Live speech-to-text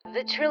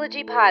The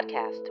Trilogy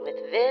Podcast with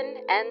Vin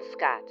and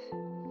Scott.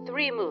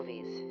 3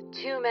 movies,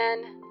 2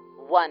 men,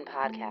 1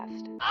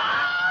 podcast.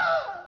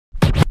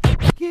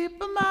 Keep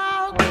them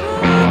out.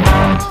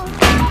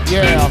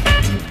 Yeah.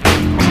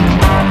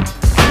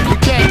 You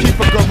can't keep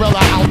a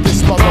gorilla out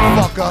this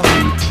motherfucker.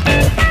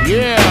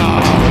 Yeah.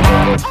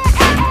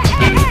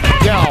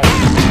 Yo.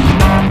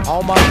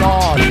 Oh my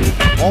God.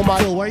 Oh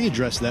my. Phil, why are you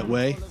dressed that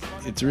way?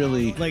 It's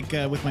really like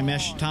with my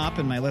mesh top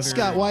and my leather.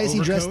 Scott, why is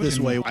he dressed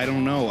this way? I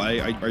don't know.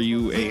 Are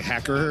you a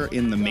hacker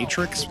in the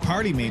Matrix?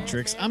 Party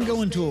Matrix. I'm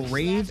going to a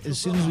rave as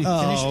soon as we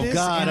finish this. Oh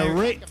God, a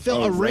rave!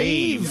 Phil, a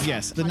rave!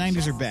 Yes, the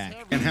 90s are back.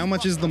 And how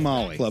much is the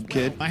Molly, Club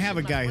Kid? I have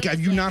a guy.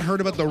 Have you not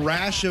heard about the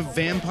rash of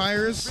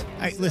vampires?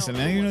 Listen,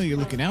 I know you're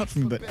looking out for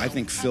me, but I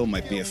think Phil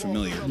might be a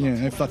familiar.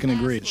 Yeah, I fucking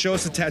agree. Show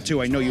us a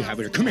tattoo. I know you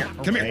have it. Come here.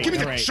 Come here. Give me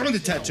that. Show me the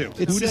tattoo.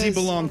 Who does he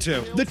belong to?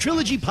 The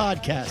Trilogy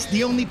Podcast,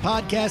 the only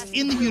podcast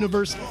in the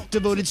universe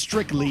devoted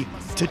strictly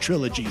to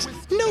trilogies.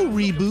 No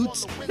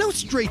reboots, no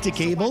straight to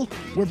cable.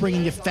 We're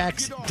bringing you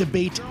facts,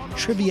 debate,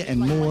 trivia, and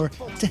more.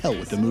 To hell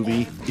with the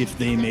movie if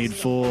they made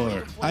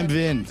 4. I'm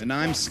Vin. And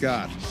I'm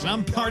Scott. And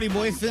I'm Party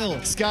Boy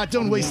Phil. Scott,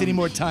 don't waste any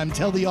more time.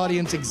 Tell the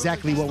audience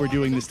exactly what we're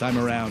doing this time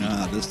around.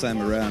 This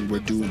time around, we're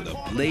doing the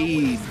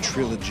Blade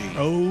trilogy.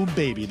 Oh,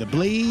 baby, the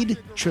Blade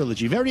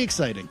trilogy. Very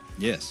exciting.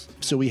 Yes.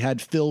 So we had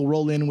Phil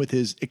roll in with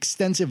his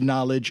extensive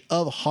knowledge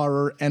of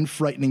horror and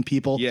frightening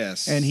people.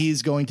 Yes. And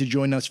he's going to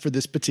join us for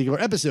this particular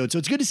episode. So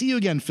it's good to see you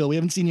again, Phil. We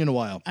haven't seen you in a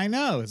while. I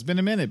know. It's been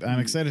a minute. I'm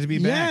excited to be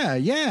back.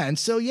 Yeah. And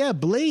so,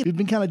 Blade. We've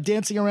been kind of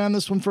dancing around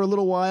this one for a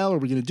little while. Are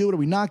we going to do it? Are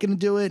we not going to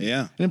do it?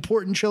 Yeah. An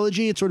important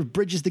trilogy. It sort of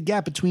bridges the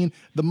gap between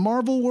the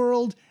Marvel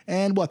world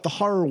and the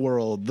horror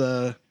world.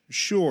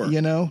 Sure.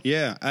 You know?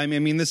 Yeah. I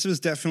mean, this was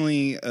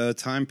definitely a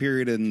time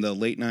period in the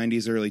late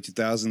 90s, early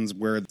 2000s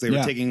where they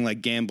were taking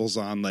like gambles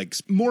on like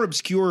more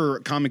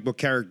obscure comic book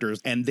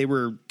characters, and they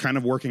were kind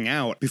of working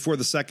out before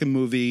the second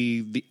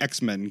movie, the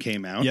X-Men,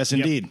 came out. Yes,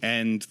 indeed.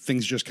 And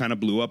things just kind of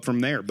blew up from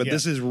there. But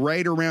this is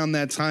right around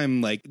that time.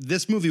 Like,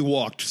 this movie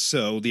walked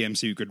so the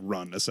MCU could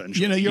run,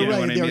 essentially. You know, you're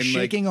right. They They were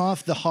shaking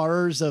off the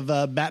horrors of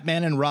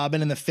Batman and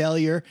Robin and the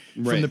failure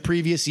from the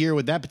previous year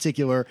with that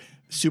particular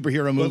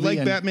superhero movie. But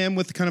like Batman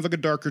with kind of like a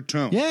darker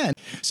tone. Yeah.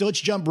 So let's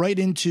jump right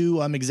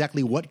into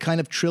exactly what kind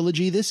of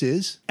trilogy this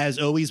is. As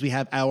always, we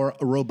have our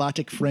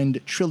robotic friend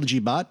Trilogy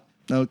Bot.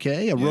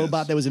 Okay, a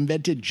robot that was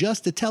invented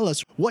just to tell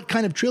us what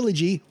kind of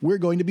trilogy we're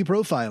going to be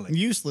profiling.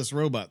 Useless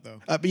robot,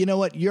 though. But you know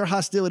what? Your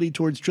hostility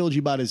towards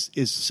Trilogy Bot is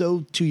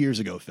so 2 years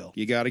ago, Phil.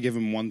 You got to give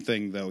him one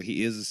thing, though.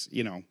 He is,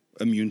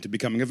 immune to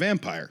becoming a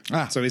vampire.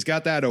 So he's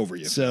got that over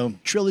you. So,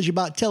 Trilogy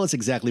Bot, tell us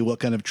exactly what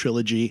kind of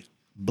trilogy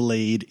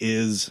Blade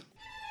is.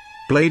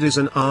 Blade is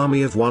an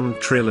army of one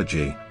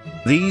trilogy.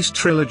 These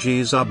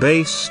trilogies are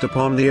based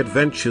upon the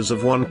adventures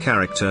of one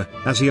character,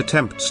 as he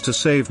attempts to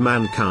save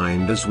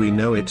mankind as we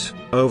know it,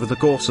 over the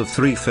course of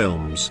 3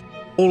 films.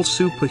 All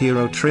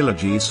superhero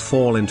trilogies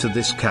fall into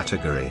this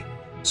category.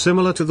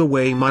 Similar to the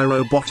way my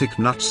robotic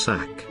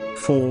nutsack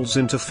falls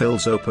into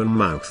Phil's open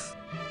mouth.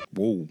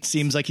 Whoa.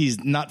 Seems like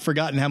he's not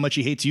forgotten how much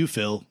he hates you,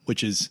 Phil,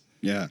 which is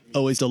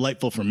always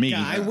delightful for me.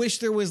 Yeah, I wish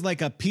there was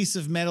like a piece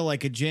of metal I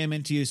could jam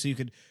into you so you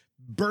could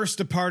burst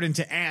apart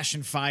into ash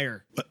and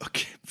fire.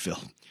 Okay, Phil.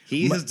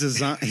 He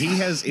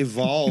has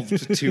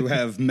evolved to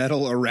have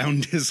metal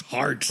around his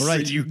heart so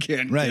you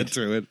can't get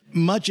to it.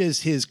 Much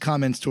as his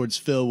comments towards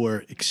Phil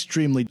were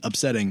extremely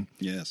upsetting,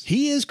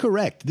 he is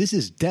correct. This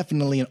is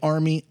definitely an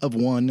army of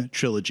one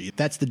trilogy.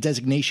 That's the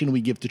designation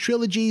we give to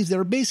trilogies that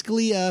are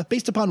basically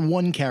based upon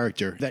one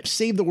character that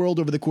saved the world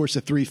over the course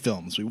of 3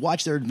 films. We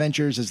watch their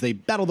adventures as they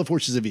battle the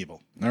forces of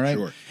evil. All right?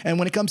 Sure. And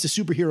when it comes to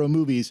superhero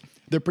movies,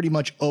 they're pretty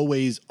much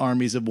always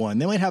armies of one.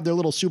 They might have their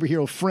little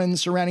superhero friends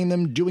surrounding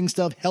them, doing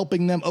stuff,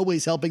 helping them,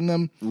 always helping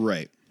them.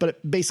 Right. But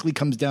it basically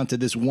comes down to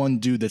this one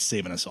dude that's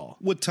saving us all.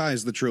 What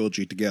ties the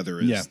trilogy together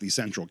is the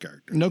central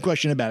character. No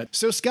question about it.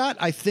 So, Scott,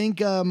 I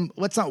think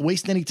let's not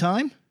waste any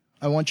time.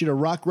 I want you to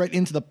rock right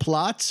into the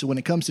plots. When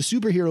it comes to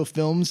superhero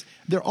films,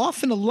 they're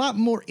often a lot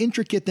more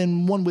intricate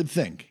than one would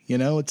think. You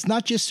know, it's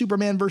not just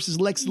Superman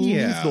versus Lex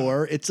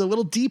Luthor. It's a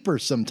little deeper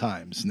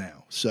sometimes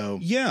now.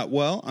 So,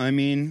 well, I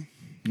mean,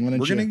 we're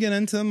going to get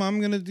into them. I'm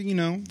going to,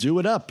 do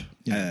it up.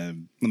 Let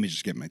me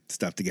just get my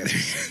stuff together.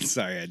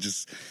 Sorry,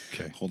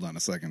 hold on a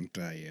second.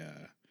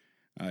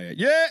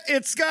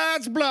 It's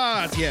Scott's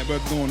Plots. Yeah, we're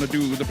going to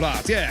do the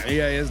plots. Yeah,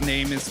 his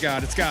name is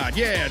Scott. It's Scott.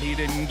 Yeah, he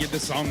didn't give the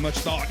song much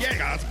thought. Yeah,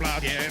 Scott's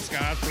Plots. Yeah, it's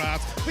Scott's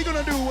Plots. We're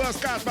going to do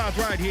Scott's Plots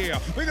right here.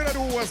 We're going to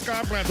do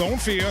Scott's Plots.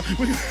 Don't fear.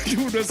 We're going to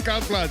do the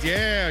Scott's Plots.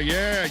 Yeah,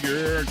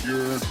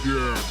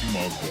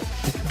 mother.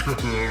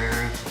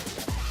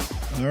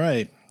 All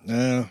right.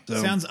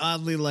 Sounds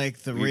oddly like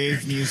the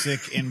rave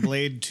music in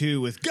Blade 2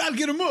 with "Gotta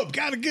get him up,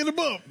 gotta get him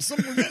up."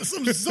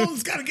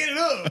 Someone's gotta get it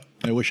up.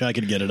 I wish I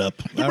could get it up.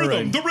 The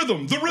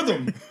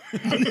rhythm.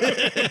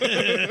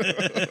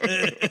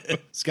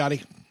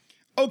 Scotty.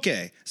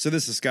 Okay, so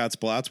this is Scott's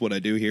Plots. What I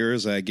do here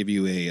is I give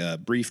you a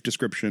brief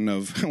description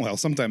of, well,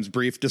 sometimes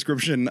brief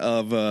description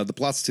of the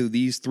plots to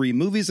these 3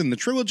 movies in the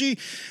trilogy,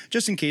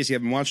 just in case you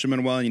haven't watched them in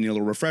a while and you need a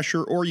little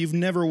refresher, or you've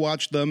never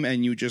watched them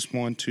and you just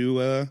want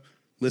to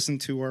listen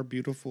to our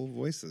beautiful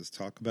voices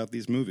talk about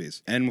these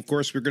movies. And, of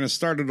course, we're going to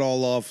start it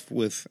all off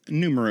with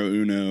numero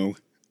uno,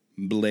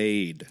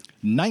 Blade.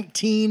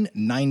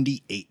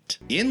 1998.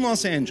 In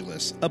Los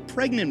Angeles, a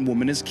pregnant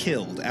woman is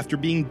killed after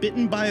being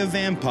bitten by a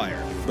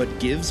vampire, but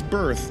gives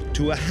birth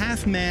to a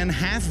half-man,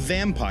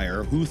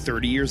 half-vampire who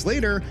 30 years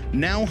later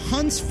now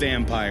hunts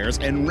vampires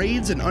and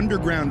raids an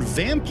underground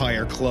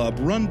vampire club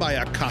run by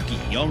a cocky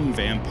young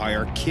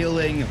vampire,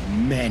 killing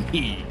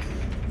many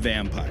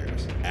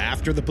vampires.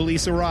 After the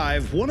police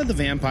arrive, one of the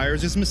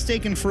vampires is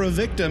mistaken for a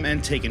victim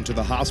and taken to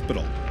the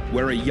hospital,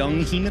 where a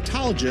young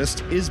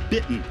hematologist is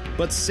bitten,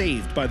 but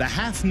saved by the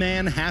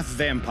half-man,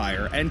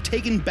 half-vampire and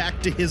taken back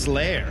to his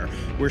lair,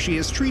 where she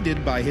is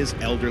treated by his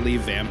elderly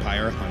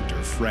vampire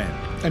hunter friend.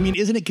 I mean,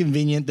 isn't it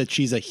convenient that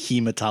she's a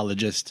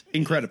hematologist?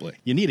 Incredibly.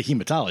 You need a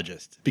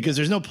hematologist because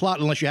there's no plot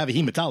unless you have a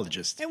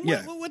hematologist. And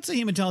Yeah. what's a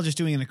hematologist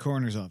doing in a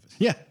coroner's office?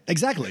 Yeah,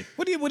 exactly.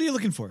 What are you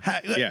looking for?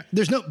 Yeah.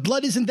 There's no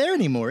blood isn't there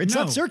anymore. It's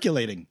No. not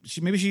circulating.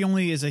 Maybe she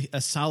only is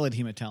a solid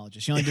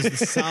hematologist. She only does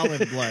the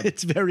solid blood.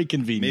 It's very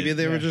convenient. Maybe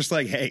they were just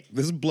like, hey,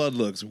 this blood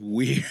looks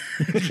weird.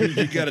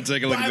 You gotta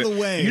take a look By at it. the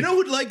way- You know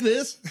who'd like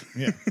this?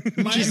 Yeah.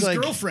 My She's like-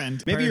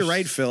 ex-girlfriend. Maybe you're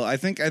right, Phil. I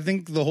think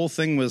the whole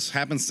thing was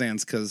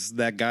happenstance because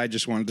that guy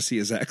just wanted to see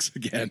his ex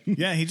again.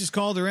 Yeah, he just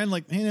called her in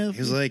like, hey, no. He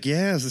was like,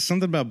 yeah, is there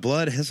something about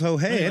blood? So,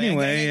 hey,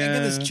 anyway. I got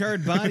this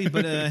charred body,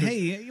 but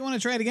hey, you want to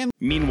try it again?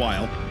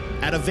 Meanwhile,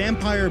 at a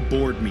vampire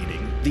board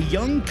meeting, the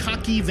young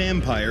cocky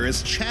vampire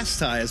is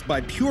chastised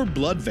by pure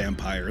blood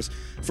vampires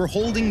for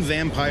holding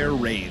vampire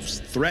raves,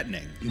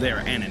 threatening their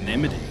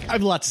anonymity. I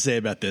have a lot to say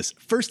about this.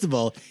 First of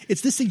all,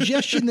 it's the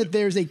suggestion that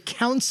there's a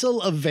council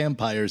of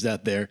vampires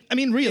out there. I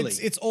mean, really.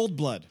 It's old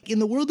blood. In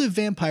the world of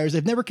vampires,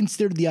 I've never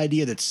considered the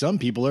idea that some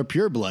people are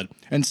pure blood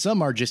and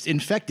some are just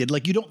infected.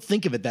 Like, you don't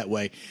think of it that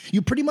way.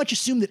 You pretty much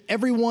assume that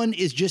everyone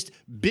is just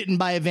bitten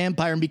by a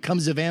vampire and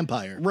becomes a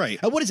vampire. Right.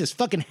 What is this,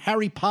 fucking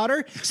Harry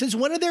Potter? Since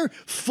when are there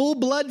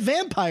full-blood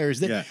vampires?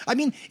 Yeah. I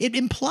mean, it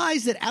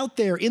implies that out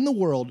there in the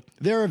world,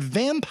 there are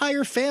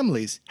vampire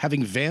families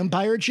having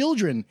vampire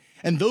children.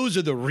 And those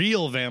are the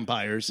real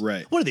vampires.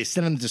 Right. What are they,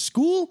 sending them to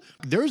school?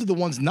 Those are the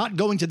ones not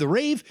going to the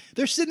rave.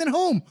 They're sitting at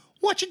home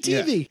watching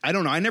TV. Yeah. I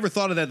don't know. I never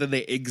thought of that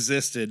they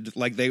existed.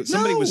 Like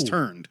somebody was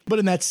turned. But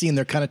in that scene,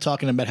 they're kind of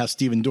talking about how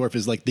Steven Dorff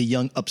is like the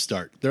young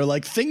upstart. They're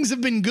like, things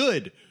have been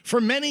good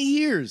for many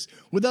years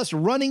with us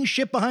running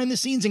shit behind the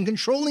scenes and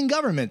controlling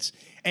governments.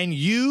 And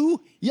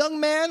you, young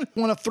man,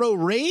 want to throw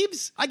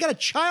raves? I got a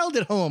child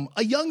at home,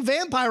 a young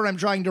vampire I'm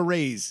trying to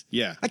raise.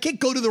 Yeah. I can't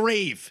go to the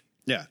rave.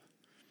 Yeah.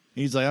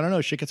 He's like, I don't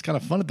know, shit gets kind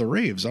of fun at the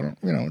raves.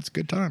 It's a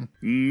good time.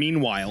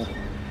 Meanwhile,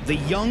 the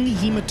young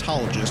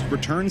hematologist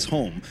returns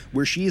home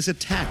where she is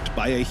attacked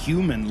by a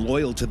human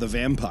loyal to the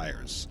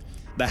vampires.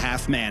 The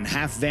half-man,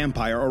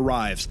 half-vampire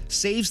arrives,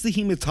 saves the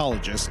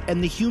hematologist,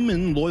 and the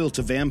human loyal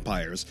to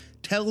vampires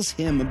tells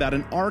him about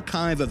an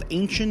archive of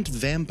ancient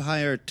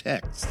vampire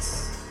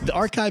texts. The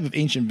archive of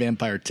ancient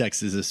vampire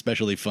texts is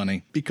especially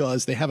funny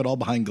because they have it all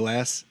behind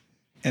glass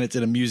and it's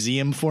in a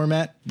museum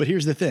format. But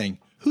here's the thing.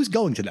 Who's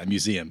going to that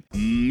museum?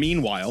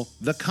 Meanwhile,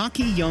 the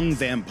cocky young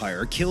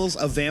vampire kills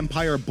a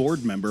vampire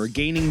board member,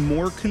 gaining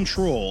more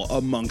control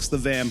amongst the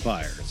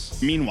vampires.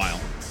 Meanwhile,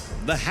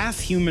 the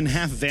half-human,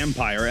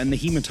 half-vampire and the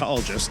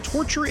hematologist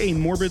torture a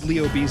morbidly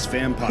obese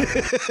vampire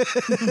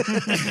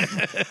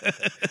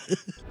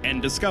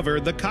and discover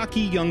the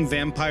cocky young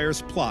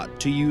vampire's plot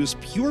to use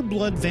pure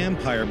blood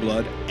vampire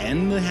blood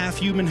and the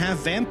half-human,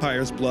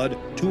 half-vampire's blood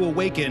to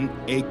awaken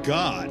a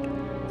god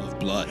of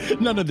blood.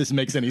 None of this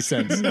makes any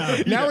sense.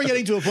 Now we're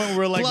getting to a point where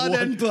we're like, Blood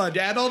what? and blood.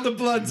 Add all the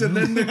bloods, and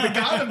then the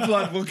god of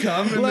blood will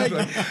come. And Like-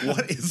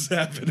 what is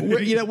happening?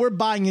 We're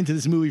buying into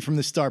this movie from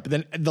the start, but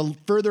then the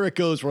further it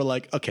goes, we're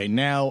like, okay,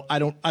 now I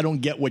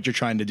don't get what you're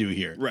trying to do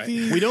here. Right.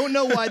 We don't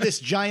know why this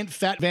giant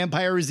fat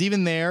vampire is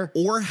even there.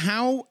 Or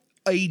how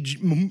a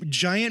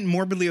giant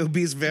morbidly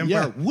obese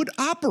vampire Yeah. would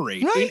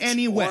operate Right. in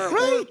any way.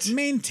 Or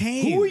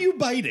maintain. Who are you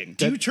biting?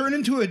 Do you turn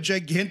into a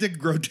gigantic,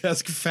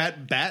 grotesque,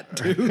 fat bat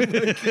too?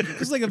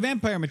 Because like a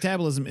vampire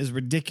metabolism is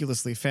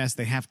ridiculously fast.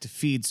 They have to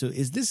feed. So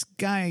is this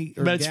guy?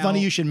 Or But it's gal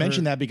funny you should or-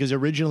 mention that because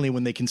originally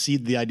when they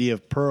conceived the idea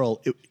of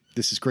Pearl,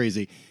 this is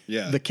crazy.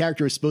 Yeah. The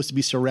character is supposed to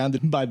be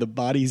surrounded by the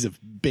bodies of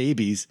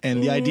babies.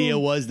 And the idea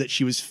was that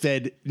she was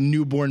fed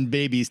newborn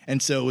babies. And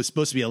so it was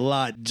supposed to be a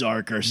lot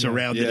darker,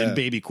 surrounded Yeah. in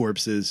baby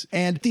corpses.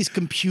 And these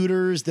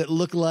computers that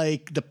look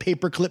like the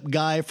paperclip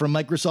guy from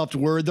Microsoft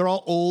Word, they're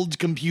all old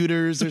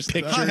computers. There's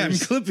pictures. Hi, I'm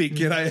Clippy.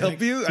 Can I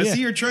help you? I Yeah.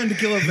 see you're trying to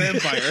kill a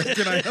vampire.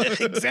 Can I help?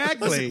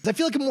 Exactly. I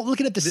feel like I'm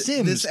looking at The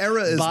Sims. This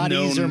era is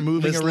bodies known, are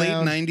moving this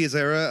around. late 90s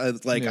era,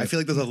 I feel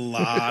like there's a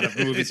lot of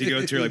movies you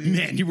go to, like,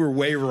 man, you were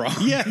way wrong.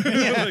 Yeah,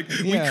 yeah, Like,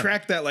 yeah. We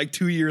cracked that like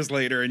 2 years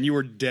later and you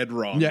were dead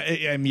wrong.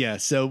 Yeah.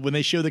 So when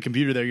they show the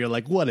computer there, you're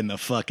like, what in the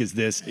fuck is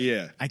this?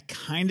 Yeah. I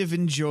kind of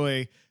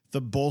enjoy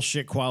the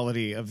bullshit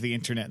quality of the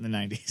internet in the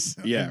 90s.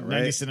 Yeah,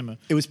 right. 90s cinema.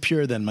 It was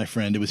pure then, my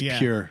friend. It was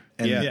pure.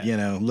 And, you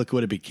know, look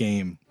what it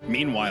became.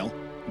 Meanwhile,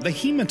 the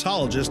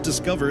hematologist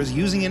discovers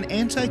using an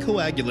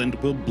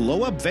anticoagulant will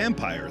blow up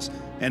vampires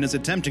and is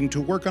attempting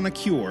to work on a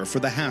cure for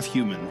the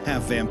half-human,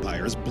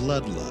 half-vampire's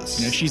bloodlust.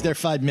 You know, she's there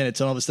 5 minutes,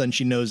 and all of a sudden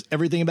she knows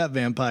everything about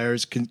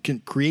vampires,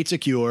 creates a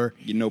cure.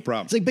 No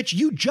problem. It's like, bitch,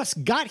 you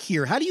just got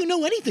here. How do you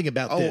know anything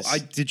about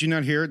this? Did you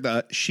not hear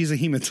that? She's a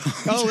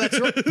hematologist. Oh, that's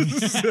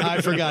right.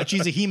 I forgot.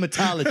 She's a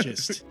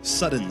hematologist.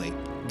 Suddenly,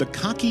 the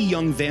cocky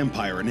young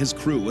vampire and his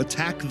crew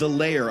attack the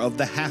lair of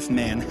the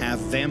half-man,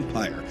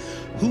 half-vampire,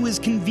 who is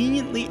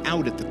conveniently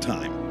out at the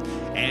time.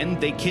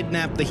 And they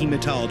kidnap the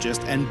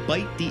hematologist and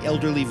bite the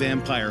elderly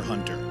vampire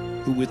hunter,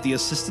 who, with the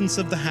assistance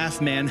of the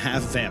half-man,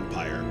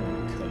 half-vampire,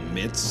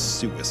 commits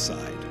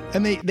suicide.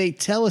 And they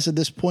tell us at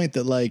this point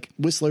that, like,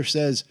 Whistler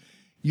says,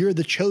 you're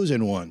the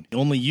chosen one.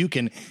 Only you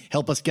can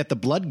help us get the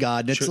blood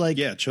god. And it's like,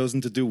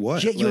 chosen to do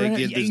what? Yeah,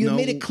 you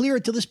made it clear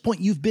to this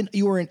point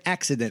you were an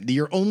accident.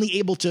 You're only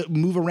able to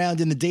move around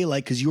in the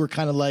daylight because you were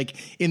kind of like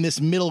in this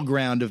middle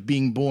ground of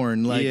being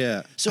born. Like,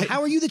 so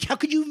how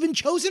could you have been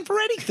chosen for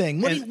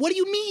anything? What do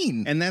you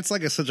mean? And that's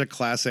like such a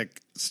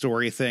classic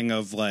story thing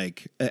of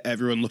like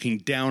everyone looking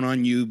down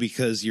on you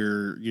because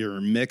you're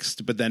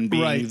mixed, but then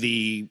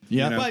being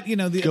But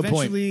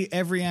eventually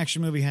every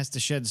action movie has to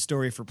shed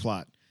story for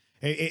plot.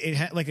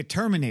 It like a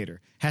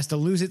Terminator has to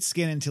lose its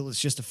skin until it's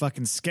just a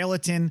fucking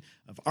skeleton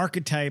of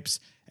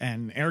archetypes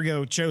and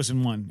ergo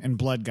chosen one and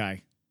blood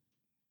guy.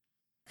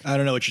 I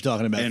don't know what you're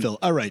talking about, Phil.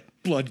 All right.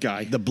 Blood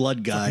guy. The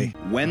blood guy.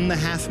 When the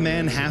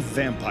half-man,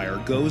 half-vampire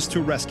goes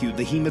to rescue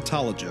the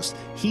hematologist,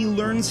 he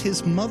learns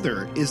his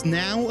mother is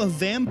now a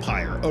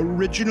vampire,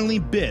 originally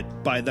bit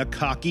by the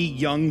cocky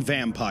young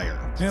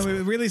vampire. You know, we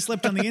really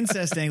slipped on the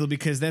incest angle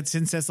because that's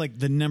incest like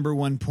the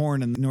 #1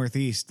 porn in the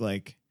Northeast,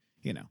 like...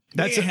 You know,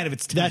 that's ahead of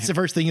its time. That's the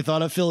first thing you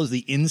thought of, Phil, is the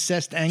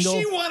incest angle.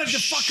 She wanted to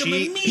fuck him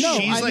immediately. No,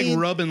 she's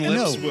rubbing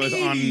lips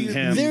on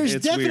him. There's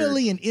it's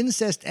definitely weird. an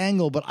incest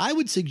angle, but I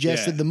would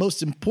suggest that the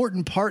most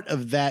important part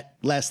of that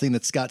last thing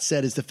that Scott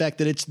said is the fact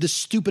that it's the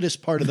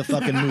stupidest part of the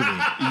fucking movie.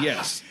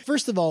 Yes.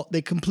 First of all,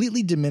 they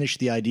completely diminish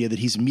the idea that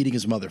he's meeting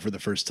his mother for the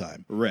first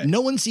time. Right. No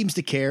one seems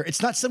to care.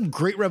 It's not some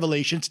great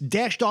revelation. It's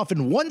dashed off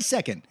in 1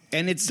 second.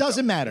 And it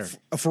doesn't matter.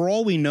 For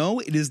all we know,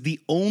 it is the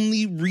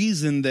only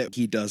reason that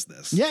he does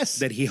this. Yes.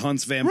 That he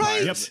hunts vampires.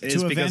 Right. Yep. Is To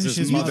because avenge his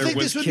his mother You think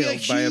was this would be a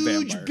killed by a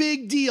huge, vampire.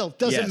 big deal.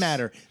 Doesn't Yes.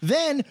 matter.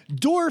 Then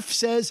Dorf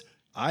says,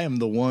 I am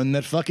the one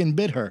that fucking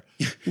bit her.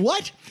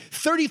 What?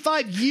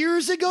 35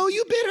 years ago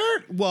you bit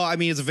her? Well, I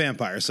mean, he's a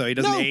vampire, so he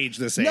doesn't age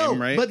the same,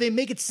 right? But they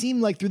make it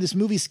seem like through this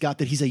movie, Scott,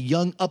 that he's a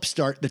young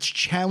upstart that's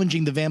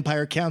challenging the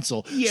Vampire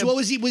Council. Yeah. So what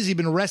was he? Was he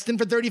been resting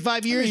for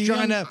 35 years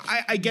trying to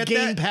I get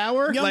gain that.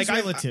 power? Young's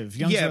relative.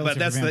 Young's but relative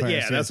that's for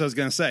vampires, that's what I was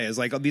gonna say. Is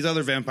like these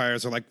other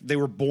vampires are like they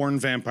were born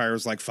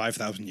vampires like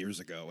 5,000 years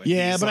ago. And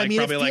Yeah, he's but I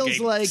mean, it probably feels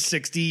a like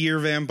 60-year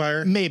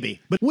vampire.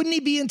 Maybe. But wouldn't he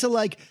be into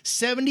like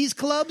 70s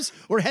clubs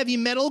or heavy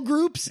metal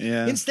groups?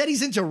 Yeah. Instead,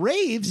 he's into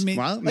raves.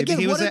 Well, maybe Again,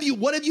 he was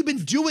what have you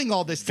been doing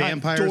all this time?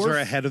 Vampires Dorf? are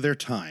ahead of their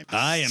time.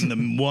 I am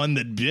the one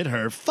that bit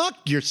her.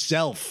 Fuck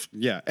yourself.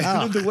 Yeah,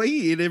 and the way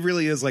it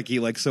really is like he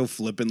like so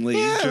flippantly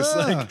just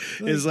like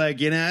is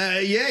like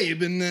you've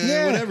been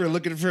whatever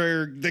looking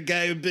for the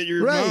guy who bit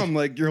your mom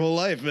like your whole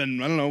life,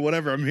 and I don't know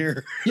whatever I'm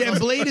here. Yeah,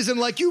 Blade isn't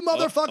like you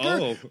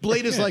motherfucker.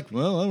 Blade is like,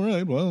 well, all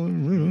right, well,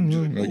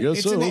 I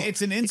guess so.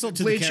 It's an insult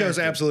to the Blade character. shows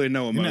absolutely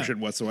no emotion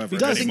whatsoever. He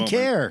at any doesn't moment.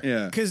 care.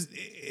 Yeah, Because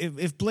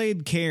if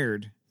Blade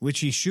cared, which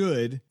he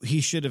should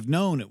have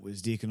known it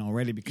was Deacon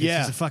already because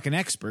he's a fucking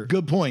expert.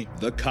 Good point.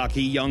 the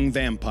cocky young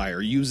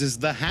vampire uses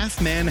the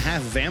half-man,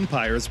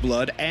 half-vampire's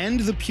blood and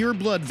the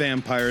pure-blood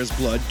vampire's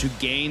blood to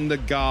gain the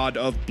god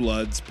of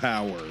blood's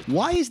power.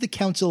 Why is the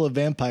Council of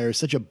Vampires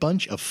such a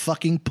bunch of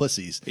fucking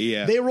pussies?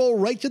 Yeah. They roll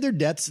right to their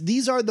deaths.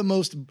 These are the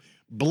most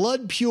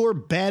blood pure,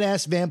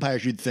 badass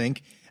vampires you'd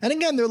think. And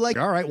again, they're like,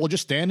 all right, we'll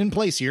just stand in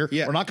place here.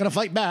 Yeah. We're not going to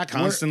fight back.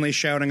 Constantly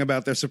shouting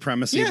about their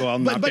supremacy while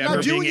but not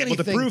ever doing being able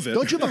anything. to prove it.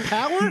 Don't you have a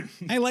power?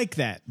 I like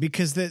that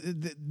because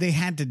they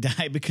had to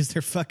die because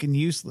they're fucking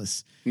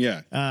useless.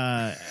 Yeah.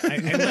 I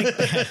like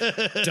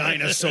that.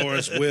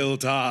 Dinosaurs will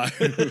die.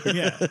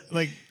 Yeah,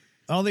 like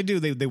all they do,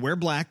 they wear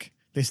black.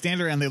 They stand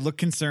around. They look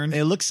concerned.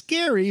 They look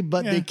scary,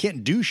 but Yeah. they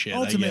can't do shit.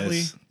 Ultimately,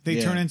 I guess. they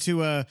Yeah. turn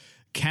into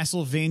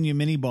Castlevania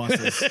mini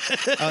bosses.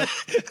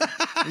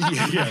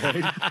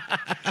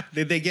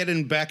 They get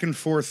in back and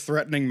forth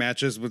threatening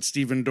matches with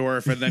Steven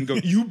Dorff and then go,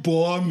 you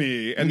bore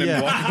me, and then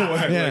Yeah. walk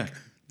away. Yeah.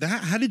 Like,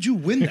 how did you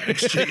win that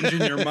exchange in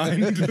your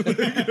mind?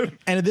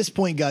 And at this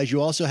point, guys, you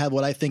also have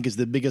what I think is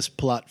the biggest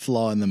plot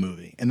flaw in the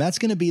movie. And that's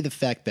going to be the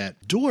fact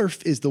that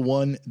Dorf is the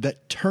one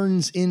that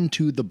turns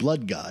into the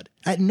blood god.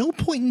 At no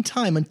point in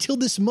time until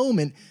this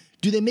moment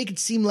do they make it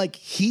seem like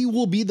he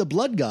will be the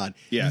blood god.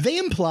 Yeah. They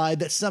imply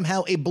that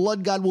somehow a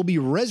blood god will be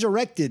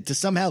resurrected to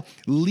somehow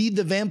lead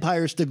the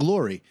vampires to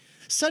glory.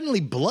 Suddenly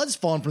blood's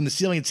falling from the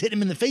ceiling. It's hitting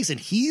him in the face and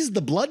he's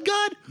the blood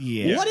god?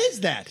 Yeah. What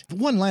is that?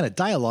 One line of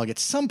dialogue at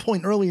some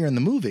point earlier in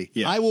the movie.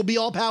 Yeah. I will be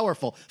all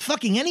powerful.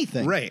 Fucking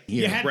anything. Right.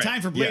 You had Right.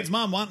 time for Blade's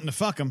mom wanting to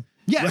fuck him.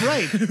 Yeah,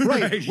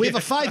 right. We have a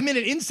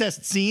 5-minute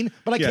incest scene,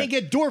 but I Yeah. can't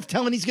get Dorf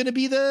telling he's going to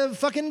be the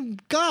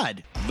fucking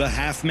god. The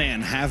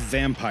half-man,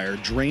 half-vampire,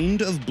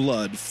 drained of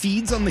blood,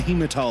 feeds on the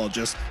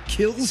hematologist,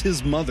 kills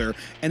his mother,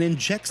 and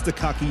injects the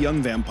cocky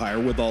young vampire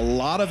with a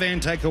lot of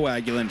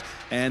anticoagulant,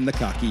 and the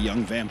cocky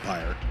young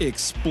vampire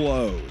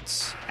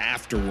explodes.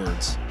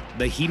 Afterwards,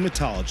 the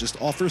hematologist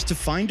offers to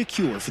find a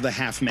cure for the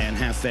half-man,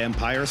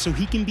 half-vampire so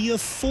he can be a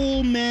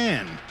full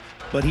man.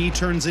 But he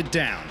turns it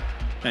down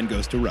and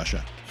goes to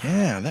Russia.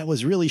 Yeah, that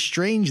was really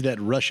strange, that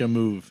Russia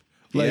move.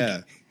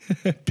 Yeah.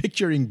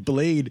 Picturing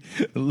Blade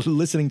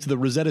listening to the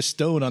Rosetta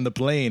Stone on the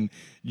plane,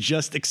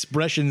 just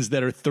expressions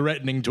that are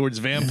threatening towards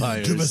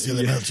vampires. How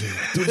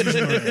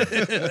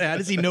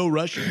does he know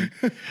Russian?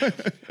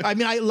 I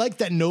mean, I like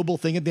that noble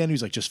thing at the end.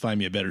 He's like, just find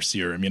me a better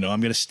serum. I'm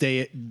going to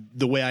stay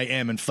the way I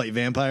am and fight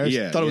vampires.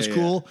 Yeah, Thought it was yeah,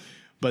 cool.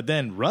 But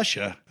then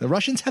Russia, the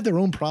Russians have their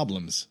own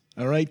problems.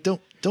 All right,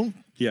 don't.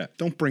 Yeah,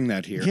 don't bring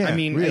that here. Yeah, I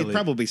mean, really. it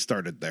probably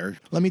started there.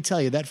 Let me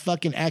tell you, that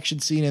fucking action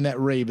scene in that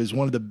rave is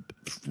one of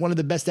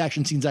the best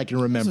action scenes I can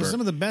remember. So some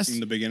of the best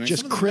In the beginning?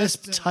 Just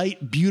crisp,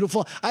 tight,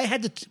 beautiful. I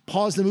had to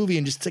pause the movie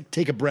and just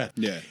take a breath.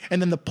 Yeah.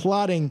 And then the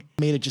plotting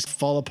made it just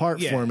fall apart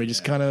Yeah, for me.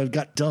 Just kind of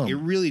got dumb. It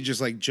really just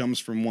like jumps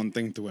from one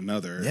thing to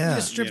another. Yeah.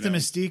 Just strip You the know.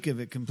 mystique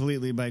of it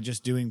completely by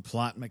just doing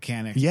plot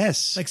mechanics.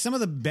 Yes. Like some of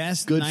the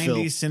best Good 90s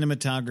film.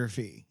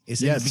 cinematography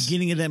is in Yes. the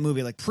beginning of that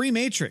movie, like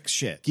pre-Matrix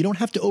shit. You don't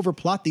have to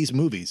overplot these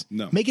movies.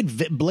 No. Make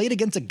it Blade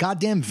against a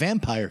goddamn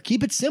vampire.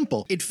 Keep it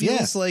simple. It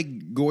feels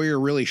like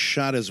Goyer really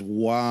shot his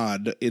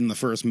wad in the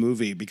first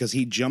movie because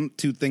he jumped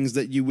to things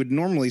that you would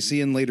normally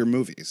see in later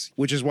movies,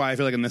 which is why I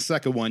feel like in the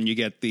second one you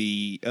get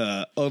the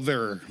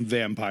other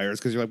vampires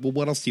because you're like, well,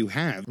 what else do you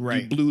have?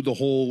 Right. You blew the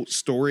whole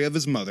story of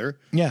his mother.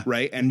 Yeah.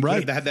 Right. And Right.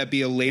 could have had that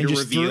be a later and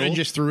just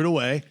reveal. threw it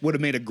away. Would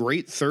have made a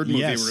great third movie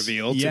Yes.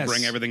 reveal to Yes.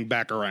 bring everything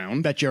back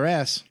around. Bet your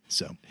ass.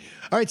 So,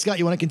 all right, Scott,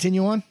 you want to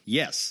continue on?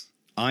 Yes,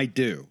 I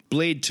do.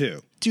 Blade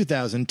 2.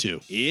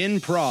 2002. In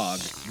Prague,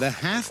 the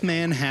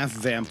half-man,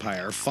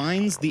 half-vampire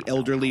finds the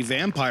elderly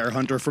vampire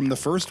hunter from the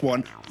first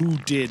one who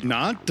did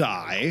not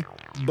die,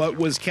 but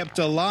was kept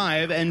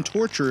alive and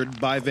tortured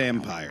by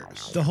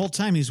vampires. The whole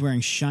time he's wearing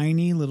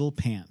shiny little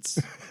pants.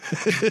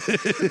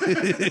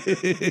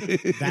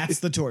 That's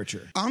the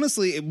torture.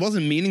 Honestly, it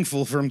wasn't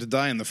meaningful for him to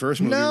die in the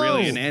first movie, No,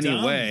 really, in any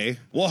dumb. way.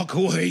 Walk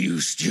away, you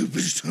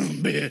stupid son of a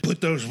bitch.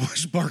 Put those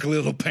sparkly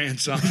little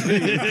pants on.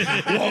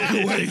 Walk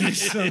away, you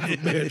son of a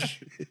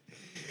bitch.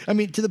 I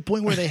mean, to the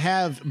point where they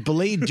have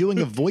Blade doing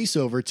a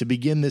voiceover to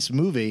begin this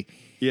movie.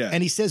 Yeah.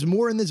 And he says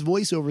more in this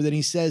voiceover than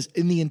he says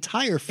in the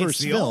entire first It's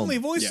the film. only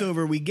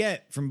voiceover we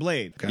get from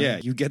Blade. Yeah,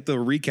 you get the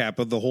recap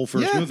of the whole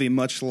first Yeah. movie,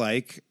 much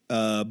like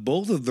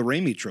both of the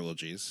Raimi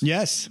trilogies.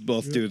 Yes.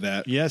 Both do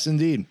that. Yes,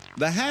 indeed.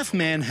 The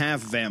half-man,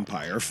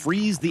 half-vampire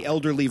frees the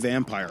elderly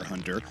vampire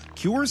hunter,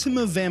 cures him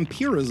of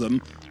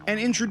vampirism, and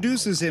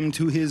introduces him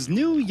to his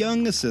new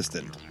young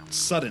assistant.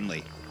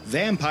 Suddenly,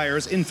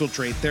 vampires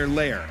infiltrate their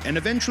lair and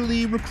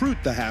eventually recruit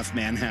the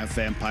half-man,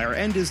 half-vampire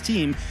and his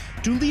team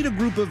to lead a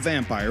group of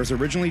vampires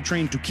originally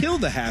trained to kill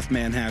the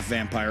half-man,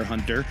 half-vampire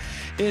hunter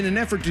in an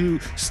effort to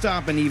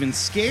stop an even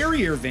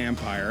scarier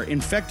vampire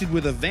infected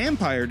with a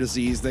vampire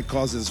disease that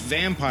causes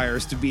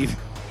vampires to be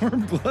more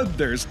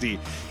bloodthirsty,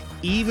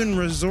 even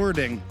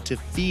resorting to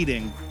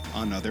feeding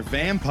on other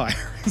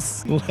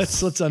vampires.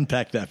 Let's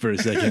unpack that for a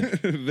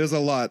second. There's a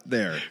lot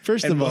there.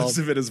 First and of all, most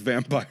of it is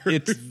vampires.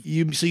 It's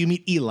you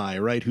meet Eli,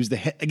 right? Who's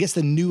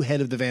the new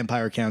head of the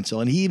Vampire Council,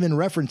 and he even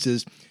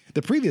references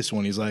the previous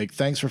one. He's like,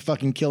 "Thanks for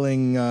fucking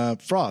killing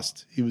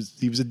Frost. He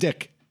was a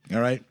dick." All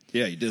right.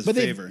 Yeah, he did us a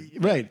favor.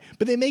 Right.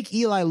 But they make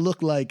Eli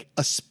look like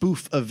a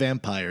spoof of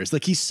vampires.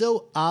 Like he's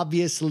so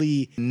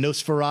obviously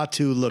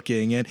Nosferatu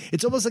looking, and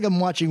it's almost like I'm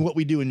watching What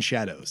We Do in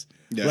Shadows.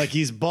 Yeah. Like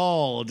he's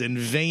bald and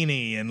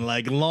veiny and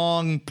like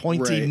long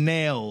pointy Right.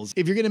 nails.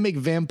 If you're going to make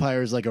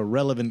vampires like a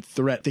relevant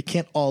threat, they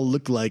can't all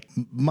look like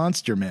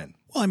monster men.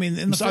 Well, I mean,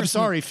 in the I'm first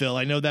sorry, Phil.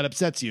 I know that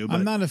upsets you, but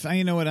I'm not a fan.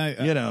 You know what?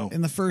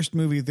 In the first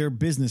movie, they're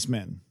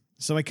businessmen.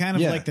 So I kind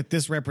of Yeah. like that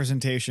this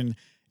representation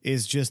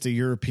is just a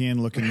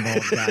European looking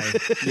bald guy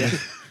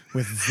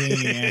with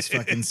veiny ass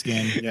fucking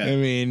skin. Yeah. I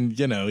mean,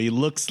 he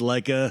looks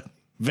like a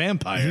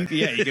vampire.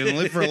 Yeah, you can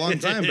live for a long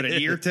time, but at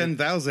year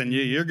 10,000,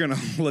 you're going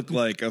to look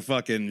like a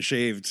fucking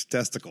shaved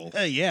testicle.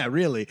 Yeah,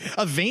 really.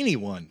 A veiny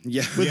one.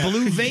 Yeah. With Yeah.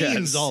 blue veins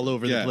Yes. all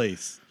over Yeah. the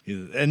place.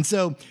 And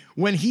so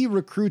when he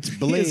recruits He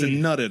Blade. hasn't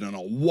nutted in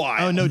a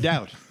while. Oh, no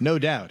doubt. No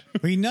doubt.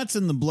 He nuts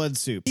in the blood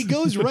soup. He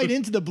goes right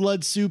into the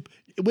blood soup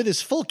with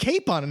his full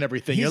cape on and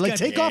everything. You're like,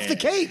 take off the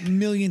cape.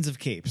 Millions of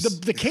capes.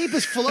 The cape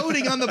is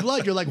floating on the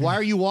blood. You're like, why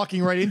are you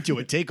walking right into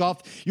it? Take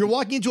off. You're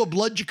walking into a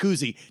blood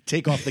jacuzzi.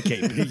 Take off the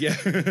cape.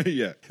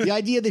 Yeah. The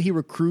idea that he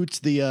recruits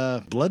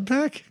the blood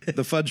pack?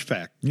 The fudge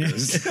pack.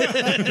 Yes.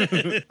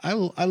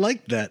 I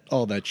liked that,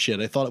 all that shit.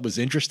 I thought it was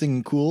interesting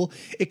and cool.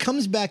 It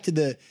comes back to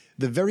the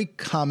very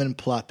common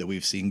plot that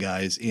we've seen,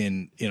 guys,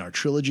 in our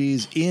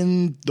trilogies,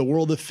 in the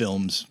world of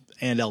films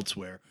and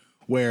elsewhere,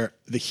 where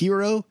the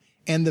hero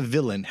and the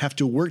villain have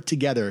to work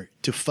together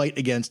to fight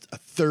against a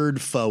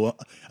third foe,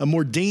 a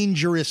more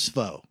dangerous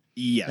foe.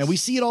 Yes. And we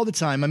see it all the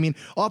time. I mean,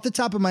 off the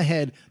top of my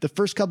head, the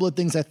first couple of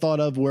things I thought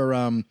of were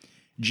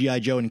G.I.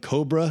 Joe and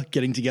Cobra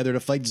getting together to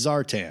fight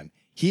Zartan,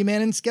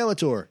 He-Man and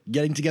Skeletor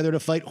getting together to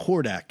fight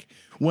Hordak,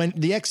 when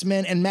the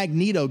X-Men and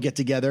Magneto get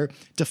together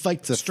to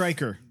fight the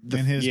Stryker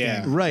and his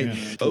gang. Right.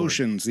 Yeah.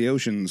 the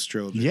Oceans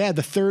trilogy. Yeah,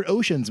 the third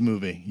Oceans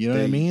movie. You know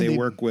what I mean? They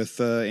work with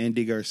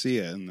Andy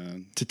Garcia in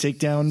the to take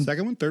down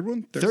second one, third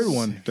one,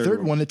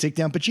 third one to take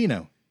down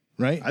Pacino.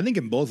 Right. I think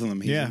in both of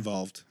them he's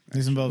involved.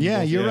 He's involved. Yeah,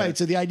 in both. you're right.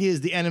 So the idea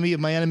is the enemy of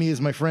my enemy is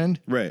my friend.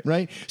 Right.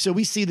 Right. So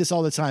we see this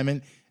all the time,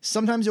 and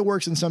sometimes it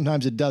works and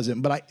sometimes it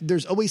doesn't. But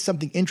there's always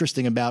something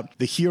interesting about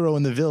the hero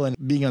and the villain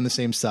being on the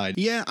same side.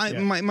 Yeah,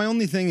 my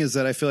only thing is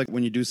that I feel like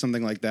when you do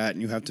something like that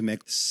and you have to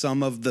make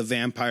some of the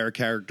vampire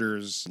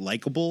characters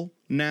likable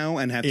now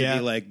and have to be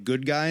like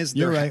good guys,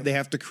 you're right. They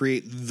have to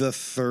create the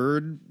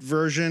third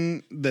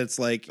version that's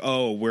like,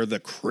 oh, we're the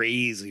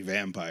crazy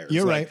vampires.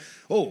 You're like, right.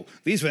 Oh,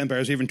 these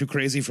vampires are even too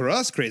crazy for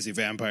us, crazy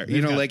vampire.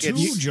 You know, like two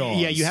it's jaws.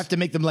 Yeah, you have to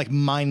make them like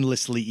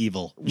mindlessly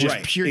evil. Just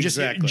Right, pure,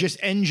 exactly. just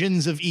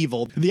engines of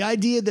evil. The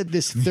idea that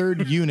this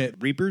third unit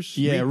Reapers.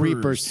 Yeah,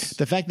 Reapers.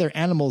 The fact they're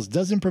animals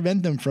doesn't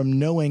prevent them from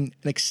knowing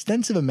an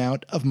extensive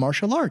amount of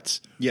martial arts.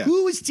 Yeah.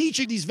 Who is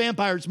teaching these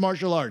vampires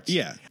martial arts?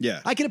 Yeah.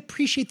 I can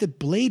appreciate that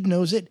Blade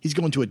knows it. He's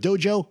going to a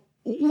dojo,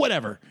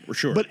 whatever.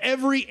 Sure. But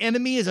every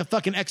enemy is a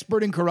fucking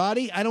expert in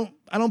karate. I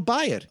don't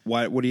buy it.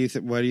 Why do you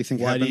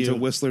think happened to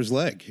Whistler's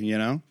leg? You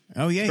know?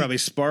 Oh, yeah. Probably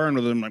sparring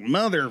with him like,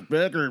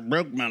 motherfucker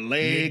broke my You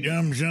leg.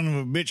 dumb son of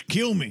a bitch,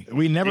 kill me.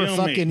 We never Kill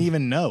fucking me.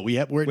 even know.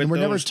 We're With never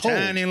those told.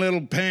 tiny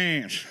little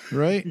pants.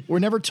 Right? We're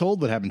never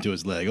told what happened to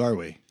his leg, are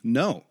we?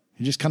 No.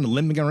 He's just kind of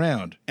limping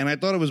around. And I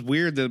thought it was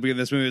weird that at the beginning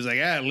of this movie, it was like,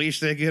 at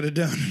least they get it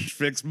done.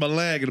 Fix my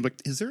leg. And I'm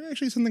like, is there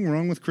actually something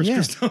wrong with Chris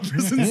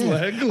Christopherson's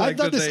leg? I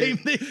thought the same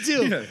thing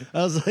too. Yeah.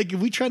 I was like, are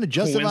we trying to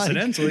justify?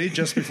 Coincidentally,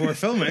 just before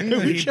filming,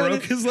 he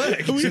broke his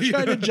leg. Are we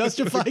trying to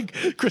justify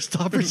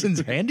Christopherson's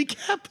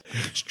handicap?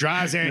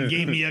 Streisand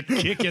gave me a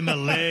kick in the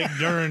leg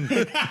during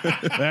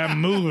that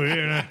movie.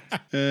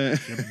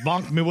 She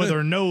bonked me with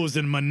her nose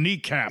in my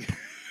kneecap.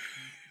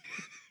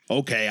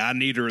 Okay, I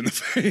need her in the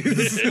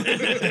face.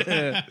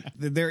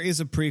 There is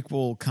a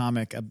prequel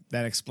comic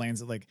that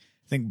explains it. Like,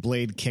 I think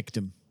Blade kicked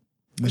him.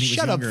 when he was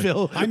Shut up, younger.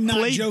 Phil. I'm not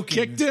Blade joking.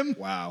 kicked him.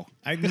 Wow.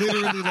 I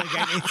literally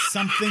it's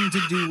something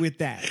to do with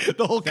that.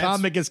 The whole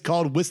comic is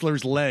called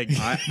Whistler's Leg.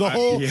 The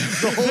whole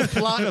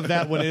plot of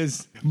that one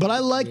is. But I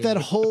like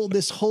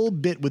this whole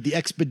bit with the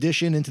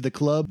expedition into the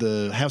club,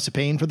 the House of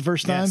Pain for the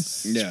first time.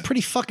 Yes. It's Yeah.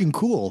 pretty fucking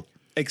cool.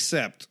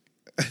 Except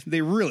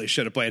they really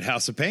should have played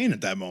House of Pain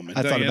at that moment.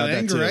 I thought Don't you about that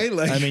think, too. Right?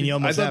 Like, I mean, you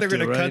almost I thought they have were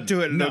to, going right? cut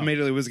to it and No.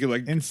 immediately was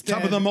like, Instead-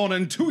 top of the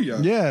morning to you.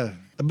 Yeah.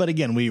 But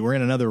again, we're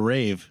in another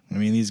rave. I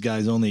mean, these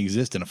guys only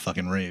exist in a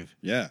fucking rave.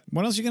 Yeah.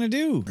 What else are you gonna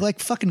do? Like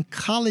fucking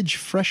college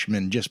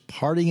freshmen just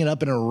partying it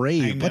up in a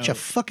rave. I Bunch know. of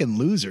fucking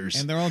losers.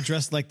 And they're all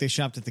dressed like they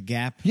shopped at the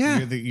Gap.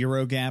 Yeah. The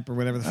Euro Gap or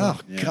whatever the Oh,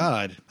 fuck.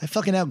 God. I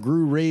fucking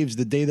outgrew raves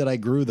the day that I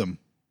grew them.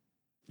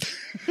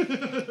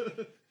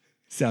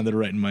 Sounded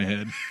right in my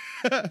head.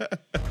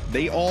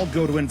 They all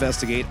go to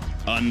investigate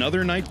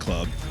another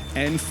nightclub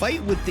and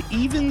fight with the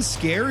even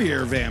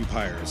scarier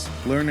vampires,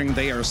 learning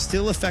they are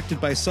still affected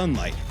by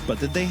sunlight, but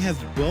that they have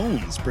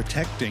bones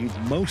protecting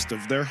most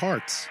of their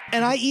hearts.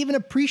 And I even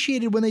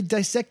appreciated when they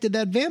dissected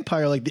that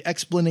vampire, like the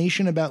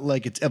explanation about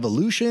like its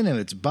evolution and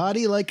its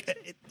body. Like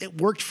it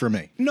worked for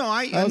me. No,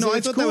 I was like, thought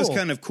it's that was cool.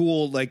 kind of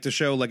cool, like to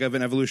show like of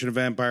an evolution of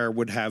vampire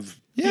would have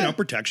Yeah.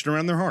 protection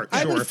around their heart.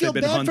 I Sure, even if feel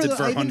they've been bad hunted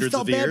for I even hundreds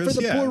felt of bad years.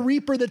 for the yeah. poor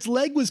reaper that's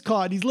leg was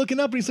caught. He's looking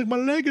up and he's like, my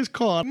leg is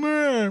caught.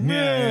 Man,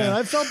 Yeah.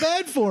 I felt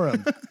bad for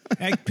him.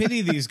 I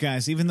pity these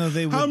guys, even though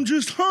they would. I'm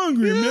just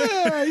hungry, man.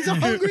 Yeah, he's a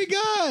hungry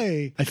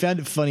guy. I found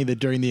it funny that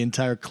during the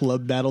entire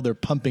club battle, they're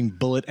pumping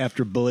bullet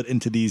after bullet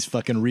into these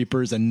fucking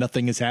reapers and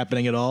nothing is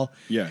happening at all.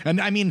 Yeah.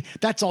 And I mean,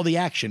 that's all the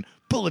action.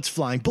 Bullets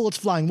flying.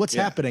 What's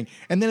Yeah. happening?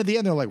 And then at the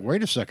end, they're like,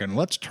 wait a second,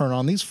 let's turn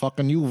on these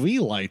fucking UV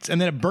lights. And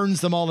then it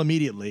burns them all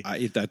immediately.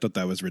 I thought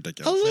that was A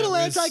ridiculous. little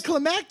was-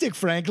 anticlimactic,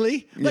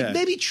 frankly. Like Yeah.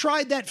 maybe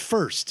try that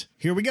first.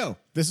 Here we go.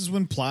 This is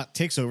when plot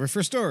takes over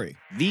for story.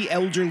 The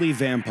elderly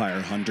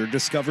vampire hunter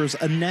discovers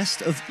a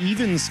nest of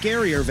even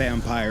scarier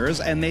vampires,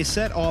 and they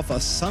set off a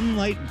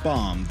sunlight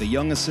bomb the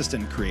young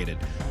assistant created,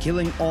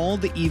 killing all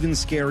the even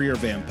scarier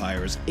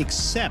vampires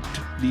except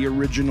the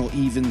original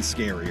even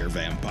scarier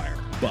vampire.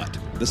 But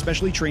the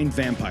specially trained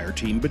vampire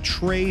team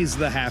betrays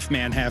the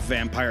half-man,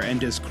 half-vampire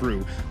and his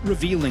crew,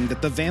 revealing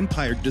that the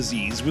vampire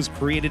disease was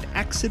created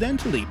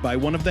accidentally by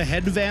one of the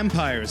head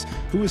vampires,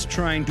 who was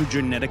trying to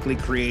genetically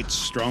create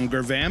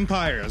stronger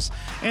vampires.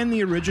 And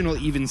the original,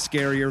 even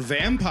scarier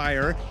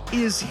vampire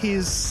is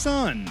his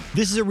son.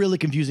 This is a really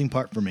confusing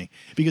part for me,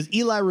 because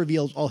Eli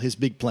reveals all his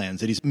big plans,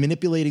 that he's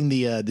manipulating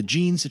the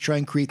genes to try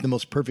and create the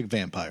most perfect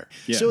vampire.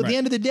 Yeah, so at the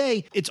end of the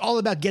day, it's all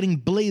about getting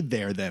Blade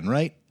there then,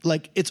 right?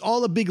 Like, it's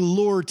all a big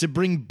lure to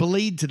bring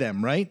Blade to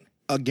them, right?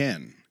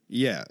 Again.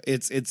 Yeah,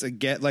 it's a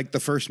get like the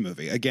first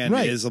movie. Again,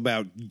 Right. is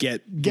about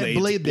get Blade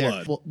Blade's there.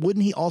 blood. Well,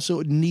 wouldn't he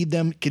also need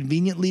them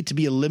conveniently to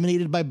be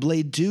eliminated by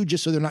Blade too,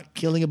 just so they're not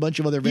killing a bunch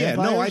of other vampires?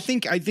 Yeah, no, I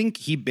think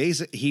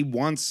he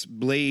wants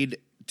Blade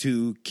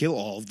to kill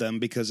all of them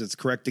because it's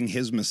correcting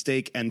his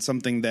mistake and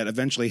something that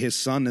eventually his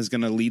son is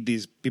going to lead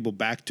these people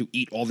back to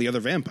eat all the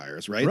other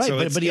vampires, right? Right, So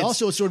but he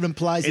also sort of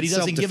implies that he it's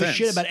doesn't give a self-defense.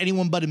 shit about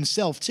anyone but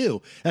himself,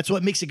 too. That's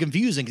what makes it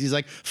confusing, because he's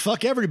like,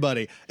 fuck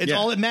everybody. It's Yeah.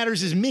 all that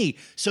matters is me.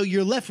 So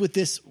you're left with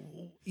this,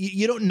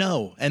 you don't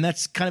know, and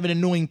that's kind of an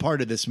annoying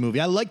part of this movie.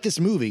 I like this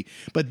movie,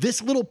 but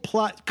this little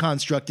plot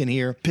construct in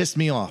here pissed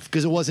me off,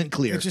 because it wasn't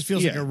clear. It just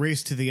feels like Yeah. a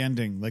race to the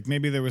ending. Like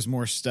maybe there was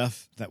more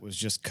stuff that was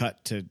just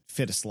cut to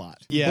fit a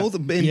slot. Yeah. Both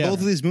of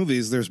these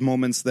movies, there's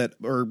moments that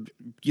are,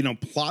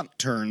 plot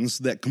turns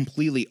that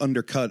completely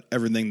undercut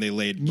everything they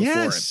laid before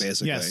Yes. it,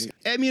 basically. Yes.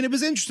 I mean, it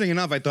was interesting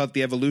enough. I thought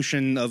the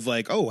evolution of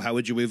like, oh, how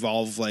would you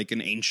evolve like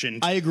an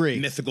ancient I agree.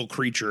 mythical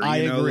creature? I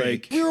agree.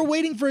 Like, We were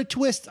waiting for a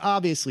twist,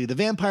 obviously. The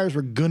vampires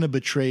were gonna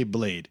betray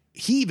Blade.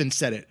 He even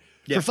said it.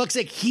 Yeah. For fuck's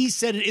sake, he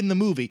said it in the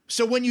movie.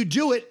 So when you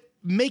do it,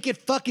 make it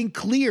fucking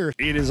clear.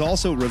 it is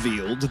also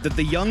revealed that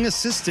the young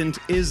assistant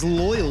is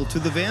loyal to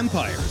the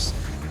vampires,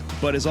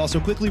 but is also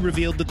quickly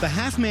revealed that the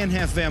half-man,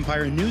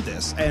 half-vampire knew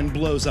this and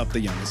blows up the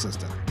young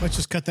assistant. Let's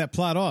just cut that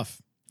plot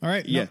off. All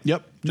right. Yeah.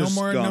 Yep. No Just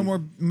more. gone. No more.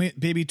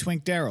 Baby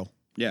Twink Daryl.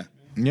 Yeah.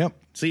 Yep.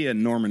 See ya,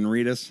 Norman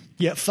Reedus.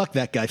 Yeah, fuck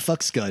that guy.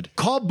 Fuck Scud.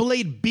 Call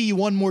Blade B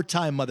one more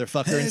time,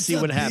 motherfucker, Hey, and see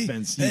what's what up, B?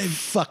 happens. You Hey.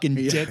 fucking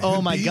dick. Oh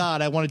my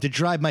God, I wanted to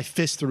drive my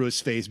fist through his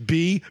face.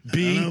 B,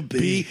 B,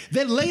 B.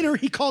 Then later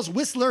he calls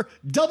Whistler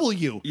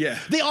W. Yeah.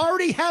 They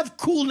already have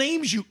cool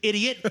names, you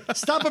idiot.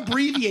 Stop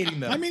abbreviating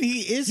them. I mean,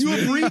 he is. you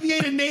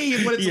abbreviate a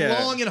name when it's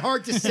Yeah. long and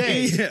hard to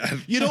say. Yeah.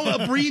 You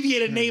don't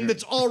abbreviate a name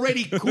that's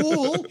already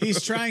cool.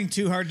 He's trying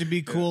too hard to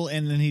be cool,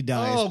 and then he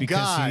dies Oh, because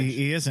God.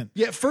 he isn't.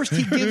 Yeah, first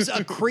he gives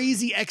a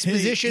crazy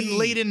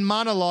exposition-laden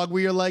monologue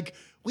where you're like,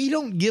 we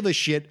don't give a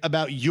shit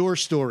about your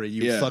story,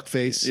 you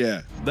fuckface.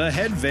 Yeah. The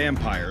head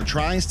vampire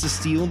tries to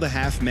steal the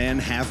half-man,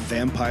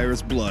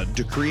 half-vampire's blood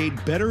to create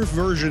better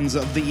versions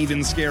of the even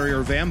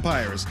scarier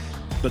vampires.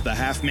 But the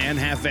half-man,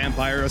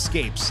 half-vampire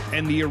escapes,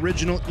 and the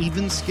original,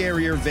 even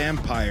scarier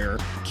vampire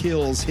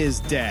kills his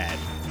dad,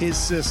 his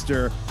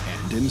sister,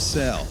 and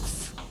himself.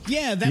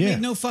 Yeah, that Yeah.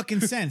 made no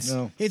fucking sense.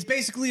 No. It's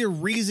basically a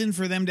reason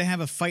for them to have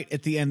a fight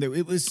at the end.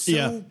 It was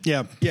so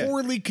Yeah.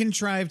 poorly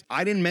contrived.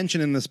 I didn't mention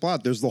in this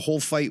plot, there's the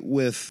whole fight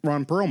with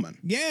Ron Perlman,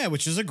 Yeah,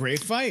 which is a great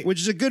fight. which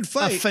is a good A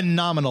fight.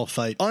 phenomenal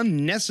fight.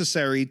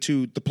 Unnecessary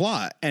to the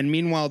plot, and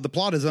meanwhile the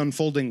plot is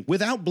unfolding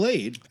without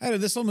Blade. I don't know,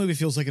 this whole movie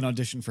feels like an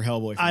audition for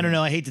Hellboy. I don't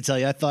know. I hate to tell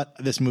you, I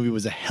thought this movie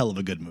was a hell of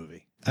a good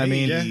movie. I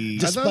mean, Yeah.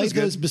 I thought it was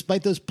good.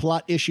 despite those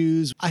plot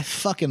issues, I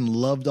fucking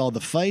loved all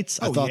the fights.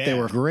 I Oh, ththey yeah.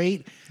 were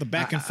great. The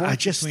back and I forth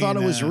just between,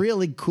 thought it was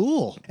really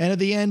cool. And at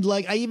the end,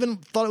 like I even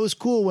thought it was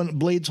cool when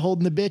Blade's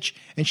holding the bitch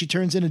and she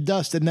turns into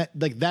dust, and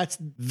that's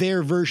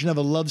their version of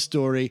a love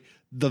story.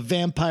 The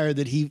vampire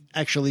that he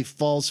actually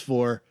falls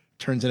for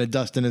turns into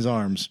dust in his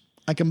arms.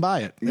 I can buy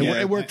it.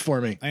 It worked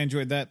for me. I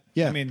enjoyed that.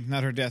 Yeah. I mean,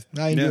 not her death.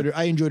 I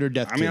enjoyed her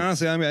death. I mean, too.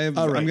 honestly, I'm right.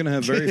 going to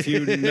have very few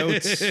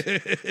notes.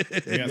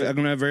 I'm going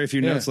to have very few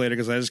notes later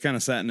because I just kind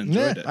of sat and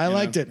enjoyed it. I you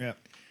liked know? it. Yeah.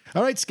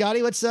 All right,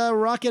 Scotty, let's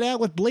rock it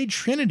out with Blade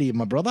Trinity,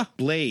 my brother.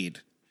 Blade.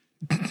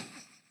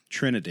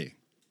 Trinity.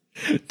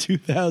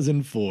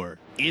 2004.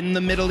 In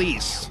the Middle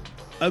East,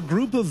 a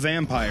group of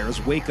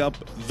vampires wake up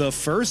the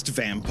first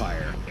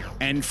vampire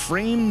and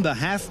frame the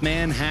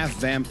half-man,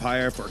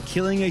 half-vampire for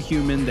killing a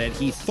human that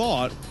he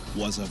thought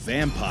was a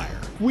vampire.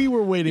 We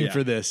were waiting Yeah.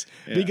 for this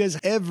Yeah. because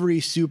every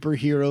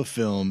superhero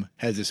film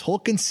has this whole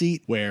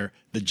conceit where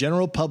the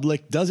general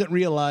public doesn't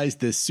realize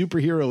this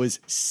superhero is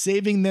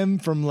saving them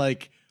from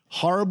like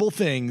horrible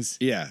things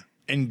Yeah.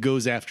 and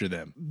goes after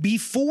them.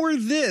 Before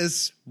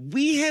this,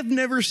 we have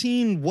never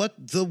seen what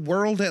the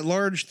world at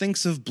large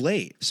thinks of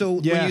Blade. So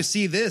Yeah. when you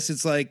see this,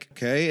 it's like,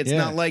 okay, it's Yeah.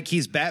 not like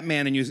he's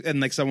Batman and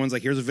like someone's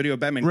like, here's a video of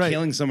Batman Right.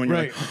 killing someone. You're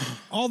Right. like,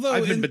 Although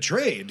I've been in-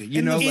 betrayed.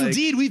 You know, like,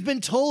 Indeed, we've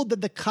been told that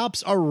the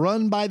cops are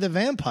run by the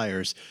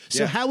vampires.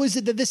 So Yeah. how is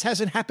it that this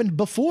hasn't happened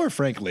before,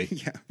 frankly?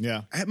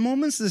 Yeah. at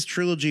moments this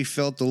trilogy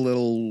felt a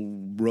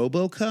little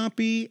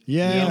RoboCop-y.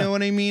 Yeah. You know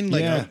what I mean?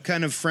 Like Yeah.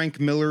 kind of Frank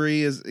Miller-y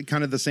is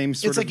kind of the same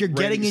sort It's of like you're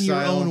getting in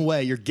your style. own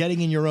way. You're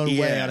getting in your own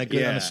way Yeah, on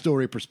yeah. a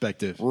story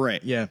perspective.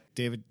 Right. Yeah.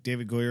 David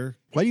Goyer.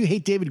 Why do you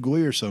hate David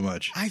Goyer so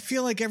much? I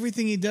feel like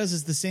everything he does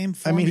is the same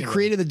formula. I mean, he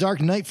created The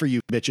Dark Knight for you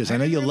bitches. I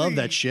know you love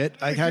that shit.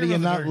 How do you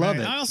not love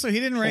it? Also, he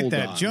didn't write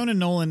that. Jonah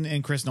Nolan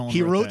and Chris Nolan.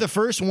 He wrote that. the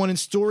first one and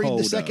storied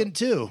the second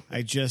too.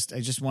 I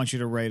just want you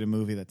to write a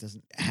movie that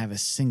doesn't have a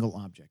single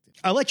object.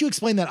 I'll let you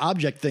explain that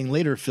object thing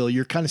later, Phil.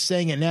 You're kind of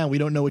saying it now. We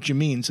don't know what you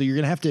mean, so you're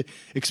going to have to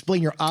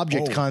explain your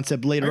object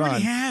concept later I already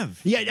on.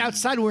 have. Yeah,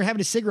 outside we were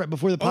having a cigarette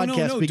before the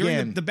podcast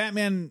began.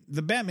 During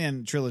the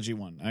Batman trilogy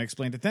one. I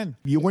explained it then.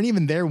 You weren't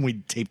even there when we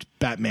taped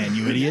Batman,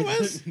 you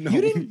idiot.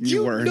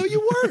 You weren't. No,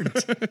 you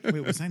weren't.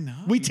 Wait, was I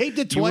not? We taped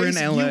it twice.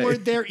 You were in LA. You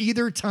weren't there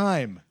either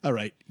time. All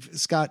right,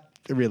 Scott,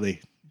 really.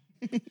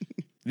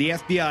 The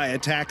FBI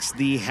attacks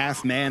the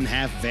half-man,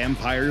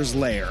 half-vampire's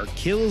lair,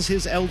 kills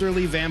his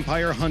elderly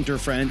vampire hunter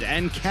friend,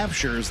 and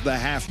captures the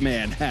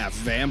half-man,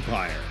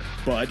 half-vampire.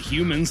 But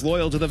humans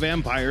loyal to the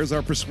vampires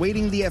are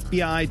persuading the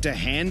FBI to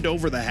hand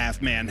over the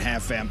half-man,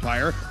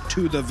 half-vampire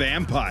to the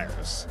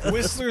vampires.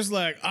 Whistler's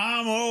like,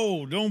 I'm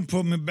old. Don't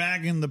put me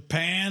back in the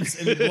pants.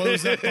 And he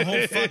blows up the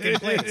whole fucking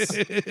place.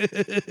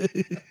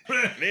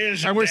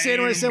 And we're saying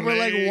to ourselves, we're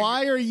like,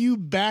 why are you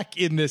back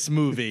in this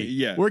movie?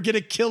 Yeah. We're going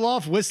to kill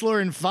off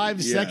Whistler in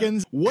 5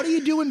 seconds. What are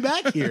you doing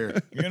back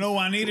here? You know,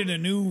 I needed a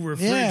new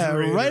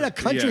refrigerator. Yeah, write a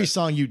country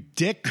song, you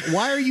dick.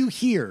 Why are you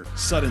here?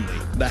 Suddenly,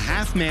 the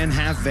half-man,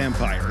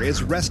 half-vampire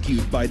is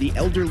rescued by the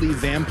elderly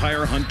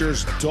vampire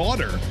hunter's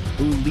daughter,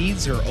 who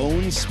leads her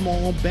own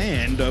small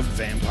band of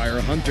vampire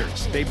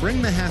hunters. They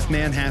bring the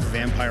half-man,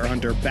 half-vampire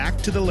hunter back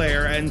to the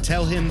lair and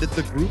tell him that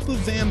the group of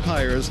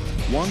vampires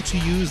want to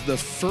use the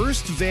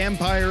first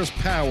vampire's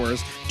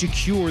powers to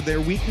cure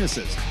their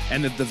weaknesses,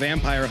 and that the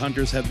vampire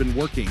hunters have been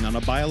working on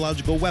a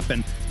biological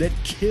weapon that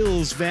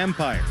kills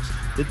vampires,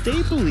 that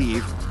they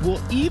believe will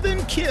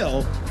even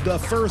kill the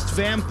first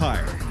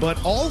vampire,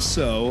 but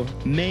also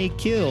may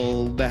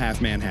kill the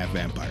half-man,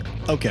 half-vampire.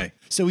 Okay,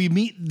 so we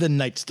meet the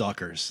Night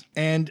Stalkers,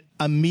 and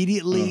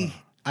immediately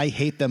I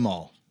hate them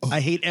all. I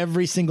hate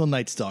every single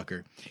Night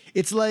Stalker.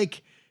 It's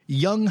like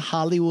young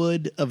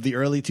Hollywood of the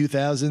early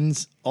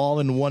 2000s all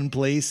in one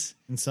place.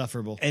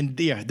 Insufferable. And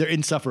yeah, they're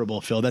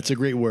insufferable, Phil. That's a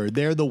great word.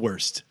 They're the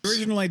worst. The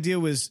original idea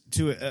was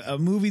to a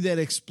movie that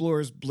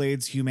explores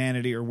Blade's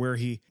humanity or where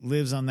he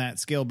lives on that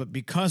scale. But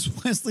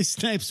because Wesley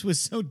Snipes was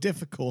so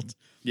difficult,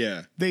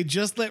 Yeah. they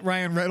just let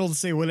Ryan Reynolds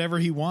say whatever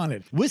he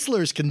wanted.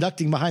 Whistler's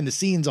conducting behind the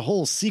scenes a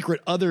whole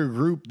secret other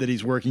group that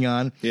he's working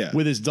on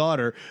with his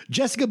daughter.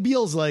 Jessica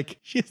Biel's like,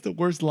 she has the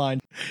worst line.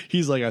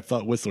 He's like, I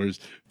thought Whistler's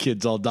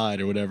kids all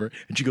died or whatever.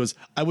 And she goes,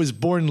 I was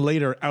born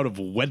later out of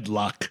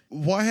wedlock.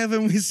 Why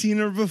haven't we seen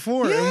her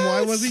before? Yes!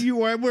 And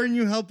why weren't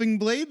you helping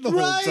Blade the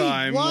whole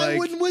time? Why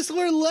wouldn't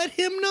Whistler let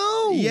him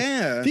know?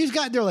 Yeah. These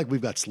guys, they're like,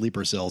 we've got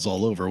sleeper cells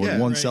all over. When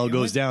one cell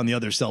goes down, the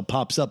other cell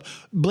pops up.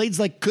 Blade's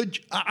like,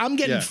 I'm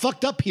getting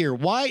fucked up here.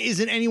 Why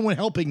isn't anyone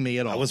helping me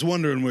at all? I was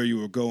wondering where you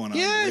were going on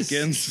the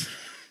weekends.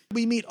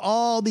 We meet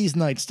all these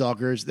Night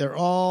Stalkers. They're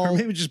all... Or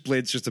maybe just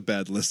Blade's just a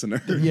bad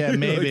listener. Yeah,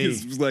 maybe.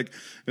 It's like,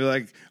 well,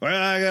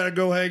 I gotta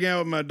go hang out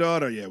with my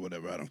daughter. Yeah,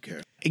 whatever, I don't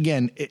care.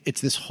 Again,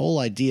 it's this whole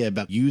idea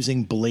about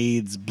using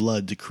Blade's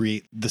blood to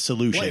create the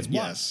solution.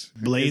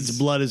 Blade's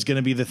blood is going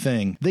to be the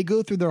thing. They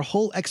go through their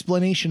whole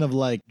explanation of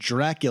like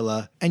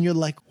Dracula, and you're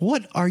like,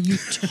 what are you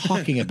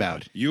talking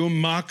about? You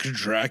mock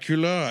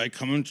Dracula? I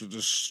come into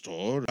the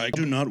store. I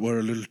do not wear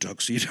a little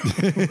tuxedo.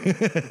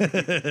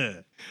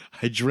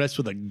 I dress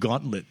with a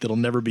gauntlet that'll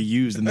never be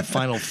used in the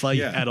final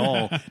fight at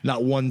all.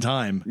 Not one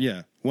time.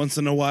 Yeah. Once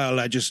in a while,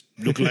 I just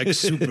look like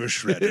Super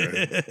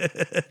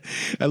Shredder.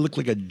 I look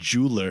like a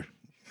jeweler.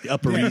 The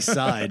Upper East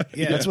Side.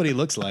 That's what he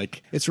looks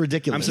like. It's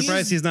ridiculous. I'm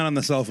surprised he's not on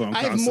the cell phone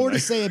I have more to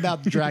say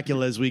about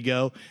Dracula as we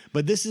go,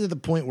 but this is at the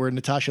point where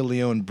Natasha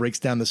Lyonne breaks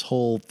down this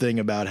whole thing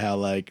about how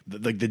like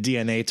the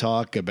DNA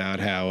talk about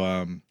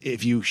how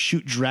if you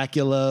shoot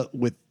Dracula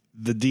with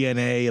the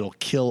DNA, it'll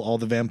kill all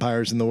the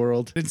vampires in the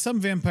world. In some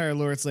vampire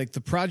lore, it's like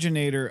the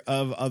progenitor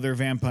of other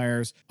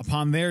vampires,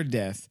 upon their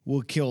death,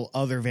 will kill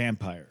other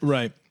vampires.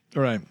 Right.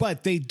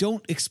 But they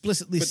don't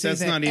explicitly say that. But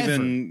that's not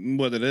even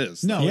what it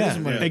is. No, it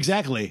isn't what it is.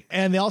 Exactly.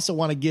 And they also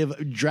want to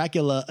give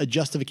Dracula a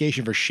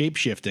justification for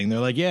shapeshifting. They're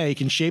like, yeah, he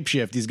can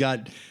shapeshift. He's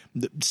got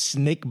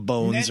snake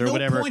bones or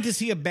whatever. At no point is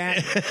he a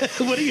bat.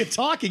 What are you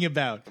talking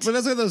about? But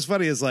that's what's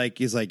funny is like,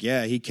 he's like,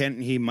 yeah,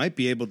 he might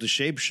be able to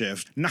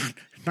shapeshift. Not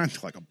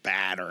like a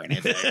bat or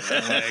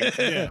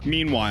anything.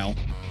 Meanwhile,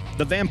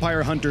 the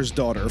vampire hunter's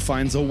daughter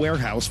finds a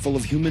warehouse full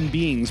of human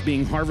beings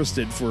being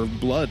harvested for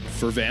blood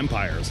for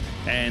vampires,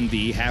 and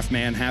the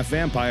half-man,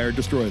 half-vampire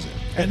destroys it.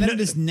 And then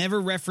it is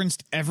never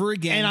referenced ever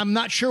again. And I'm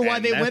not sure why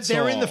they went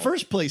there in the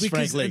first place,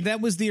 because frankly.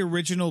 that was the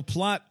original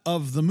plot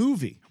of the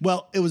movie.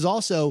 Well, it was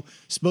also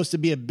supposed to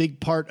be a big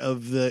part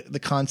of the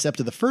concept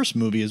of the first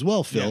movie as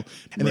well, Phil.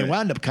 And they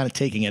wound up kind of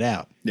taking it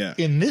out. Yeah.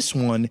 In this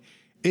one,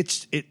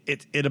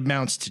 it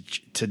amounts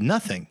to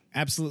nothing.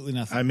 Absolutely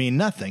nothing. I mean,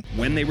 nothing.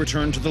 When they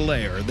return to the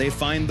lair, they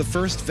find the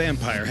first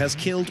vampire has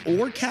killed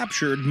or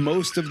captured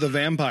most of the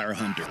vampire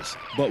hunters.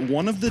 But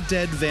one of the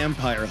dead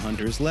vampire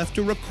hunters left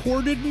a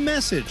recorded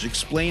message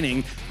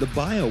explaining the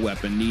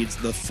bioweapon needs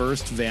the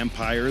first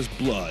vampire's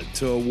blood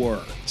to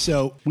work.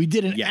 So we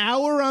did an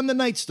hour on the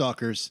Night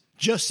Stalkers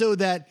just so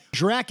that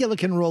Dracula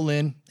can roll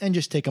in and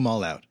just take them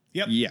all out.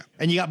 Yep. Yeah.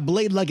 And you got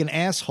Blade like an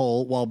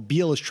asshole while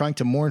Beale is trying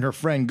to mourn her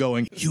friend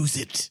going, use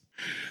it.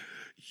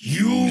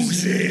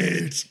 Use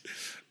it.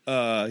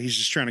 He's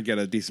just trying to get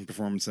a decent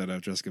performance out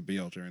of Jessica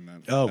Biel during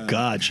that. Oh,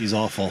 God, she's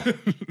awful.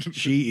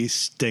 She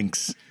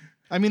stinks.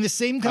 I mean, the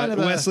same kind of...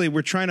 Wesley,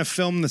 we're trying to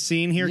film the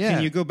scene here. Yeah.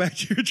 Can you go back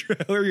to your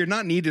trailer? You're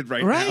not needed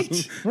right now. Right.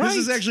 This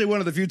is actually one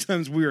of the few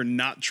times we are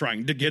not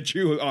trying to get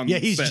you on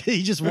the set.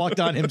 He just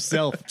walked on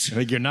himself.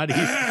 Like, you're not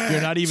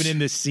even in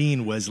this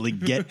scene, Wesley.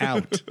 Get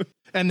out.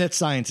 And that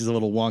science is a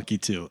little wonky,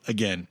 too.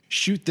 Again,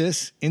 shoot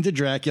this into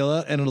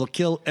Dracula, and it'll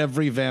kill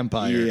every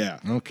vampire. Yeah.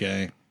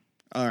 Okay.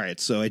 All right,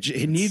 so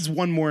it needs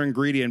one more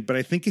ingredient, but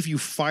I think if you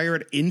fire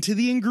it into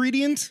the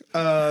ingredient,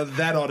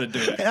 that ought to do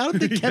it. I don't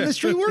think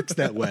chemistry works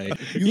that way.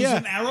 Use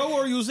an arrow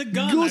or use a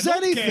gun. Use I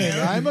don't anything.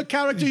 care. I'm a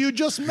character you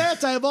just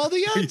met. I have all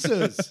the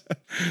answers.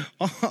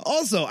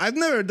 Also, I've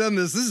never done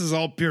this. This is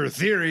all pure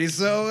theory,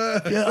 so...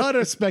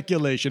 Utter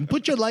speculation.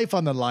 Put your life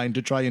on the line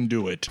to try and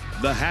do it.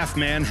 The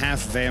half-man,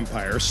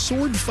 half-vampire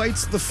sword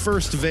fights the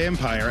first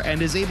vampire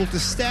and is able to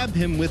stab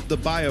him with the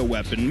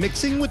bioweapon,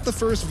 mixing with the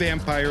first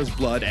vampire's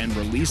blood and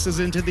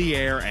releases into the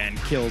air and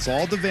kills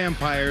all the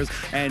vampires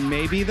and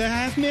maybe the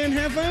half-man,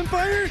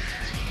 half-vampire?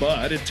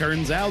 But it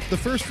turns out the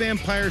first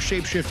vampire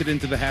shapeshifted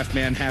into the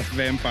half-man,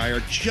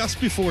 half-vampire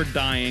just before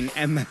dying,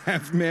 and the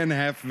half-man,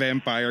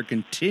 half-vampire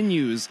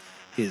continues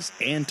his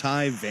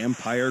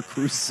anti-vampire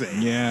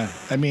crusade. Yeah.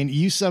 I mean,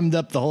 you summed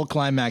up the whole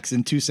climax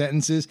in 2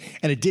 sentences,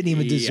 and it didn't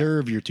even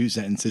deserve your 2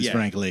 sentences,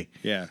 frankly.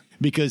 Yeah.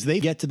 Because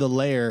they get to the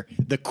lair,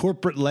 the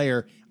corporate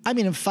lair, I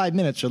mean, in 5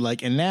 minutes, they're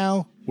like, and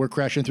now we're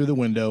crashing through the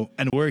window,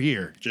 and we're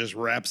here. Just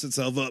wraps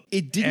itself up.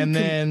 It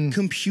didn't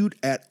compute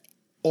at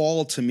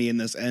all to me in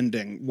this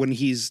ending when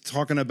he's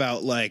talking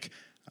about, like,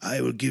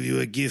 I will give you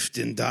a gift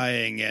in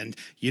dying, and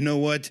you know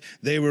what?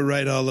 They were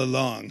right all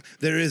along.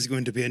 There is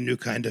going to be a new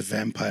kind of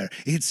vampire.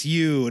 It's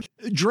you.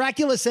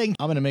 Dracula saying,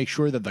 I'm going to make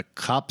sure that the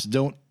cops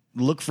don't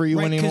look for you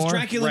anymore. Because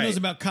Dracula knows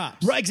about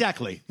cops. Right,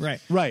 exactly.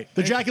 Right.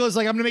 The Dracula's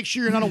like, I'm going to make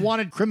sure you're not a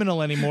wanted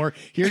criminal anymore.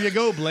 Here you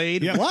go,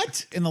 Blade. Yeah.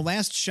 What? In the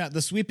last shot,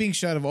 the sweeping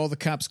shot of all the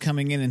cops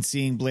coming in and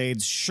seeing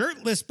Blade's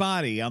shirtless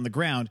body on the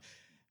ground,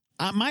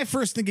 my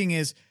first thinking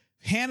is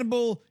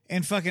Hannibal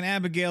and fucking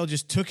Abigail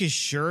just took his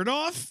shirt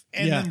off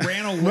and then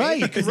ran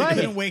away because they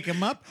couldn't wake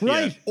him up.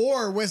 Right.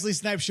 Or Wesley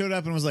Snipes showed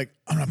up and was like,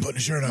 I'm not putting a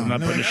shirt on. I'm not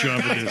putting a shirt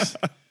on for this.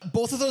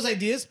 Both of those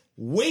ideas,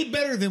 way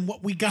better than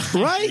what we got.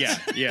 Right?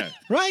 Yeah.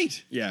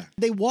 Right. Yeah.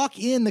 They walk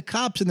in, the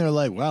cops, and they're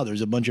like, wow,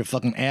 there's a bunch of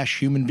fucking ash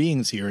human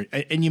beings here.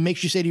 And it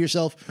makes you say to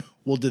yourself,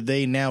 well, did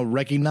they now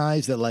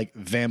recognize that, like,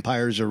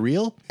 vampires are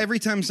real? Every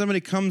time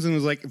somebody comes and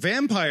was like,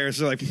 vampires,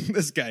 they're like,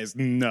 this guy's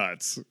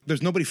nuts.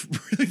 There's nobody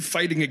really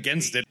fighting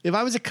against it. If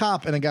I was a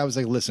cop and a guy was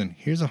like, listen,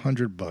 here's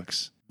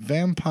 $100.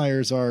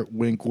 Vampires are,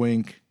 wink,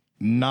 wink,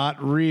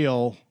 not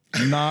real.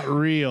 Not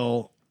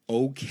real.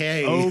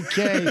 Okay.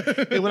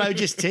 Would I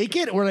just take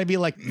it? Or would I be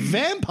like,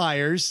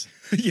 vampires?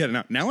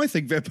 Yeah, now I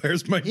think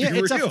vampires might be real.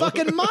 Yeah, it's a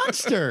fucking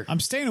monster. I'm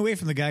staying away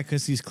from the guy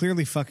because he's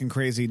clearly fucking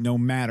crazy no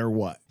matter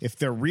what. If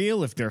they're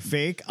real, if they're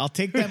fake, I'll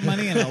take that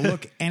money and I'll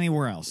look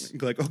anywhere else.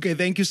 Like, okay,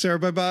 thank you, sir.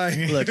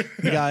 Bye-bye. Look,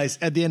 guys,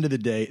 at the end of the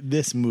day,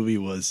 this movie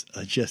was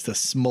just a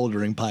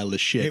smoldering pile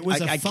of shit. It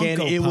was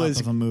it was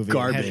of a movie.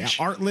 garbage. It had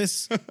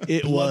artless,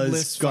 it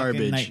was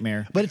garbage.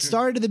 Nightmare. But it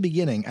started at the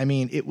beginning. I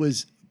mean, it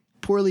was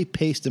poorly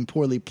paced and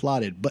poorly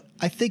plotted. But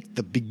I think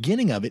the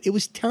beginning of it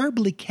was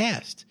terribly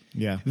cast.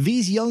 Yeah.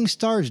 These young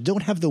stars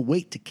don't have the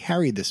weight to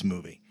carry this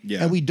movie.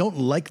 Yeah. And we don't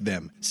like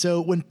them.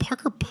 So when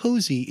Parker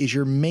Posey is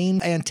your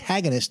main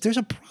antagonist, there's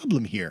a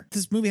problem here.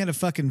 This movie had a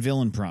fucking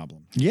villain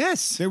problem.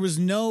 Yes. There was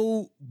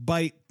no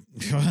bite.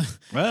 There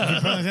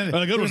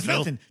was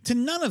nothing to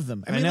none of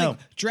them. I mean, know.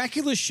 like,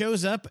 Dracula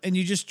shows up and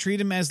you just treat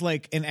him as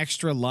like an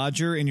extra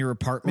lodger in your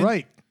apartment.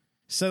 Right.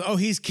 So,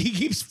 he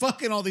keeps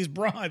fucking all these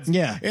broads.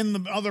 Yeah. In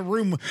the other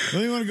room.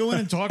 Don't you want to go in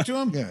and talk to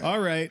him? Yeah. All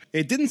right.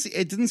 It didn't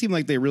seem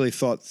like they really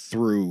thought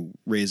through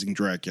raising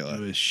Dracula.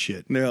 It was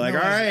shit. They're like, all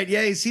right,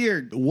 yeah, he's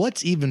here.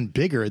 What's even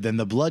bigger than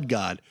the Blood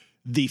God?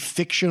 The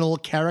fictional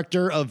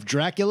character of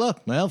Dracula?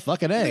 Well,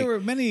 fucking A. There were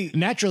many.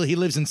 Naturally, he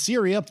lives in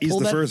Syria. He's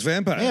the first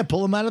vampire. Yeah,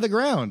 pull him out of the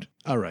ground.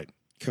 All right.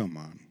 Come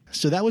on.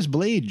 So that was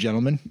Blade,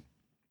 gentlemen.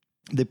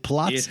 The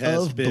plots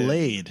of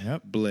Blade.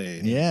 Yep.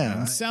 Blade.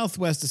 Yeah.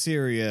 Southwest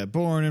Assyria,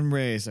 born and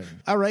raised.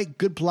 All right.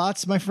 Good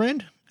plots, my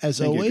friend. As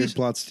Thank always. you. Good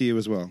plots to you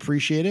as well.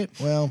 Appreciate it.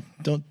 Well,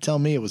 don't tell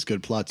me it was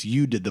good plots.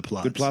 You did the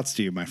plots. Good plots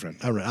to you, my friend.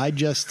 All right. I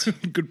just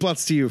Good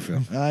plots to you, Phil.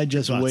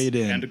 weighed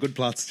in. And good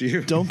plots to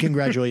you. Don't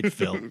congratulate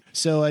Phil.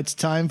 So it's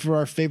time for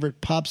our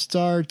favorite pop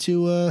star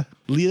to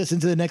lead us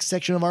into the next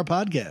section of our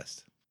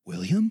podcast.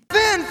 William?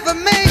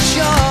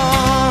 Information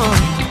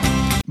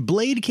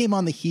Blade came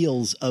on the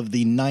heels of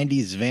the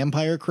 90s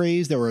vampire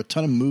craze. There were a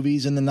ton of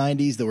movies in the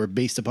 90s that were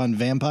based upon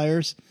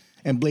vampires,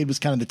 and Blade was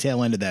kind of the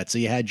tail end of that. So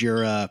you had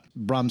your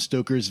Bram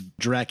Stoker's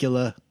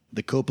Dracula,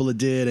 the Coppola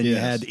did, and you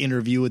had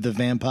Interview with the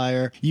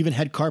Vampire. You even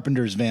had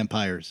Carpenter's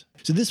Vampires.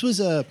 So this was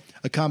a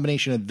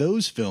combination of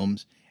those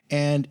films,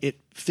 and it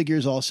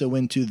figures also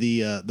into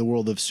the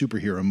world of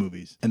superhero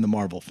movies and the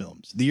Marvel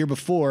films. The year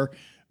before,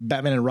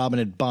 Batman and Robin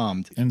had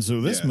bombed. And so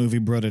this movie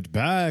brought it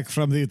back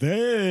from the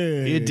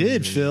dead. It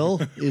did,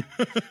 Phil.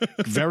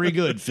 Very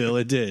good, Phil.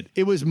 It did.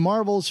 It was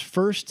Marvel's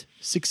first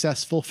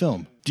successful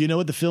film. Do you know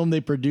what the film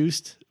they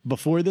produced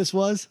before this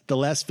was? The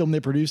last film they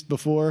produced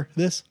before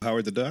this?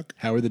 Howard the Duck.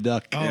 Howard the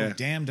Duck. Oh,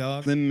 damn,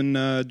 dog. Them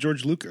and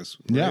George Lucas,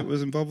 right?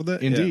 Was involved with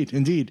that?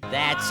 Indeed.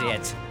 That's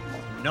it.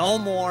 No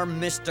more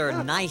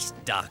Mr. Nice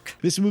Duck.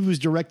 This movie was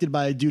directed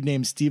by a dude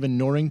named Stephen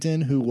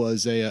Norrington, who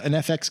was an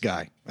FX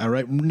guy, all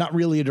right? Not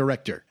really a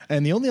director.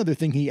 And the only other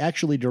thing he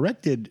actually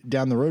directed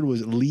down the road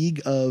was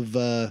League of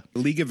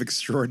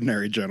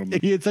Extraordinary Gentlemen.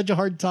 He had such a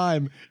hard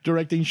time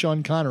directing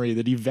Sean Connery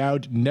that he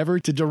vowed never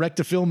to direct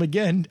a film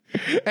again.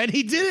 And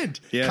he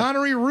didn't. Yeah.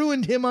 Connery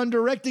ruined him on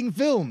directing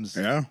films.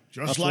 Yeah.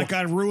 Just like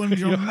I ruined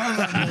your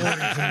mother.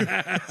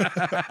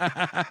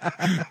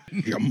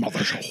 Your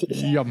mother's a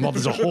whore. Your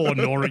mother's a whore,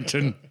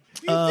 Norrington.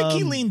 Do you think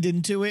he leaned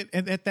into it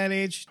at that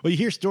age? Well, you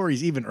hear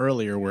stories even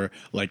earlier where,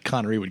 like,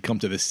 Connery would come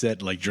to the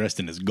set, like, dressed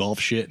in his golf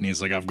shit, and he's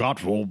like, I've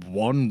got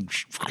one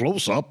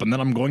close-up, and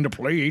then I'm going to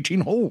play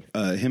 18 hole.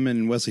 Him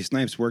and Wesley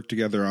Snipes worked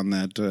together on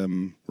that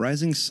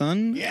Rising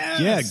Sun. Yes.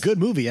 Yeah, good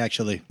movie,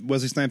 actually.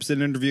 Wesley Snipes did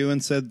an interview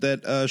and said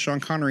that Sean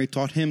Connery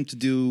taught him to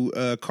do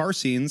car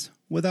scenes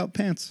without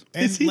pants.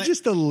 Is he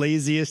just the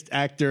laziest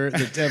actor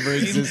that's ever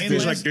existed?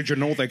 He's like, did you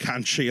know they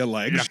can't see your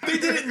legs? They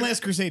did it in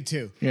Last Crusade,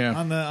 too. Yeah.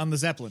 On the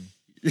Zeppelin.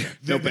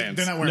 No pants.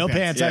 They're not wearing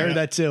pants. I heard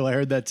that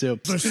too.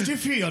 The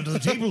stiffy under the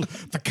table.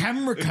 The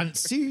camera can't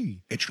see.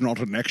 It's not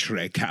an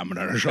X-ray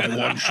camera, as I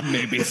once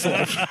maybe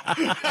thought.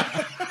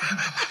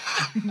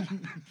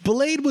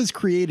 Blade was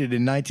created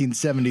in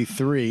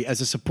 1973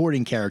 as a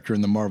supporting character in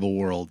the Marvel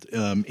world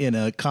in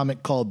a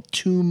comic called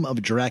Tomb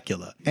of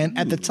Dracula. And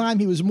at the time,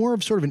 he was more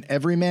of sort of an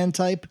everyman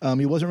type.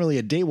 He wasn't really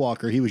a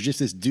daywalker. He was just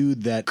this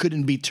dude that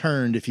couldn't be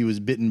turned if he was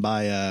bitten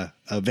by a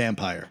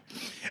vampire.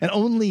 And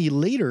only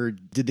later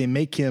did they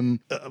make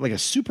him like a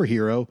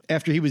superhero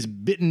after he was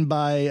bitten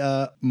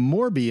by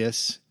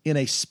Morbius in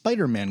a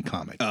Spider-Man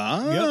comic. Yep.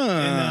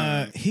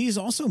 And he's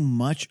also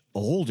much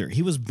older.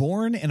 He was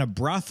born in a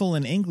brothel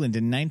in England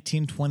in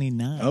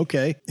 1929.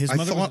 Okay. I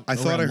thought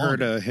I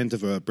heard a hint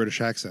of a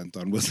British accent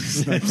on Wesley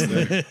Snipes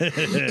there.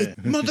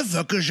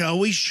 Motherfuckers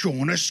always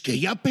showing a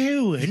ski up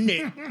here, isn't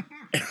it?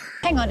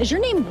 Hang on, is your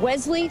name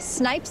Wesley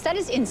Snipes? That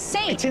is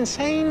insane. It's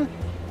insane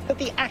that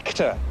the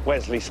actor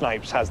Wesley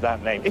Snipes has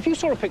that name. If you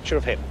saw a picture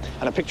of him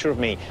and a picture of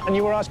me, and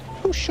you were asked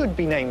who should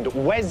be named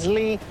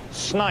Wesley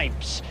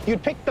Snipes,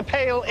 you'd pick the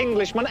pale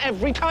Englishman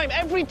every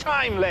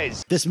time,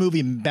 Les. This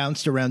movie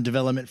bounced around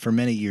development for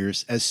many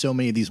years, as so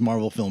many of these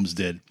Marvel films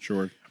did.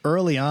 Sure.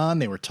 Early on,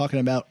 they were talking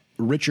about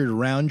Richard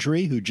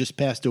Roundtree, who just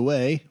passed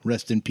away.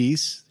 Rest in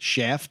peace.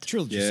 Shaft.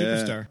 Trilogy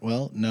superstar.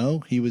 Well, no,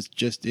 he was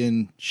just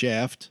in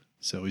Shaft,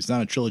 so he's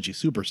not a trilogy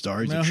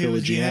superstar. He's a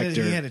trilogy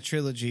actor. He had a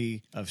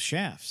trilogy of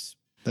Shafts.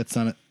 That's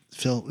not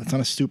Phil. That's not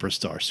a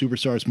superstar.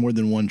 Superstar is more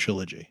than one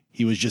trilogy.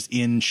 He was just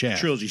in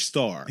Shaft. Trilogy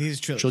star. He's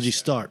trilogy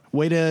star.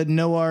 Way to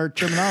know our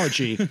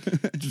terminology.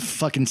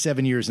 Fucking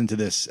 7 years into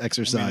this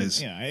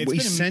exercise. I mean, we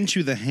sent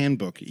you the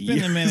handbook. It's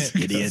been a minute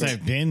since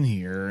I've been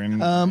here.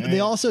 And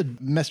they also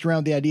messed around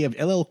with the idea of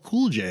LL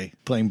Cool J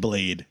playing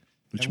Blade,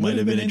 which might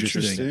have been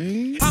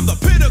interesting. I'm the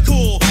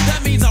pinnacle.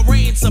 That means I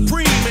reign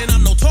supreme, and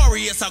I'm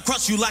notorious. I'll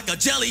crush you like a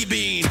jelly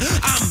bean.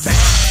 I'm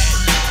bad.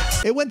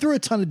 It went through a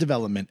ton of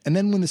development, and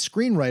then when the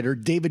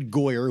screenwriter, David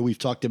Goyer, who we've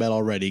talked about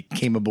already,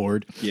 came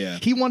aboard,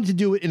 he wanted to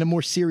do it in a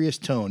more serious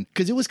tone,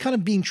 because it was kind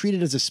of being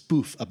treated as a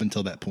spoof up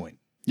until that point.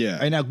 Yeah.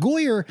 Right, now,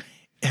 Goyer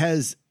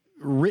has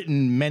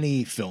written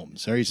many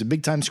films. Right? He's a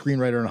big-time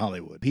screenwriter in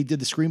Hollywood. He did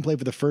the screenplay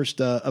for the first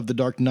of the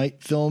Dark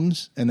Knight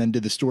films, and then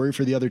did the story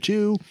for the other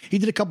two. He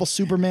did a couple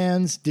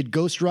Supermans, did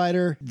Ghost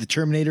Rider, the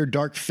Terminator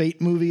Dark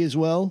Fate movie as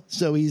well.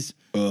 So he's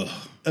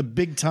a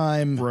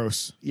big-time...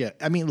 Gross. Yeah,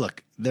 I mean,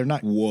 look, they're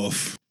not...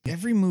 Woof.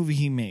 Every movie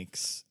he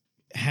makes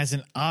has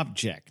an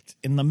object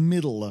in the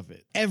middle of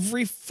it.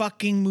 Every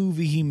fucking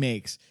movie he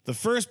makes. The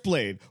first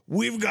Blade,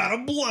 we've got a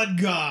blood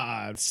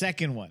god.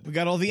 Second one, we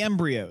got all the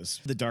embryos.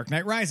 The Dark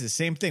Knight Rises,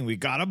 same thing. We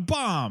got a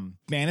bomb.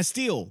 Man of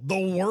Steel, the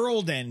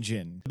world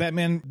engine.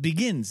 Batman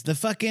Begins, the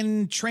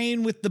fucking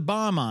train with the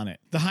bomb on it.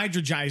 The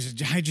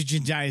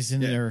hydrogenizing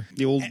there.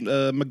 The old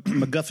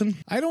MacGuffin.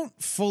 I don't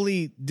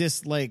fully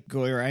dislike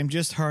Goyer. I'm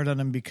just hard on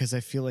him because I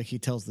feel like he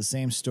tells the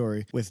same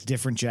story with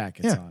different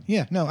jackets on.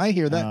 Yeah, no, I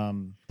hear that.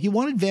 He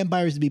wanted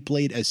vampires to be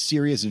played as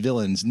serious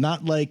villains,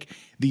 not like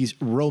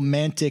these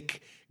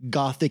romantic,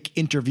 gothic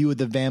Interview with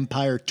the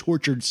Vampire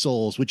tortured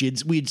souls, which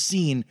we'd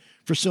seen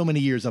for so many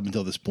years up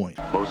until this point.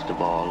 Most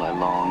of all, I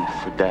longed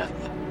for death.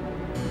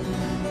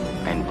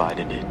 I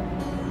invited it,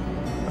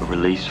 a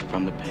release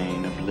from the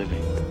pain of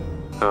living.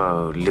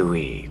 Oh,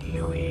 Louis.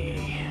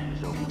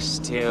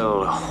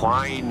 Still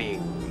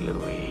whining,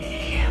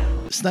 Louis.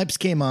 Snipes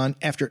came on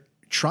after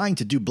trying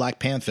to do Black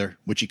Panther,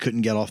 which he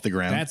couldn't get off the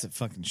ground. That's a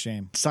fucking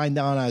shame. Signed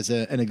on as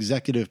an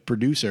executive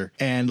producer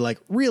and like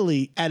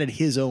really added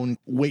his own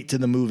weight to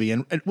the movie.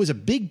 And it was a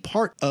big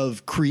part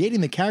of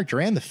creating the character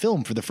and the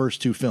film for the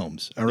first two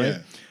films. All right. Yeah.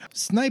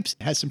 Snipes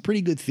has some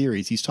pretty good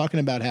theories. He's talking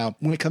about how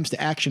when it comes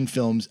to action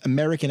films,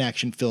 American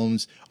action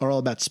films are all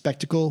about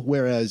spectacle,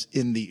 whereas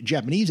in the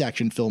Japanese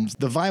action films,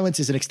 the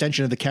violence is an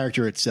extension of the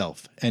character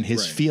itself and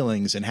his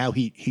feelings and how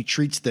he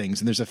treats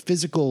things. And there's a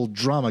physical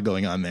drama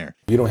going on there.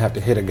 You don't have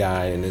to hit a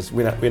guy, and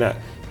we're not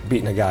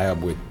beating a guy up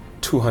with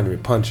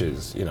 200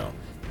 punches,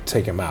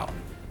 take him out.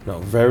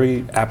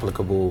 Very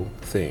applicable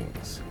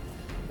things,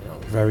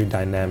 very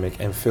dynamic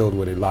and filled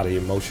with a lot of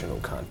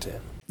emotional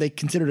content. They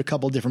considered a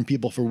couple different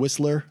people for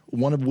Whistler,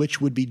 one of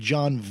which would be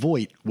Jon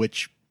Voight,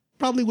 which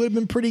probably would have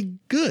been pretty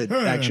good,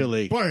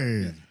 actually.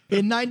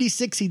 In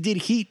 96, he did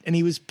Heat, and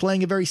he was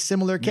playing a very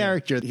similar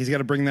character. He's got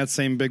to bring that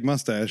same big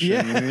mustache.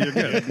 Yeah. And you're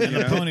good. And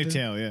a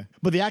ponytail, yeah.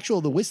 But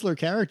the Whistler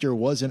character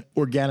wasn't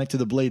organic to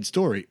the Blade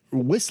story.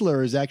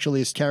 Whistler is actually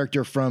his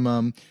character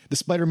from the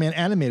Spider-Man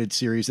animated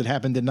series that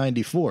happened in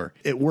 94.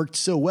 It worked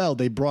so well,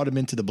 they brought him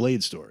into the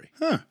Blade story.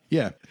 Huh.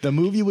 Yeah. The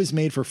movie was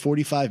made for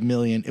 $45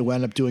 million. It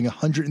wound up doing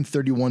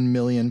 $131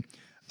 million.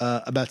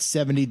 About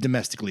 70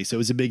 domestically, so it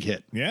was a big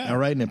hit. Yeah. All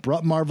right, and it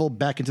brought Marvel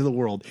back into the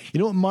world. You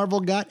know what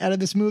Marvel got out of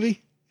this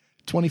movie?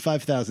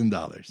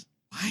 $25,000.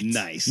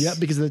 Nice. Yeah,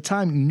 because at the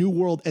time, New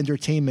World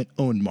Entertainment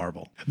owned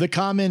Marvel. The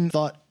common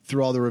thought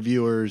through all the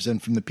reviewers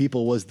and from the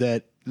people was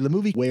that the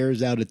movie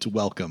wears out its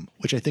welcome,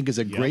 which I think is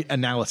a great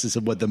analysis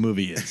of what the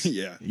movie is.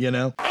 Yeah. You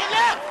know? Hey,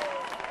 look!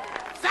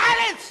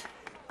 Silence!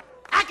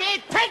 I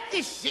can't take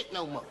this shit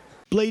no more.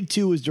 Blade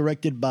 2 was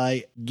directed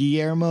by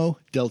Guillermo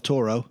del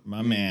Toro.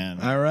 My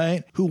man. All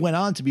right. Who went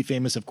on to be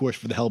famous, of course,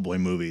 for the Hellboy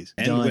movies.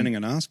 And winning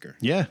an Oscar.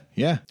 Yeah.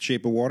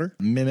 Shape of Water.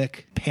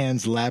 Mimic,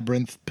 Pan's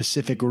Labyrinth,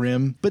 Pacific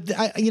Rim. But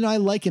I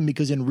like him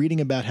because in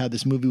reading about how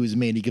this movie was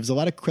made, he gives a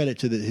lot of credit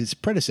to his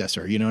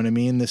predecessor. You know what I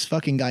mean? This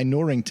fucking guy,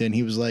 Norrington,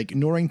 he was like,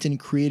 Norrington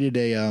created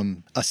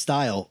a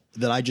style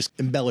that I just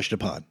embellished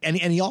upon. And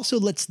he also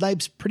let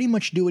Snipes pretty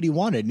much do what he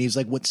wanted. And he's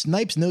like, what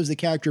Snipes knows the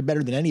character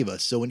better than any of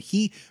us. So when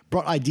he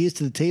brought ideas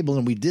to the table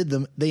and we did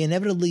them, they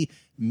inevitably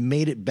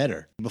made it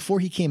better. Before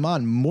he came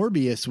on,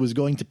 Morbius was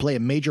going to play a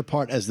major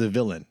part as the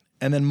villain.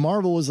 And then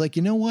Marvel was like,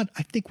 you know what?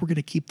 I think we're going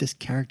to keep this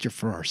character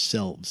for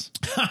ourselves.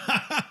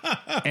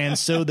 And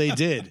so they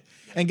did.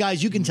 And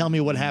guys, you can tell me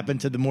what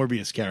happened to the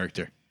Morbius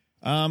character.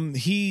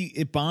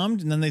 It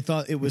bombed, and then they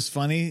thought it was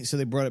funny, so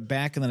they brought it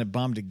back, and then it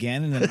bombed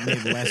again, and then it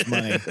made less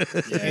money.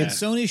 And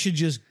Sony should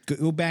just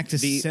go back to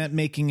set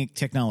making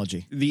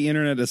technology. The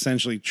internet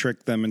essentially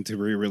tricked them into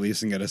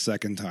re-releasing it a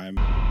second time.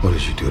 What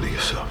did you do to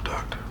yourself,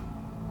 Doctor?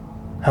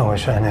 I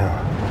wish I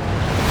knew.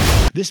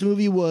 This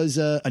movie was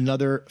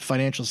another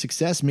financial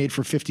success, made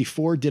for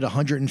 $54, did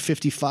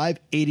 $155,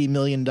 $80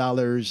 million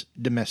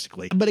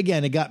domestically. But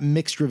again, it got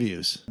mixed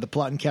reviews. The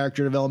plot and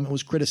character development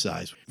was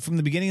criticized. From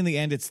the beginning to the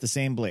end, it's the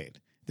same Blade.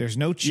 There's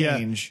no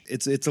change. Yeah.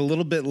 It's a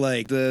little bit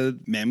like the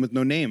Man with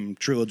No Name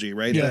trilogy,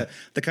 right? Yeah.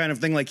 The kind of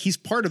thing, like he's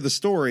part of the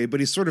story, but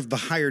he's sort of the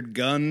hired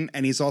gun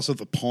and he's also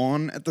the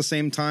pawn at the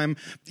same time.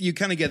 You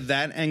kind of get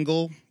that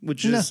angle,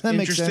 which is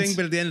interesting.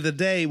 But at the end of the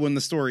day, when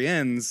the story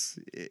ends,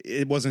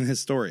 it wasn't his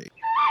story.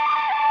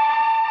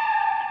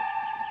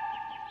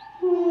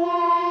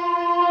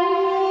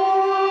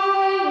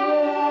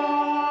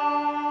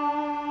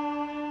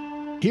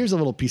 Here's a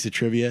little piece of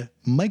trivia.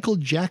 Michael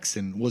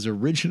Jackson was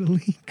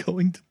originally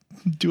going to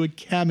do a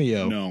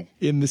cameo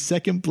in the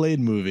second Blade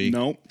movie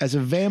as a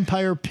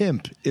vampire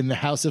pimp in the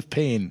House of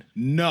Pain.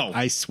 No.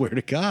 I swear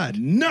to God.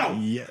 No.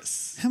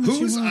 Yes.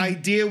 Whose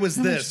idea was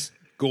this?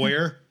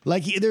 Goyer?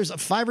 Like, there's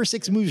 5 or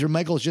 6 movies where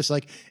Michael's just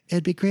like,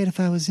 it'd be great if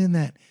I was in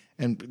that.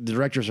 And the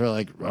directors are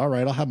like, all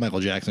right, I'll have Michael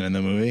Jackson in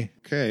the movie.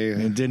 Okay.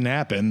 And it didn't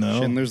happen, though.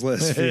 Schindler's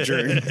List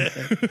featuring.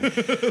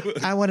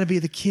 I want to be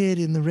the kid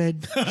in the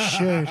red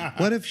shirt.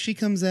 What if she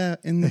comes out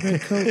in the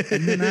red coat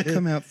and then I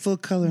come out full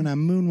color and I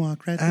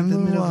moonwalk right through the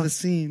middle of the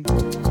scene?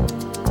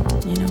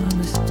 You know,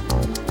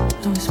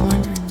 I was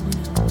wondering,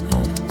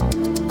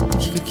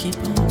 if you could keep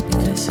on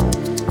because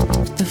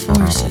the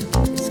Force,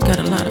 it's got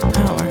a lot of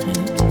power in it.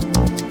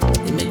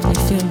 It made me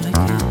feel like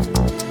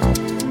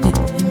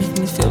it made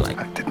me feel like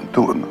I didn't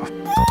do enough.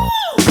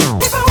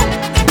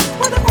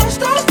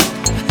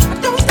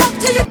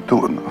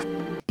 Do enough.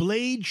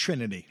 Blade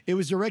Trinity. It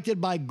was directed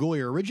by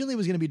Goyer. Originally, it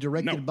was going to be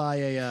directed by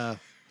a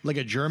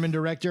German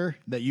director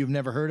that you've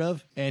never heard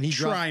of, and he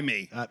Try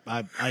me.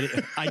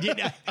 I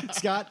did,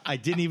 Scott. I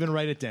didn't even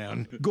write it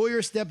down.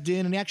 Goyer stepped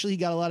in, and actually, he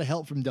got a lot of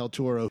help from Del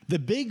Toro. The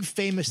big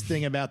famous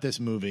thing about this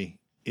movie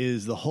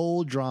is the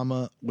whole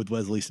drama with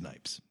Wesley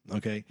Snipes.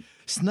 Okay.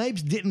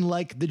 Snipes didn't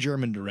like the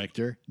German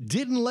director,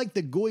 didn't like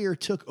that Goyer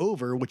took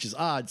over, which is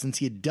odd since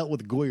he had dealt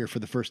with Goyer for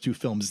the first 2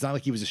 films. It's not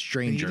like he was a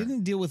stranger. He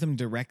didn't deal with him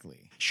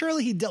directly.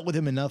 Surely he dealt with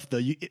him enough, though.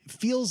 It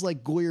feels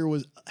like Goyer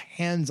was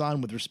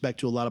hands-on with respect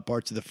to a lot of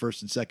parts of the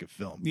first and second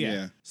film.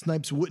 Yeah.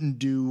 Snipes wouldn't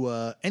do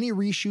any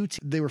reshoots.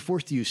 They were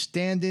forced to use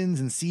stand-ins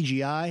and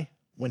CGI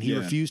when he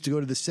refused to go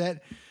to the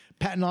set.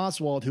 Patton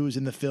Oswalt, who was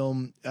in the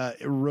film,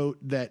 wrote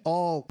that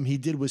all he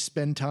did was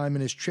spend time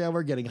in his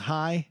trailer getting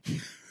high.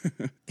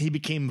 He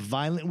became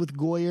violent with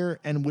Goyer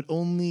and would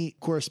only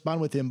correspond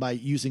with him by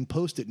using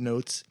Post-it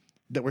notes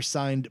that were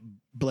signed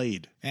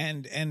Blade.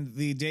 And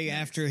the day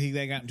after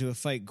they got into a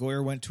fight,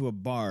 Goyer went to a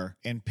bar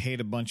and paid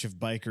a bunch of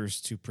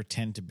bikers to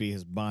pretend to be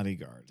his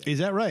bodyguard. Is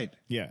that right?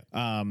 Yeah.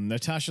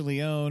 Natasha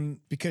Lyonne,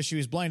 because she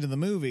was blind in the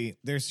movie,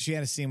 she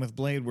had a scene with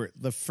Blade where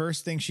the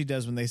first thing she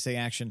does when they say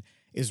action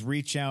is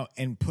reach out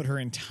and put her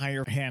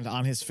entire hand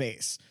on his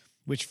face,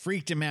 which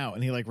freaked him out,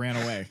 and he ran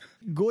away.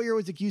 Goyer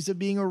was accused of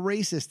being a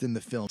racist in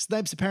the film.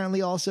 Snipes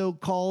apparently also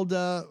called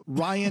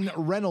Ryan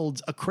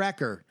Reynolds a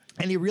cracker.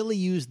 And he really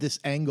used this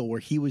angle where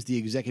he was the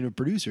executive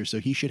producer, so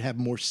he should have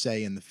more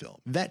say in the film.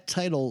 That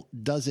title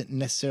doesn't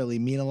necessarily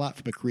mean a lot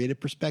from a creative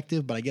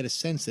perspective, but I get a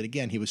sense that,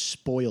 again, he was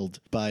spoiled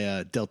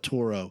by Del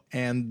Toro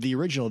and the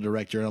original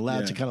director and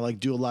allowed to kind of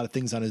do a lot of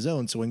things on his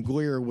own. So when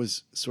Goyer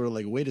was sort of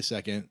wait a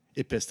second,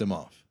 it pissed him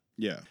off.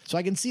 Yeah. So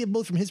I can see it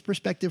both from his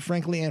perspective,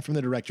 frankly, and from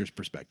the director's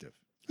perspective.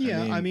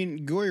 Yeah, I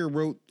mean, Goyer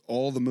wrote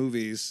all the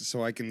movies,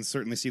 so I can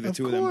certainly see the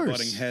two of them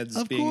butting heads.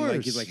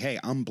 He's like, hey,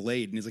 I'm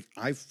Blade. And he's like,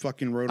 I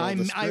fucking wrote all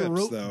the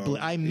scripts, though.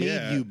 I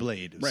made you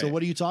Blade. Right. So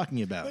what are you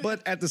talking about?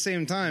 But at the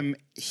same time,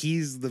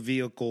 he's the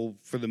vehicle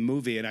for the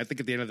movie. And I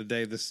think at the end of the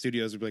day, the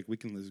studios would be like, we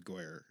can lose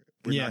Goyer.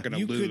 We're not going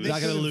to lose.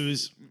 Not going to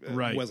lose.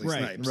 Wesley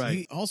Snipes.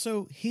 Right.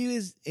 He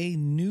is a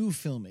new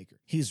filmmaker.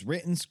 He's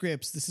written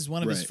scripts. This is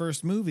one of his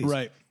first movies.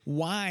 Right.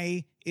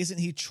 Why isn't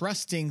he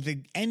trusting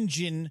the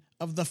engine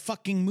of the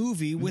fucking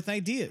movie with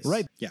ideas?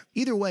 Right. Yeah.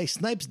 Either way,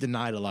 Snipes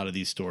denied a lot of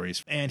these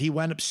stories, and he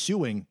wound up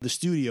suing the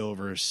studio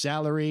over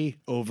salary,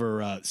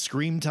 over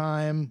screen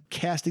time,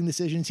 casting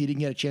decisions he didn't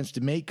get a chance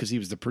to make because he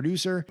was the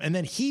producer, and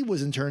then he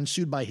was in turn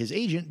sued by his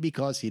agent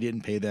because he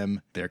didn't pay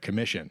them their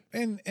commission.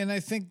 And I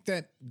think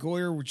that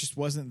Goyer just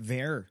wasn't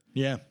there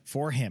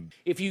for him.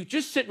 If you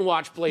just sit and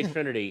watch Blade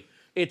Trinity,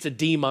 it's a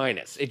D-.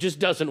 It just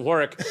doesn't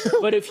work.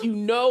 But if you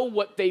know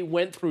what they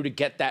went through to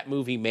get that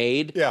movie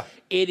made,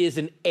 it is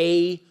an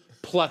A+.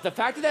 The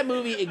fact that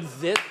movie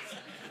exists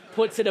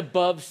puts it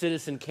above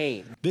Citizen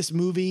Kane. This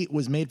movie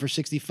was made for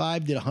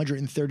 $65, did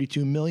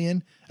 $132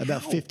 million,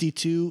 about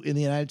 52 in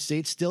the United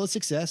States. Still a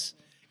success.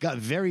 Got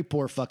very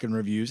poor fucking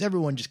reviews.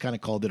 Everyone just kind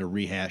of called it a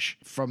rehash.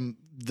 From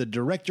the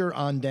director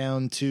on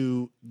down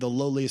to the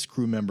lowliest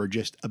crew member,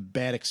 just a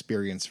bad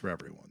experience for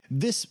everyone.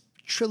 This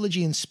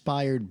trilogy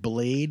inspired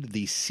Blade,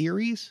 the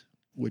series,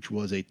 which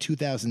was a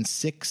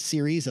 2006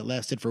 series that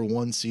lasted for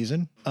 1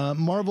 season.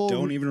 Marvel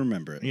don't even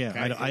remember it. Yeah,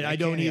 I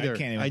don't either.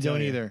 I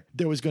don't either.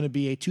 There was going to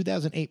be a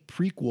 2008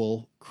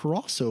 prequel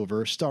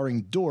crossover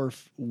starring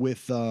Dorf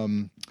with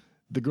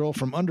the girl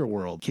from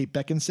Underworld, Kate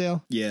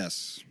Beckinsale.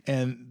 Yes.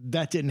 And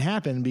that didn't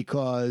happen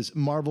because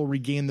Marvel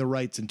regained the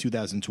rights in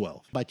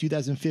 2012. By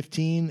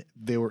 2015,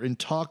 they were in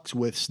talks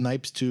with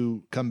Snipes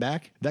to come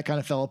back. That kind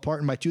of fell apart.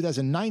 And by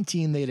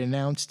 2019, they had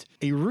announced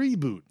a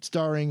reboot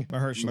starring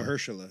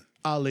Mahershala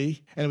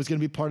Ali, and it was going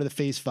to be part of the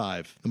Phase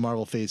 5, the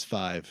Marvel Phase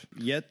 5.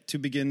 Yet to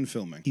begin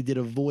filming. He did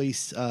a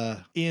voice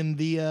in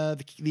the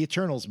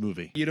Eternals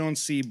movie. You don't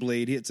see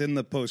Blade. It's in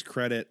the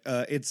post-credit.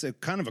 It's a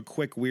kind of a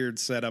quick, weird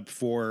setup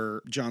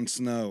for Jon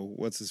Snow.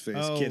 What's his face?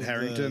 Kit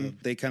Harington.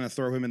 They kind of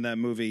throw him in that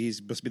movie. He's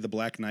supposed to be the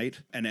Black Knight.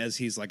 And as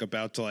he's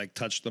about to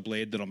touch the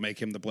blade that'll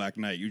make him the Black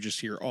Knight, you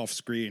just hear off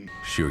screen.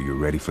 Sure you're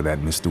ready for that,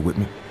 Mr.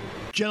 Whitman?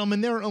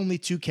 Gentlemen, there are only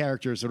 2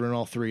 characters that are in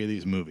all 3 of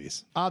these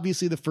movies.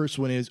 Obviously, the first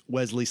one is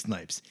Wesley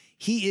Snipes.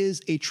 He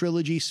is a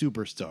trilogy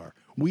superstar.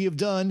 We have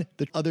done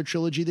the other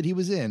trilogy that he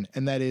was in,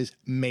 and that is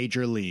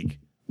Major League.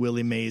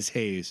 Willie Mays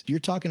Hayes. You're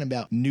talking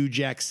about New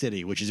Jack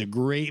City, which is a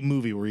great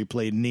movie where he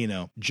played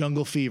Nino.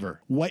 Jungle Fever.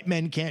 White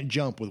Men Can't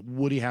Jump with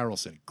Woody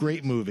Harrelson.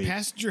 Great movie.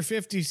 Passenger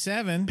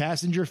 57.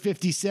 Passenger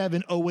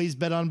 57, Always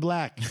Bet on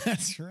Black.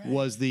 That's right.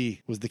 Was the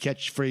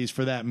catchphrase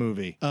for that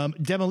movie.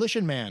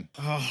 Demolition Man.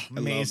 Oh,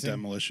 amazing. I love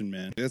Demolition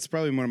Man. It's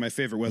probably one of my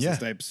favorite Wesley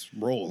Snipes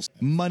roles.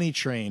 Money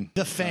Train.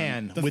 The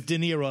Fan with De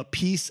Niro. A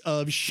piece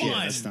of shit.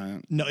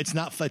 No, it's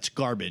not. It's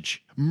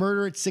garbage.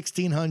 Murder at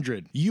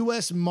 1600.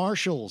 U.S.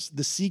 Marshals,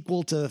 the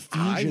sequel to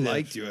Fugitive. I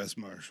liked U.S.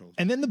 Marshals.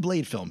 And then the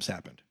Blade films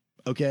happened.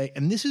 Okay.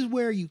 And this is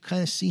where you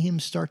kind of see him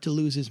start to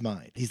lose his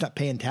mind. He's not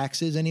paying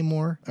taxes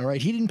anymore. All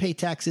right. He didn't pay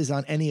taxes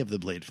on any of the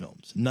Blade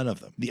films. None of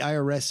them. The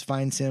IRS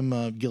finds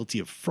him guilty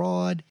of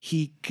fraud.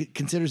 He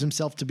considers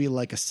himself to be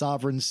like a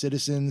sovereign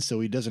citizen, so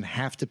he doesn't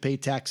have to pay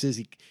taxes.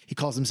 He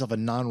calls himself a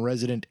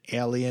non-resident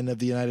alien of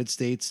the United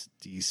States,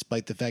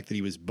 despite the fact that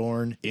he was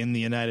born in the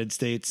United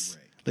States.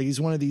 Right. Like,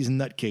 he's one of these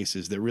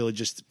nutcases that really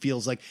just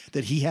feels like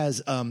that he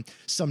has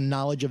some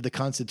knowledge of the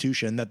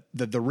Constitution that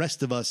the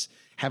rest of us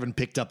haven't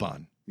picked up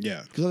on.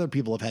 Yeah. Because other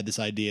people have had this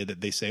idea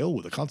that they say,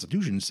 oh, the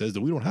Constitution says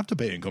that we don't have to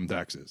pay income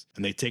taxes.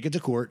 And they take it to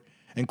court.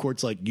 And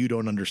court's like, you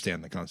don't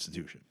understand the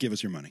Constitution. Give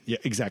us your money. Yeah,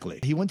 exactly.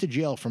 He went to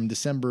jail from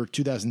December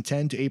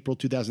 2010 to April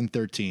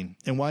 2013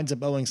 and winds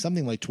up owing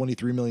something like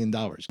 $23 million.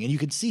 And you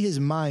could see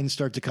his mind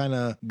start to kind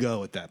of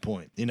go at that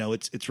point. You know,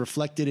 it's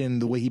reflected in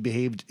the way he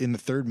behaved in the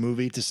third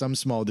movie to some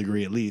small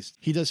degree, at least.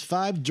 He does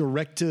 5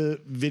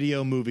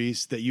 direct-to-video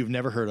movies that you've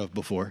never heard of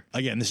before.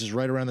 Again, this is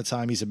right around the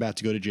time he's about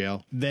to go to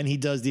jail. Then he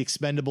does The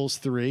Expendables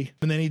 3,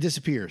 and then he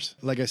disappears.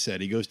 Like I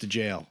said, he goes to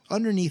jail.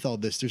 Underneath all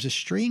this, there's a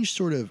strange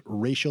sort of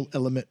racial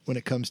element when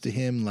it comes to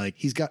him. Like,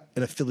 he's got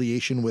an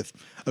affiliation with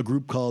a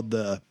group called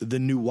the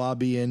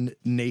Nuwaubian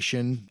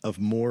Nation of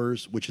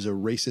Moors, which is a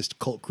racist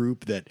cult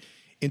group that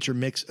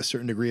intermix a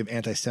certain degree of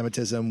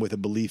anti-Semitism with a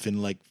belief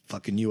in like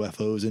fucking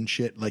UFOs and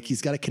shit. Like,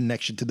 he's got a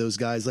connection to those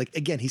guys. Like,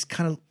 again, he's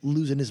kind of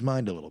losing his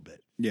mind a little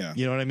bit. Yeah.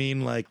 You know what I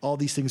mean? Like, all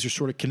these things are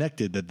sort of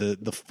connected, that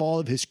the fall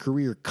of his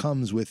career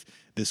comes with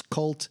this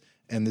cult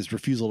and this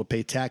refusal to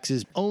pay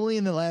taxes. Only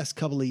in the last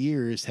couple of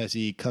years has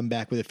he come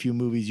back with a few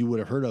movies you would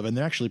have heard of, and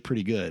they're actually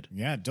pretty good.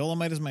 Yeah,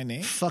 Dolomite Is My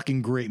Name.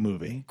 Fucking great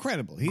movie.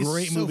 Incredible. He's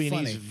great so movie, funny.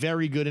 and he's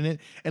very good in it.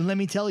 And let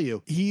me tell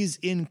you, he's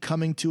in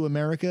Coming to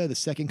America, the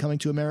second Coming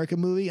to America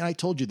movie. And I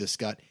told you this,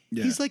 Scott.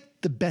 Yeah. He's like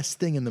the best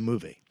thing in the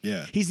movie.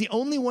 Yeah. He's the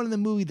only one in the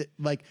movie that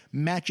like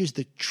matches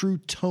the true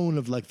tone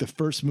of like the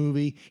first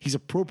movie. He's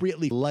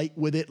appropriately light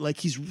with it. Like,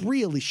 he's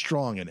really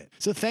strong in it.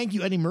 So thank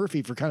you, Eddie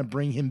Murphy, for kind of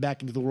bringing him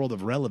back into the world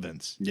of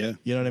relevance. Yeah.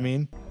 You know what I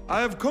mean?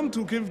 I have come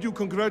to give you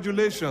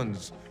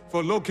congratulations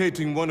for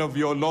locating one of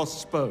your lost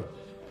spurs.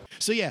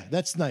 So yeah,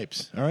 that's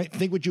Snipes. All right.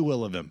 Think what you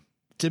will of him.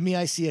 To me,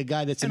 I see a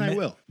guy that's And I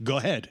will. Go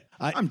ahead.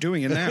 I'm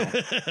doing it now.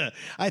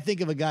 I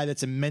think of a guy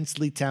that's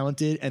immensely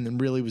talented and then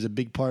really was a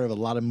big part of a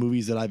lot of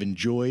movies that I've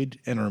enjoyed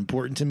and are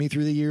important to me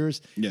through the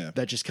years. Yeah.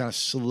 That just kind of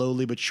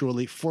slowly but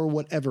surely, for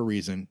whatever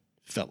reason,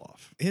 fell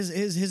off.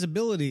 His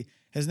ability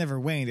has never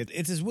waned.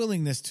 It's his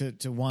willingness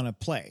to want to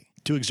play.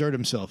 To exert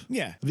himself.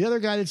 Yeah. The other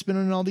guy that's been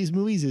in all these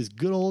movies is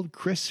good old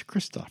Chris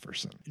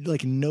Christopherson.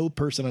 Like, no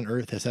person on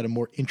earth has had a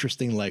more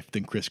interesting life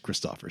than Chris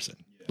Christopherson.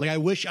 Like, I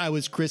wish I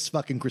was Chris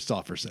fucking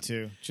Christopherson.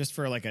 Too. Just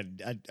for like at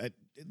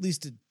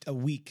least a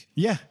week.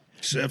 Yeah.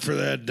 Except for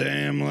that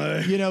damn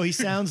leg. You know, he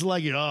sounds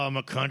like, I'm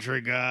a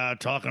country guy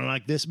talking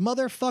like this.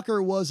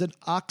 Motherfucker was an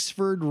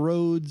Oxford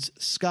Rhodes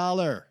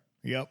Scholar.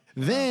 Yep.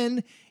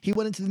 Then he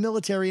went into the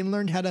military and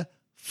learned how to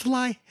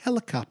fly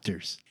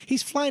helicopters.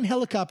 He's flying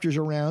helicopters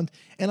around,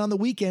 and on the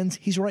weekends,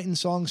 he's writing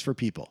songs for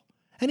people.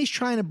 And he's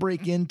trying to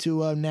break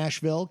into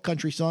Nashville,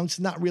 country songs,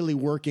 not really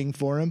working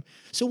for him.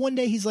 So one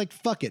day he's like,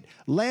 fuck it,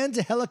 lands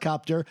a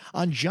helicopter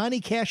on Johnny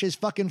Cash's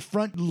fucking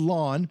front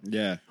lawn.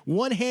 Yeah.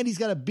 One hand he's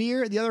got a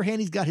beer, the other hand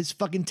he's got his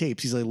fucking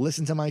tapes. He's like,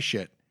 listen to my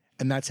shit.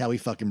 And that's how he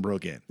fucking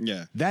broke in.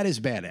 Yeah. That is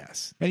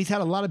badass. And he's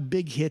had a lot of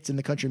big hits in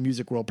the country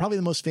music world. Probably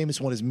the most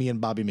famous one is Me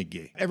and Bobby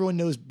McGee. Everyone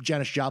knows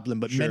Janis Joplin,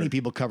 but many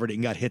people covered it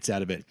and got hits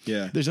out of it.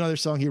 Yeah. There's another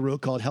song he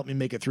wrote called Help Me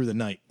Make It Through the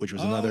Night, which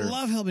was another... I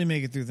love Help Me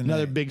Make It Through the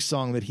Another Night. big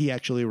song that he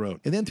actually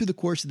wrote. And then through the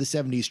course of the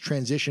 70s,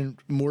 transitioned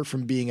more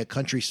from being a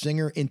country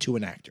singer into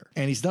an actor.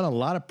 And he's done a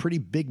lot of pretty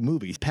big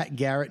movies. Pat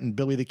Garrett and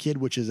Billy the Kid,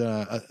 which is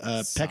a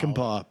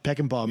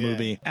Peckinpah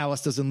movie.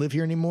 Alice Doesn't Live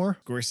Here Anymore.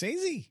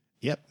 Scorsese.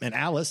 Yep. And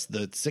Alice,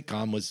 the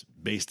sitcom, was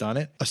based on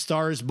it. A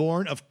Star is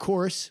Born, of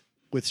course,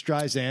 with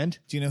Streisand.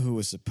 Do you know who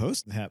was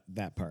supposed to have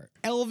that part?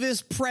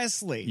 Elvis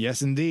Presley.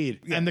 Yes,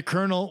 indeed. Yeah. And the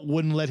Colonel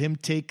wouldn't let him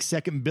take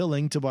second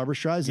billing to Barbra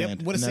Streisand.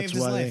 Yep, would have saved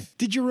his life.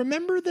 Did you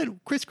remember that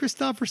Chris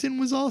Christopherson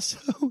was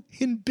also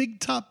in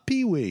Big Top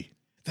Pee-wee?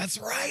 That's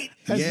right.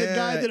 As the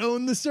guy that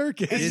owned the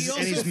circus. And he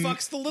also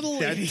fucks the little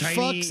lady. He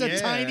fucks a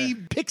tiny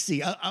pixie,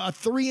 a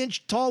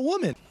 3-inch tall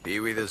woman.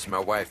 Pee-wee, this is my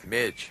wife,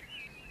 Midge.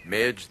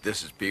 Midge,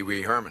 this is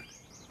Pee-wee Herman.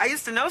 I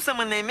used to know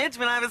someone named Midge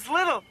when I was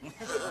little.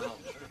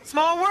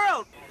 Small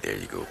world. There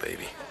you go,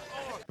 baby.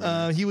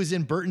 He was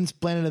in Burton's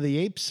Planet of the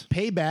Apes.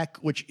 Payback,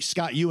 which,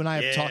 Scott, you and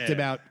I have talked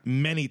about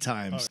many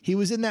times. He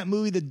was in that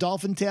movie, The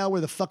Dolphin Tale,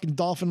 where the fucking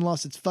dolphin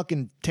lost its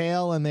fucking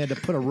tail and they had to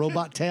put a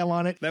robot tail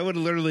on it. That would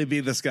literally be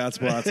the Scott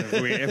Spots if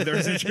there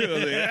was a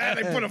trilogy.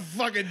 They put a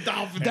fucking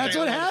dolphin That's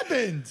tail what on.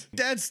 happened.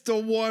 That's the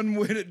one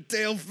where the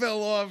tail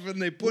fell off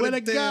and they put When a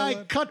a tail guy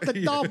on. cut the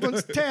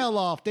dolphin's tail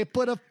off, they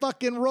put a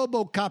fucking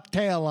RoboCop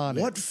tail on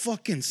it. What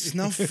fucking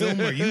snuff film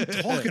are you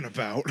talking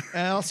about?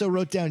 I also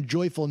wrote down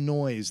Joyful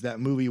Noise, that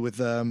movie with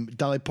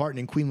Dolly Parton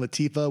and Queen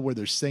Latifah, where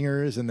they're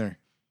singers and they're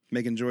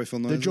making joyful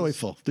noises. They're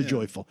joyful. They're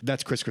joyful.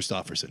 That's Chris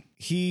Christopherson.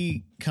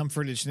 He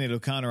comforted Sinead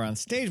O'Connor on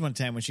stage one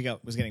time when she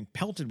was getting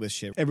pelted with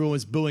shit. Everyone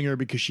was booing her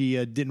because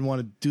she didn't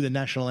want to do the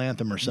national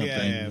anthem or something.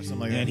 Yeah, something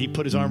like that. And he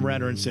put his arm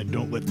around her and said,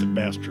 "Don't let the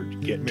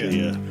bastard get to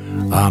you."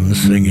 I'm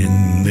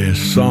singing this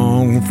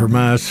song for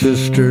my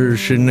sister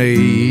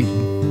Sinead,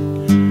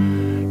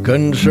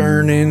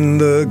 concerning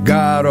the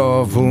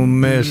god-awful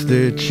mess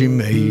that she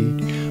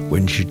made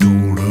when she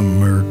told him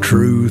her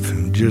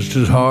truth just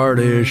as hard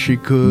as she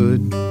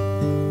could.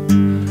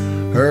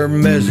 Her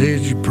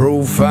message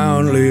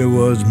profoundly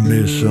was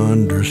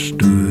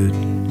misunderstood.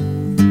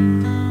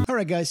 All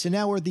right, guys. So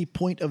now we're at the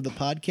point of the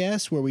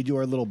podcast where we do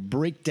our little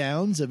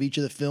breakdowns of each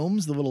of the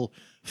films, the little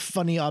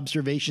funny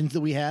observations that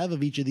we have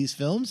of each of these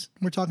films.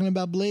 We're talking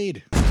about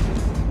Blade.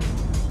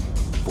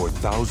 For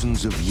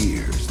thousands of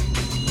years,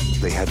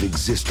 they have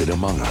existed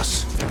among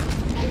us.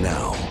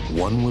 Now,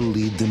 one will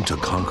lead them to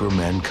conquer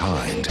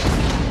mankind,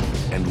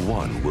 and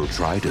one will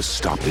try to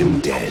stop him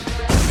dead.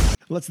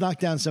 Let's knock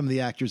down some of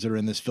the actors that are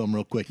in this film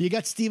real quick. You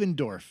got Stephen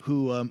Dorff,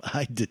 who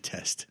I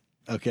detest.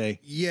 Okay.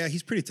 Yeah,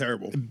 he's pretty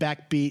terrible.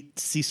 Backbeat,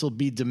 Cecil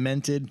B.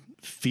 Demented,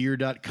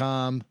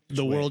 Fear.com,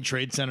 the World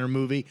Trade Center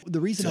movie. The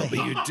reason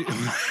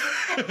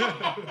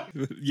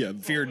Yeah,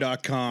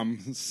 Fear.com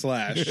 /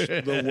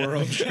 the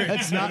World Trade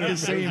That's not the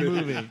same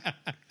movie.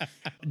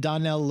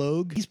 Donnell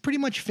Logue, he's pretty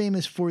much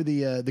famous for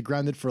the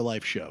Grounded for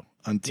Life show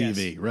on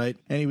TV, right?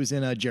 And he was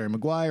in Jerry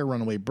Maguire,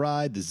 Runaway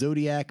Bride, The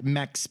Zodiac,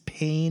 Max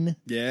Payne.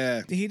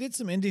 Yeah. He did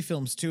some indie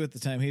films, too, at the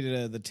time. He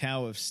did The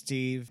Tao of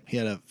Steve. He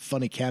had a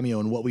funny cameo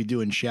in What We Do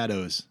in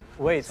Shadows.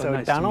 Wait, so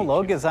nice Donnell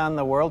Logue is on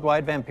the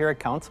Worldwide Vampiric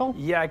Council?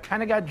 Yeah, I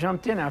kind of got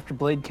jumped in after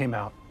Blade came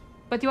out.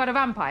 But you are a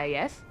vampire,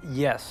 yes?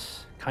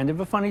 Yes, kind of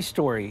a funny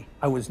story.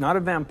 I was not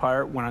a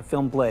vampire when I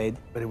filmed Blade,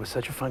 but it was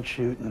such a fun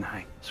shoot, and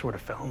I sort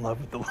of fell in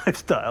love with the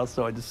lifestyle,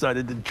 so I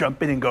decided to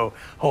jump in and go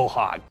whole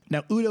hog.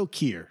 Now, Udo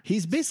Kier,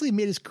 he's basically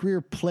made his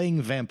career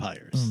playing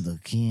vampires. Udo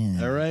Kier.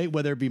 All right,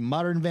 whether it be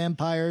modern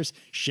vampires,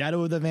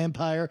 Shadow of the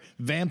Vampire,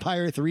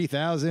 Vampire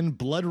 3000,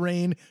 Blood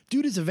Rain.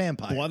 Dude is a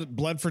vampire.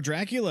 Blood for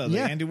Dracula, the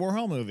Andy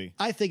Warhol movie.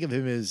 I think of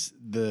him as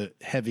the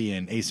heavy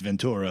and Ace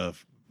Ventura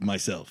of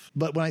myself.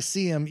 But when I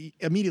see him,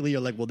 immediately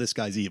you're like, well, this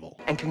guy's evil.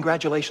 And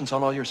congratulations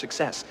on all your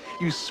success.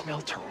 You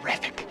smell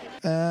terrific.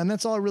 And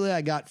that's all really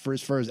I got for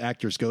as far as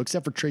actors go,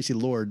 except for Tracy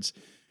Lords,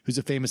 who's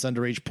a famous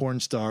underage porn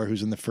star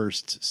who's in the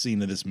first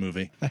scene of this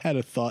movie. I had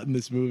a thought in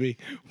this movie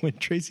when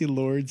Tracy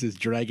Lords is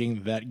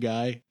dragging that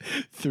guy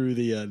through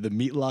the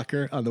meat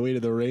locker on the way to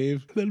the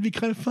rave. That'd be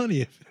kind of funny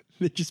if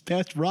they just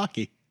passed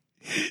Rocky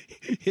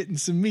hitting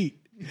some meat.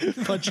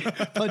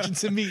 Punching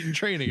some meat in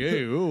training.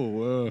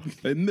 Hey,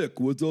 hey, Nick,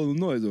 what's all the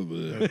noise over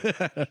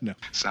there? No.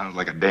 Sounds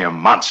like a damn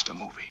monster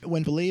movie.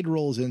 When Blade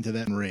rolls into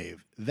that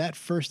rave, that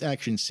first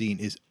action scene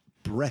is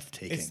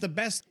breathtaking. It's the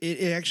best.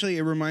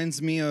 It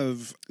reminds me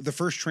of the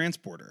first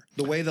Transporter.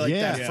 The way that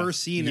that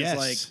first scene is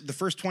like the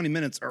first 20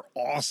 minutes are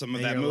awesome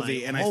of that movie,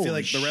 like, and I feel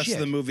like the rest of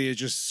the movie is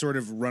just sort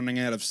of running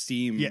out of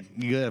steam. Yeah,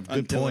 good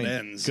until point. It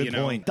ends. Good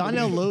point.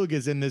 Donnell Logue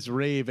is in this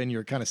rave, and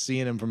you're kind of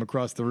seeing him from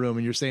across the room,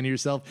 and you're saying to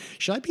yourself,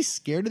 "Should I be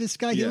scared of this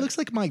guy? He looks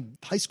like my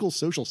high school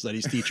social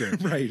studies teacher."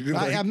 Right.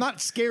 I'm not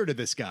scared of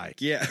this guy.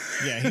 Yeah.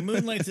 Yeah, he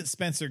moonlights at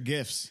Spencer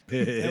Gifts.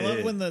 I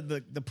love when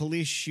the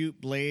police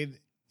shoot Blade.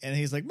 And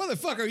he's like,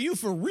 "Motherfucker, are you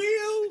for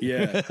real?"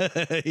 Yeah.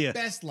 Yeah.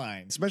 Best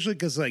line. Especially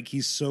because like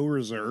he's so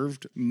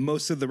reserved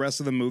most of the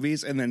rest of the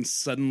movies, and then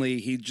suddenly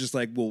he just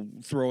like will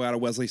throw out a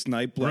Wesley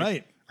Snipes. Like,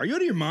 right. Are you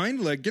out of your mind?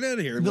 Like, get out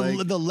of here.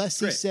 The less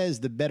he says,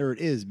 the better it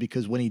is,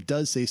 because when he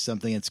does say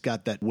something, it's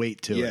got that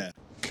weight to it.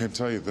 Can't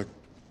tell you,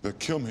 they'll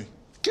kill me.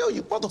 Kill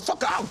you,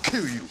 motherfucker, I'll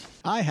kill you.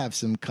 I have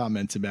some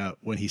comments about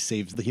when he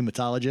saves the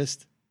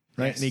hematologist,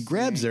 right? Yes. And he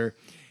grabs her.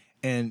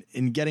 And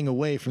in getting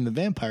away from the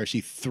vampire,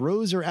 she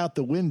throws her out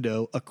the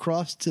window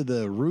across to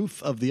the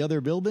roof of the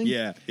other building.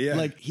 Yeah.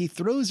 Like he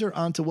throws her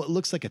onto what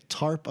looks like a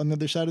tarp on the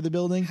other side of the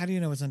building. How do you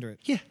know what's under it?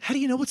 Yeah. How do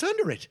you know what's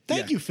under it?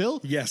 Thank you, Phil.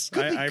 Yes.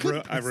 I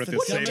wrote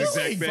the same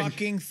exact thing.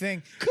 Fucking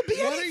thing. Could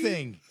be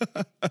anything.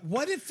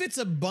 What if it's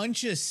a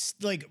bunch of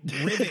like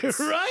rivets?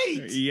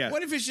 Right. Yeah.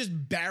 What if it's just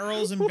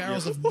barrels and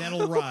barrels of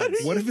metal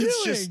rods? What if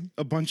it's just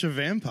a bunch of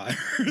vampires?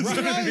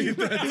 Right.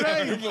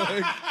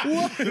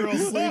 What? They're all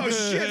sleeping. Oh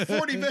shit!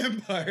 40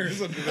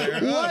 vampires under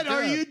there. What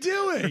are you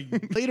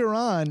doing? Later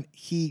on,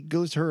 he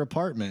goes to her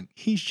apartment.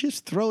 He's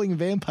just throwing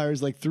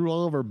vampires like through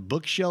all of her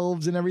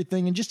bookshelves and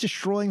everything, and just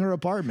destroying her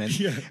apartment.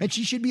 Yeah. And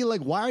she should be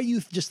like, "Why are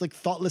you just like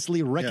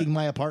thoughtlessly wrecking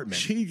my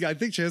apartment?" I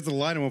think she has the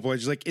line at one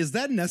point. She's like, "Is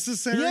that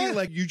necessary? Yeah.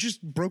 Like, you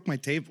just broke my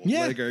table."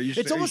 Yeah. Like,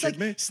 it's almost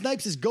like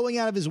Snipes is going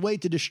out of his way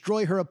to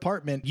destroy her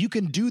apartment. You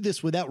can do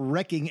this without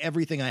wrecking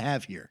everything I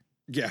have here.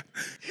 Yeah.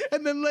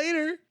 And then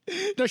later,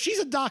 now she's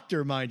a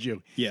doctor, mind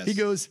you. Yes. He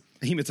goes,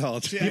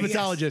 hematologist.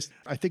 Hematologist. Yes.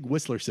 I think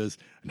Whistler says,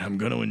 "And I'm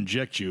going to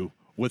inject you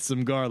with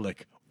some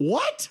garlic."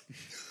 What?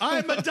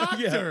 I'm a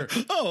doctor.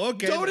 Yeah. Oh,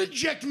 okay. Don't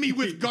inject me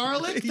with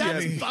garlic.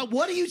 That's,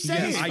 what are you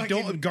saying? I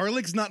don't.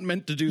 Garlic's not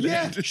meant to do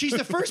that. Yeah, she's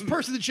the first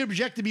person that should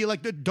object to be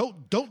like,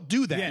 don't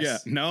do that.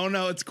 Yes. Yeah.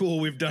 No, it's cool.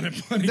 We've done it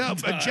plenty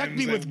of times. Inject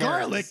me with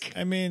garlic.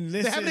 I mean,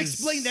 they haven't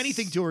explained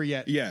anything to her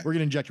yet. Yeah. We're going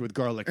to inject you with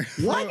garlic.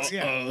 What?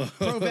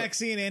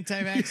 Pro-vaccine,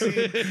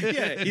 anti-vaccine.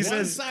 Yeah. He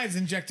says, sides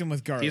inject him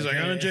with garlic. He's like,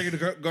 I'm injecting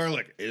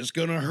garlic. It's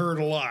going to hurt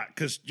a lot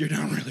because you're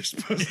not really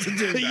supposed to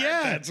do that.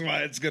 Yeah. That's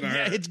why it's going to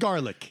hurt. It's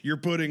garlic. You're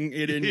putting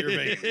it in your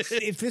veins.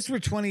 If this were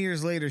 20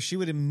 years later, she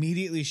would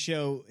immediately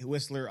show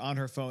Whistler on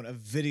her phone a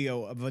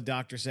video of a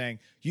doctor saying,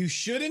 "You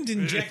shouldn't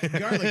inject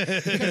garlic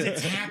because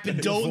it's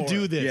happened Don't before."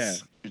 do this.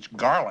 Yeah. It's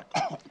garlic.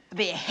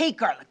 But you hate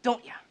garlic,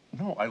 don't you?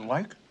 No, I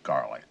like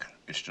garlic.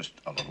 It's just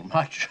a little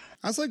much.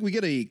 I was like, we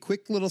get a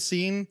quick little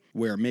scene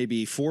where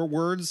maybe 4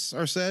 words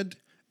are said,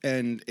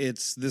 and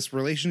it's this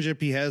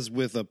relationship he has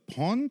with a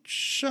pawn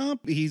shop.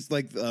 He's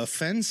like a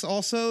fence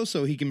also,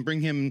 so he can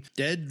bring him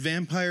dead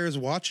vampires'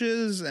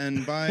 watches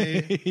and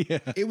buy.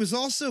 It was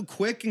also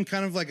quick and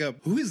kind of like a,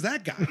 who is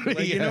that guy?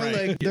 Like, you know,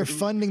 like they're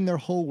funding their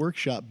whole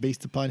workshop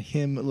based upon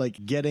him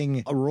like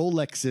getting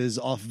Rolexes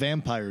off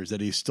vampires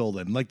that he's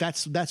stolen. Like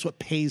that's what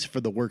pays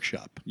for the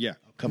workshop. Yeah.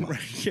 Come on.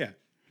 Yeah.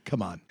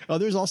 Come on. Oh,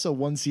 there's also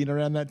one scene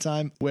around that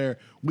time where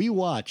we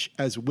watch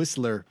as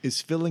Whistler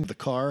is filling the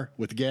car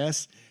with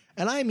gas.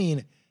 And I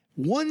mean,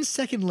 1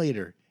 second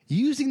later,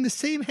 using the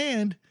same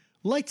hand,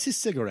 lights his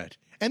cigarette.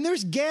 And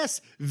there's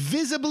gas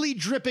visibly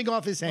dripping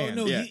off his hand.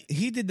 Oh no,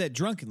 he did that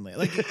drunkenly.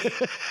 Like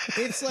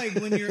it's like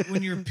when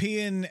you're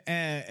peeing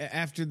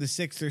after the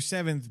 6th or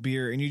 7th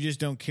beer and you just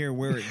don't care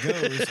where it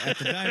goes at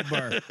the dive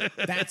bar.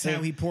 That's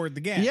how he poured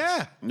the gas.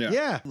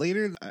 Yeah.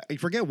 Later, I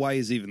forget why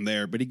he's even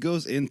there, but he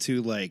goes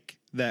into like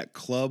that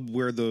club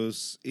where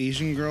those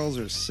Asian girls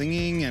are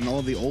singing and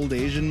all the old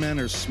Asian men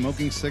are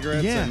smoking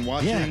cigarettes and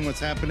watching what's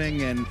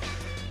happening, and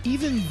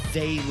even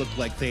they look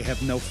like they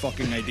have no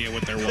fucking idea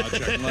what they're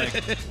watching. Like,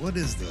 what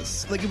is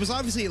this? Like, it was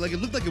obviously, like, it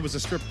looked like it was a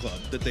strip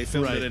club that they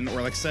filmed it in,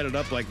 or like set it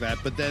up like that,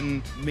 but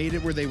then made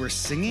it where they were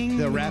singing.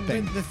 The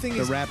rapping. The thing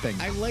the is, rapping.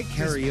 I like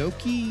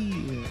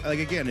karaoke. Like,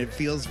 again, it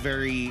feels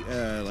very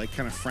like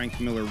kind of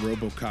Frank Miller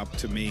RoboCop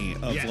to me.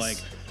 Of like,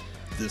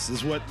 this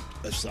is what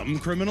some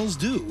criminals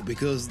do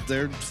because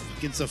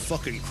it's a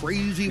fucking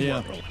crazy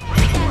world.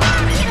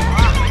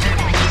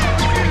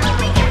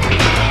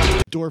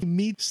 Dorf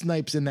meets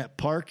Snipes in that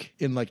park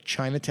in like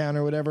Chinatown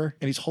or whatever,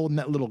 and he's holding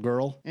that little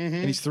girl, and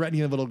he's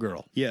threatening the little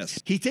girl.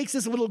 Yes. He takes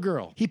this little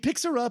girl, he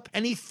picks her up,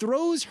 and he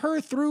throws her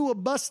through a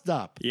bus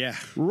stop. Yeah.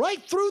 Right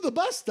through the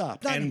bus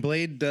stop. And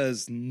Blade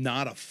does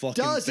not a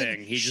fucking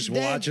thing. He just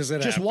watches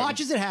it happen. Just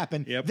watches it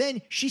happen. Yep.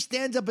 Then she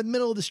stands up in the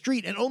middle of the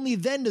street, and only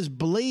then does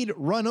Blade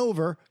run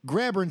over,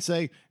 grab her, and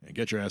say, hey,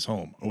 get your ass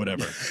home, or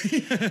whatever.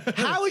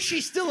 How is she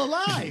still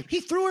alive?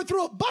 He threw her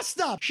through a bus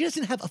stop. She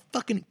doesn't have a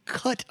fucking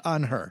cut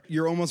on her.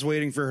 You're almost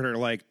waiting for her to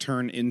like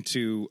turn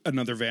into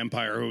another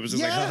vampire who was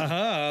just like, ha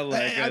ha.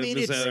 Like, I mean,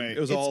 it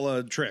was all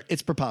a trick.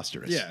 It's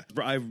preposterous. Yeah.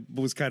 I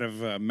was kind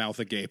of mouth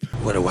agape.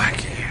 What do I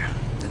care?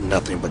 They're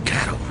nothing but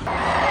cattle.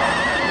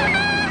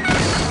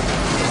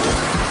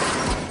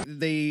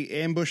 They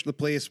ambush the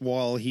place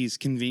while he's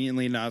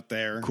conveniently not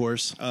there. Of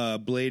course.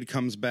 Blade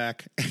comes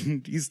back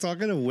and he's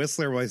talking to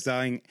Whistler while he's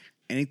dying,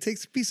 and he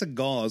takes a piece of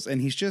gauze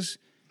and he's just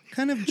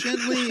kind of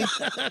gently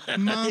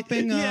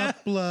mopping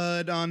up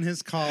blood on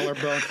his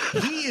collarbone.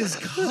 He is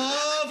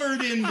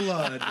covered in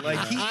blood.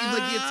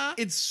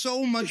 It's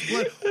so much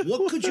blood.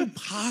 What could you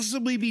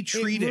possibly be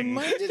treating? It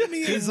reminded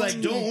me He's of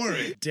like, don't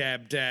worry.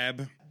 Dab,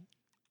 dab.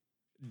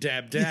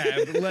 Dab,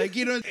 dab. Like,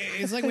 you know.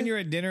 It's like when you're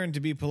at dinner and to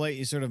be polite,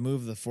 you sort of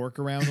move the fork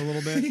around a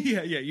little bit.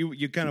 Yeah.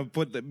 You kind of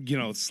put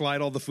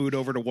slide all the food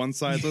over to one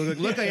side. So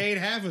look, I ate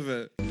half of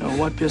it. Now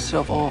wipe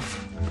yourself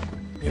off.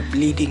 You're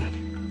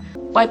bleeding.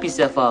 Wipe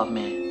yourself off,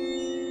 man.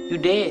 You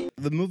dead.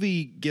 The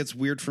movie gets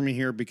weird for me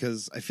here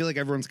because I feel like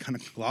everyone's kind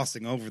of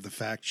glossing over the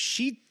fact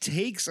she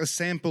takes a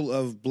sample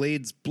of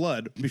Blade's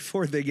blood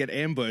before they get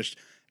ambushed,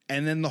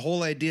 and then the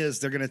whole idea is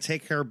they're going to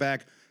take her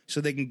back so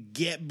they can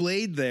get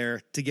Blade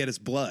there to get his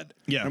blood.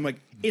 Yeah. And I'm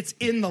like, it's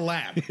in the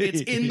lab.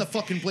 It's in the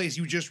fucking place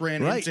you just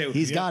ran into.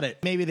 He's got it.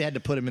 Maybe they had to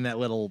put him in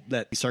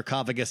that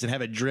sarcophagus and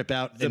have it drip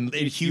out in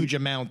huge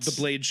amounts.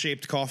 The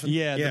blade-shaped coffin?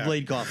 Yeah, the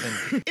blade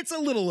coffin. It's a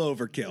little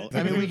overkill.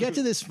 I mean, we get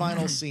to this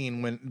final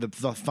scene when the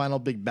final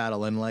big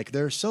battle, and like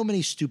there are so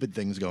many stupid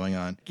things going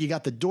on. You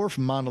got the Dorf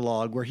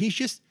monologue where he's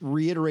just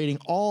reiterating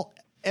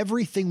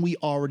everything we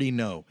already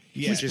know.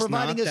 Yeah, he's just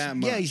providing not us. that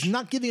much. Yeah, he's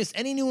not giving us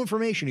any new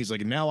information. He's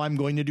like, now I'm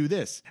going to do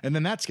this, and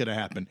then that's going to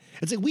happen.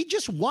 It's like we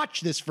just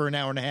watched this for an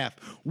hour and a half.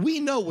 We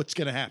know what's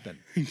going to happen.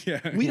 Yeah,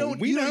 we don't.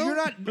 We know. You're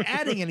not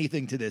adding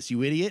anything to this,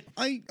 you idiot.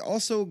 I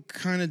also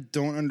kind of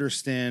don't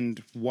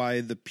understand why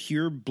the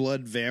pure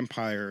blood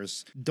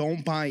vampires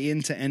don't buy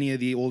into any of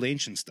the old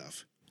ancient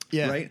stuff.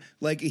 Yeah. Right?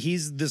 Like,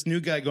 he's this new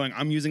guy going,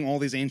 I'm using all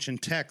these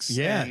ancient texts.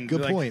 Yeah, and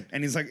good point.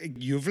 And he's like,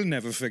 you will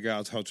never figure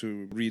out how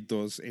to read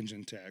those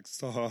ancient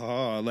texts.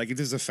 Like,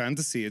 it is a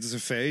fantasy. It is a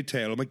fairy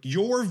tale. I'm like,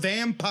 you're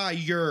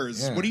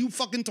vampires. Yeah. What are you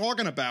fucking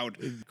talking about?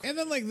 And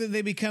then, like,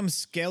 they become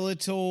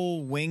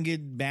skeletal,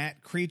 winged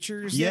bat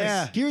creatures.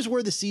 Yeah. Here's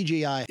where the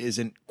CGI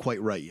isn't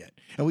quite right yet.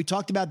 And we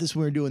talked about this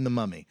when we were doing The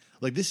Mummy.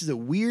 Like, this is a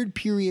weird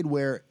period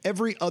where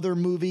every other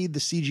movie, the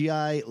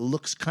CGI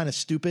looks kind of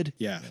stupid.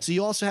 Yeah. So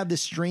you also have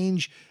this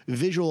strange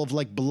visual of,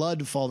 like,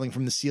 blood falling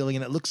from the ceiling,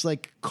 and it looks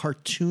like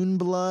cartoon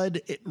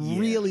blood. It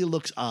really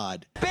looks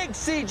odd. Big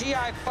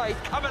CGI fight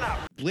coming up.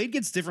 Blade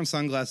gets different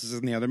sunglasses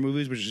in the other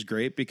movies, which is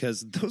great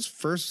because those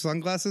first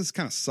sunglasses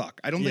kind of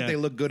suck. I don't think they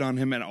look good on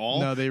him at all.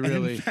 No, they really.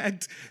 And in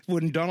fact,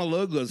 when Donald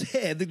Logue goes,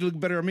 hey, I think they look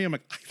better on me, I'm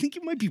like, I think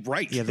you might be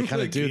right. Yeah, they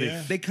kind of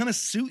do. They kind of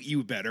suit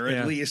you better,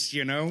 at least,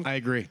 you know? I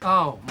agree.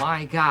 Oh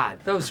my God,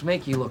 those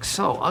make you look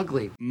so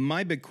ugly.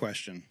 My big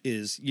question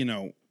is,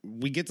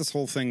 we get this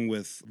whole thing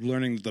with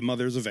learning the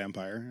mother's a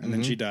vampire and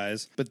then she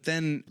dies. But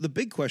then the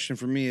big question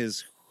for me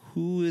is,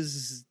 who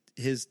is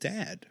his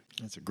dad?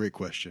 That's a great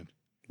question.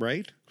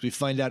 right? We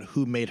find out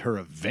who made her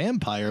a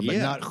vampire, but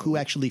not who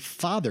actually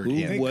fathered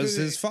him. Who was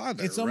his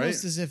father? It's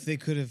almost as if they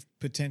could have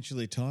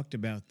potentially talked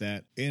about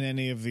that in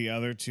any of the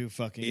other two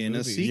fucking in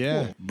movies. a sequel.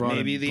 Yeah,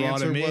 Maybe the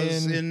answer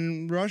was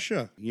in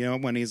Russia,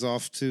 when he's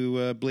off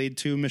to Blade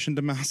 2 Mission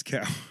to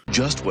Moscow.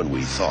 Just when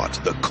we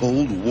thought the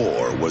Cold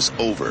War was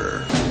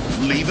over,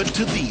 leave it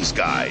to these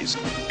guys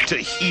to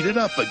heat it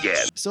up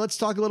again. So let's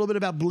talk a little bit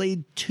about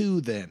Blade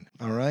 2 then,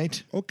 all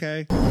right?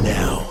 Okay.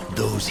 Now,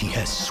 those he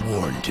has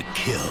sworn to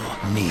kill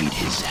need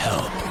his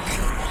help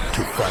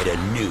to fight a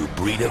new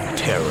breed of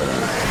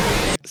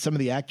terror. Some of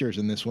the actors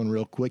in this one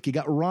real quick. You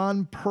got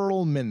Ron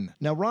Perlman.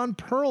 Now, Ron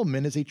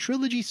Perlman is a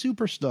trilogy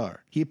superstar.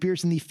 He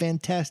appears in the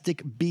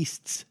Fantastic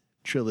Beasts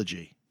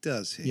trilogy.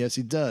 Does he? Yes,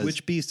 he does.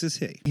 Which beast is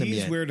he?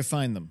 He's where to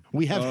find them.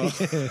 We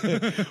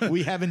haven't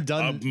we haven't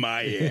done Up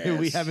my ass.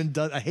 We haven't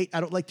done I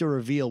don't like to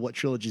reveal what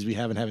trilogies we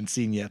haven't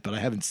seen yet, but I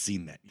haven't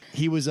seen that.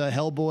 He was a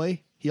Hellboy.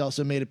 He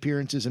also made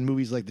appearances in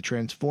movies like the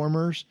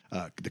Transformers,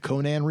 the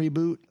Conan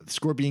reboot,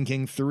 Scorpion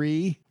King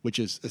 3, which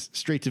is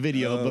straight to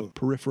video, but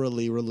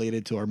peripherally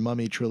related to our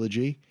Mummy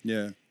trilogy.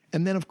 Yeah.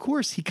 And then, of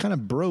course, he kind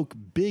of broke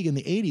big in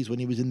the 80s when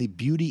he was in the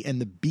Beauty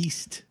and the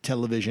Beast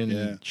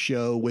television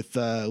show with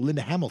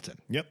Linda Hamilton.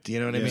 Yep. Do you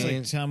know what I He's mean?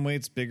 like Tom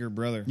Waits' bigger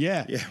brother.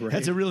 Yeah. Right.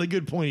 That's a really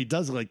good point. He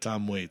does look like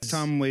Tom Waits.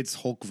 Tom Waits'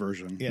 Hulk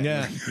version.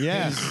 Yeah.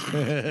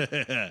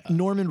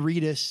 Norman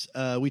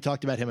Reedus, we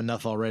talked about him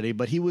enough already,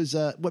 but he was,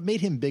 what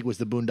made him big was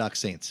the Boondock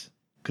Saints.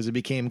 Because it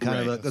became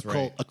kind of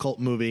a cult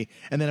movie.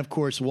 And then, of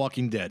course,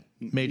 Walking Dead.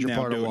 Major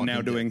part of Walking Dead.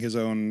 Now doing his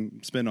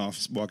own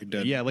spin-off, Walking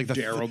Dead. Yeah, like the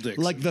Daryl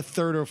Dixon. like the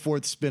third or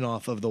fourth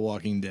spin-off of The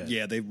Walking Dead.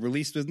 Yeah, they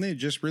released, didn't they?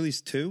 Just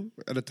released 2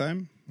 at a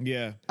time?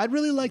 Yeah. I'd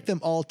really like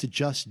them all to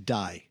just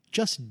die.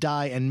 Just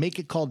die and make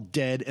it called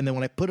Dead. And then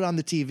when I put it on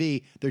the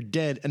TV, they're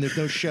dead and there's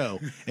no show.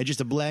 And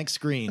just a blank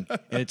screen.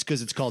 And it's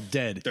because it's called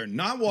Dead. They're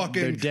not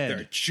walking. They're dead.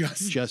 They're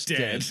just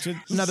dead.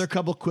 Another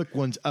couple quick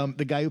ones.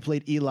 The guy who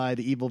played Eli,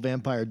 the evil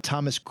vampire,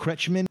 Thomas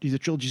Kretschmann. He's a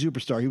trilogy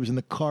superstar. He was in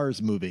the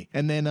Cars movie.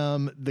 And then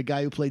the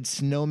guy who played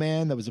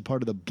Snowman, that was a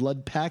part of the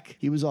Blood Pack.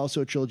 He was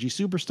also a trilogy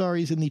superstar.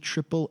 He's in the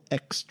Triple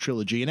X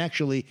trilogy and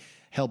actually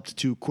helped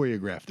to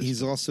choreograph this.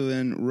 He's also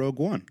in Rogue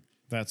One.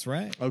 That's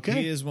right.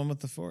 Okay. He is one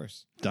with the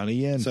Force. Donnie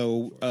Yen.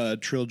 So,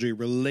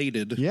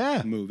 trilogy-related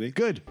movie.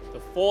 Good.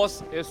 The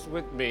Force is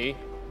with me,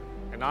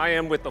 and I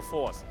am with the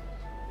Force.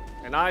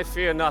 And I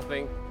fear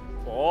nothing,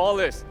 for all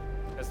this,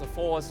 as the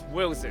Force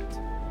wills it.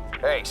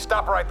 Hey,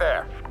 stop right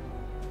there.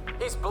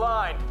 He's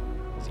blind.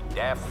 Is he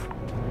deaf?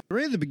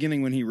 Right at the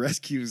beginning when he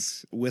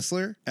rescues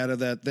Whistler out of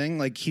that thing,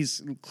 like he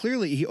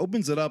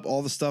opens it up,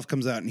 all the stuff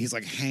comes out, and he's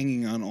like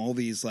hanging on all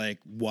these like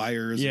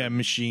wires. Yeah,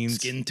 machines.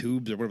 Skin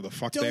tubes or whatever the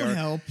fuck they are. Don't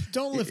help.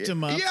 Don't lift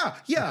him up.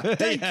 Yeah.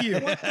 Thank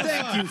you.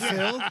 Thank you,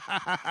 Phil.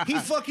 He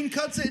fucking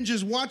cuts it and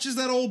just watches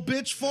that old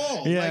bitch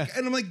fall. Yeah.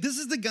 And I'm like, this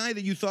is the guy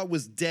that you thought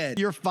was dead.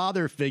 Your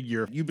father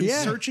figure. You've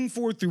been searching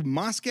for through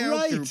Moscow,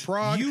 through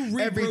Prague, You re-broke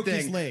everything.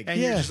 his leg.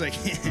 And you're just like,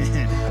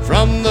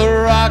 From the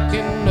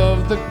rocking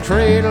of the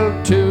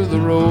cradle to the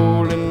rolling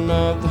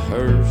of the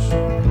hearse,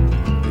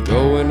 the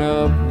going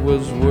up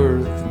was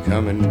worth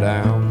coming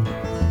down.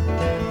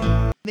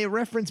 They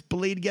reference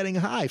Blade getting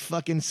high.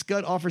 Fucking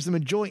Scud offers him a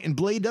joint, and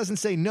Blade doesn't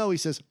say no. He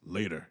says,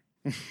 later.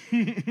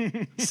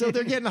 So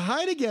they're getting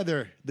high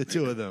together, the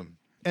two of them.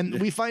 And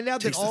we find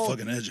out takes that all the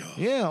fucking edge off.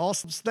 Yeah, all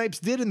Snipes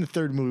did in the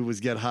third movie was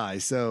get high.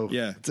 So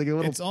Yeah. it's like a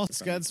little. It's all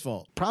Scud's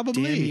fault.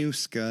 Probably. Damn you,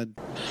 Scud.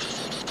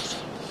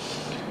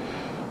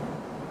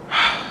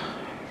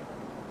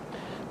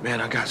 Man,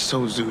 I got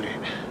so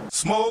zooted.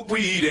 Smoke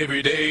weed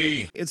every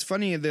day. It's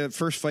funny, the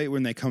first fight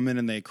when they come in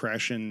and they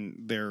crash in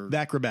their... The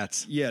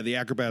acrobats. Yeah, the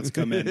acrobats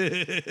come in.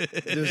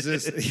 There's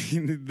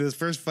this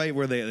first fight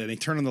where they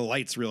turn on the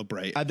lights real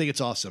bright. I think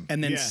it's awesome.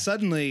 And then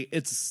suddenly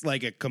it's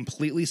like a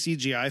completely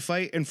CGI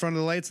fight in front of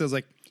the lights. I was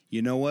like,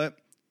 you know what?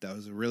 That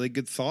was a really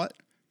good thought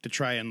to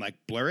try and like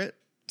blur it.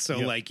 So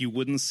like you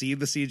wouldn't see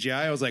the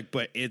CGI. I was like,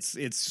 but it's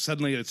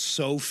suddenly it's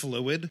so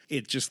fluid.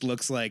 It just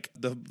looks like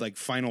the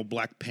final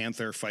Black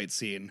Panther fight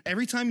scene.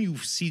 Every time you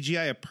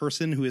CGI a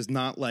person who is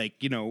not like,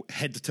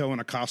 head to toe in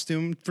a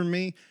costume, for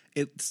me,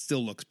 it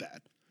still looks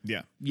bad.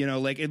 Yeah.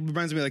 Like it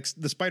reminds me of like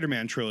the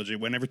Spider-Man trilogy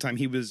when every time when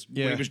he was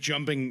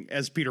jumping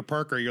as Peter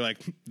Parker, you're like,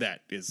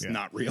 that is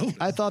not real.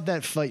 I thought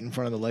that fight in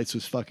front of the lights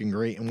was fucking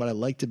great. And what I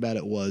liked about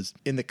it was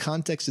in the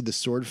context of the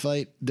sword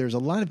fight, there's a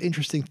lot of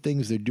interesting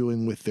things they're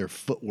doing with their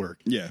footwork.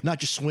 Yeah. Not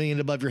just swinging it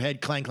above your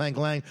head, clang, clang,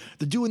 clang.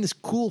 They're doing this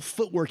cool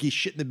footworky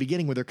shit in the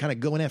beginning where they're kind of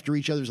going after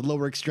each other's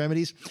lower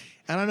extremities.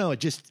 I don't know.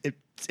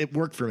 It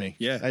worked for me.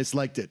 Yeah. I just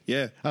liked it.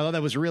 Yeah. I thought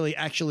that was really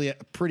actually a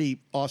pretty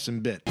awesome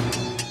bit.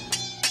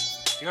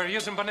 You're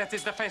using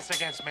Bonetti's defense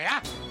against me, huh?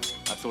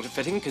 I thought it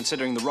fitting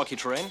considering the rocky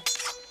terrain.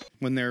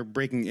 When they're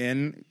breaking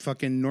in,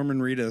 fucking Norman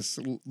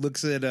Reedus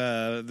looks at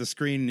the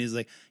screen and he's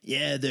like,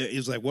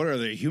 he's like, what are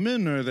they,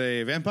 human? Are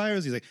they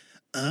vampires? He's like,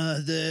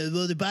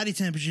 the body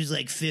temperature is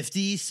like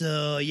 50,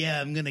 so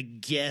yeah, I'm gonna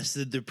guess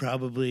that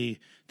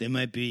they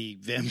might be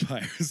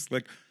vampires.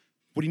 Like,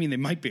 What do you mean they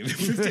might be?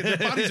 Their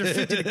bodies are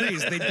 50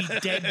 degrees. They'd be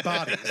dead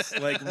bodies,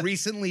 like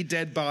recently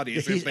dead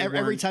bodies. If they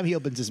Every time he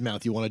opens his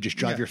mouth, you want to just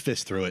drive your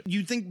fist through it.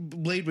 You'd think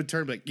Blade would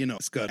turn like,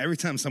 Scott, every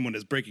time someone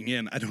is breaking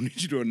in, I don't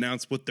need you to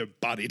announce what their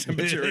body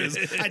temperature is.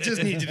 I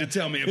just need you to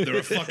tell me if they're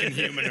a fucking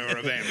human or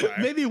a vampire.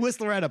 Maybe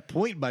Whistler had a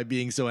point by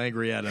being so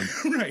angry at him.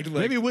 Right.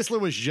 Like, maybe Whistler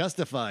was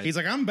justified. He's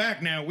like, I'm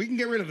back now. We can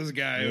get rid of this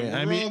guy.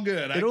 We're all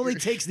good. It only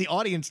takes the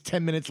audience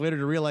 10 minutes later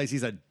to realize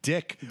he's a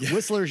dick.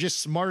 Whistler's just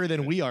smarter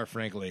than we are,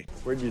 frankly.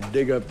 Where'd you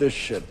dig up this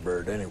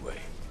shitbird anyway?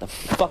 The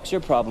fuck's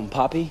your problem,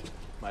 Poppy?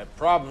 My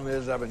problem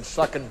is I've been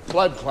sucking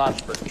blood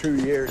clots for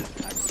 2 years.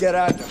 I get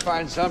out to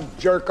find some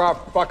jerk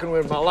off fucking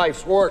with my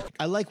life's work.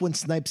 I like when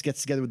Snipes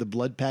gets together with the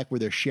Blood Pack where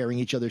they're sharing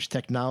each other's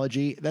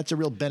technology. That's a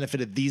real benefit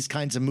of these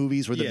kinds of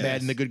movies where the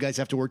bad and the good guys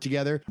have to work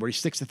together, where he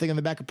sticks the thing on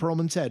the back of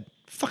Perlman's head.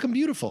 Fucking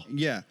beautiful.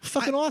 Yeah.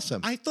 Fucking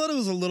awesome. I thought it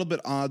was a little bit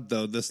odd,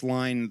 though, this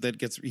line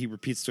that he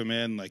repeats to a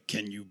man, like,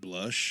 can you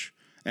blush?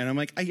 And I'm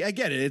like, I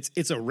get it.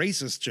 It's a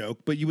racist joke,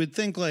 but you would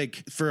think,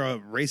 like, for a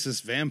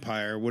racist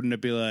vampire, wouldn't it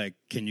be like,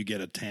 can you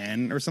get a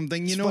 10 or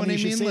something? You know what I mean?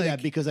 You should say like,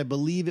 that because I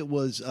believe it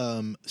was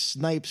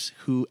Snipes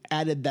who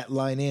added that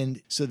line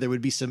in so there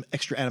would be some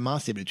extra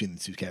animosity between the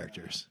two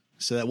characters.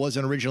 So that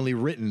wasn't originally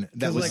written.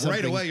 That was like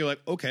right away, you're like,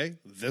 okay,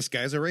 this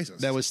guy's a racist.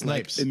 That was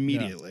Snipes. Like,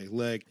 immediately.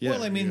 Like,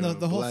 well, I mean,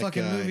 the whole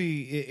fucking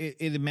movie,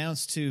 it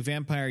amounts to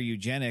vampire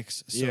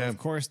eugenics. So, of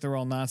course, they're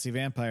all Nazi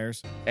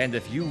vampires. And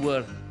if you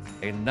were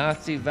a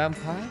Nazi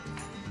vampire?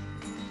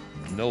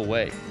 No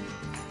way.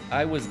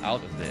 I was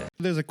out of there.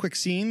 There's a quick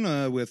scene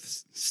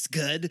with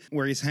Scud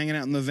where he's hanging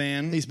out in the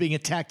van. He's being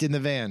attacked in the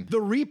van. The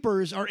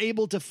Reapers are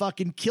able to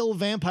fucking kill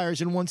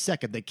vampires in 1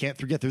 second. They can't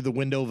get through the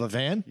window of a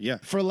van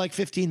for like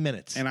 15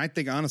 minutes. And I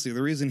think, honestly,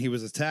 the reason he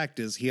was attacked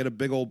is he had a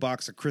big old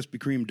box of Krispy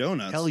Kreme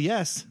donuts. Hell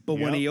yes. But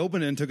when he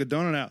opened it and took a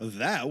donut out,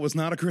 that was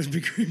not a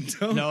Krispy Kreme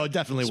donut. No, it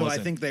definitely wasn't.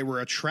 So I think they were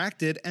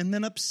attracted and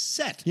then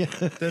upset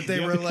that they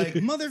were like,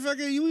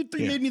 motherfucker, you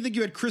made me think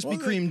you had Krispy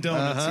Kreme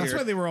donuts here. That's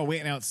why they were all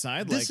waiting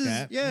outside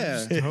that.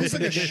 Yeah. It's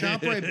like a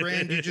ShopRite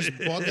brand you just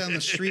bought down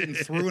the street and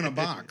threw in a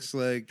box.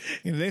 Like,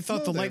 they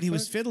thought the light he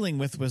was fiddling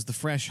with was the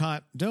fresh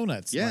hot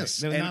donuts.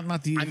 Yes. Like,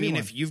 not the UV I mean, one.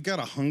 if you've got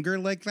a hunger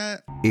like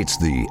that. It's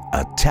the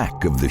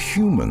Attack of the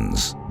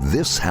Humans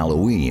this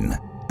Halloween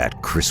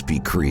at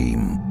Krispy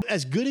Kreme.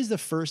 As good as the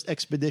first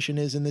expedition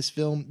is in this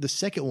film, the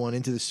second one,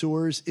 Into the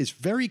Sewers, is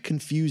very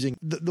confusing.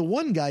 The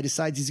one guy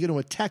decides he's going to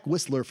attack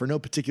Whistler for no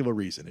particular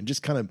reason and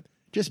just kind of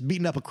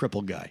beating up a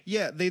crippled guy.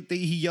 Yeah, he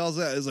yells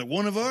out, it's like,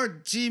 one of our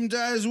team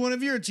dies, one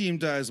of your team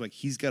dies. Like,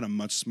 he's got a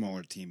much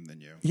smaller team than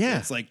you. Yeah.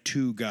 It's like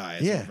 2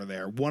 guys over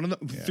there. One of them,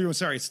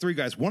 it's 3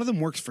 guys. One of them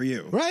works for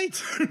you. Right.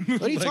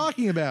 What are you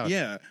talking about?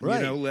 Yeah.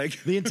 Right. You know,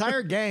 like the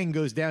entire gang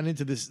goes down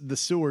into the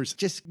sewers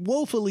just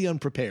woefully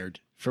unprepared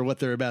for what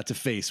they're about to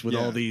face with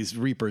all these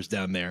Reapers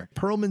down there.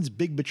 Perlman's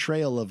big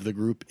betrayal of the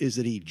group is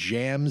that he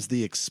jams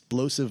the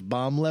explosive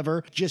bomb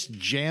lever, just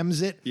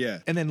jams it. Yeah.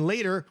 And then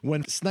later,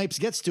 when Snipes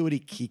gets to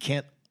it, he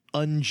can't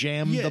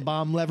unjam the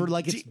bomb lever.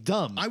 Like, it's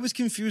dumb. I was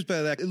confused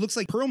by that. It looks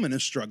like Perlman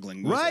is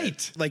struggling with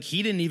it. Like,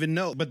 he didn't even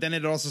know. But then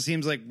it also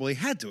seems like, well, he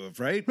had to have,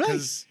 right?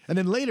 Right. And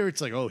then later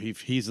it's like, oh,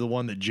 he's the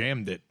one that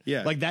jammed it.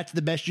 Yeah. Like, that's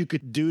the best you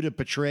could do to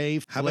portray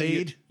How about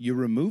Blade. you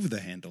remove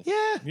the handle?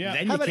 Yeah. Then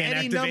How you about can't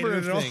any activate number it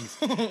of at all. things?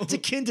 It's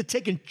akin to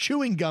taking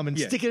chewing gum and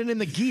sticking it in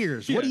the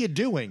gears. What are you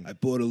doing? I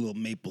poured a little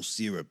maple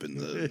syrup in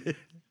the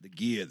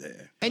gear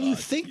there. And you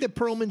think that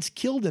Perlman's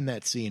killed in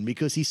that scene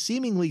because he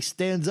seemingly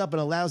stands up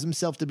and allows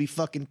himself to be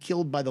fucking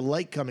killed by the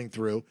light coming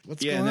through.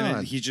 What's going and then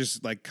on? he's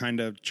just like kind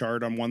of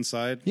charred on one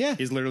side. Yeah.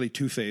 He's literally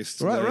Two-Faced.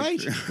 Right.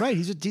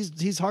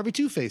 He's Harvey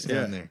Two-Face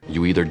down there.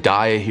 You either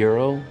die a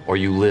hero or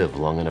you live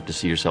long enough to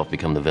see yourself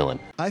become the villain.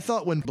 I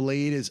thought when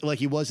Blade is like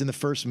he was in the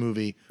first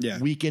movie,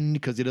 weakened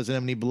because he doesn't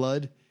have any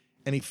blood,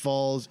 and he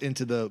falls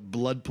into the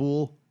blood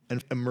pool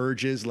and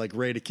emerges like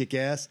ready to kick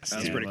ass.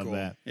 That's pretty cool.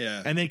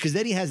 Yeah. And then because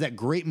then he has that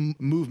great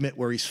movement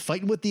where he's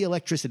fighting with the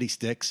electricity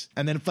sticks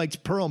and then fights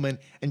Perlman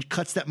and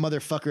cuts that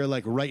motherfucker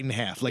like right in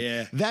half. Like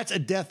that's a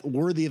death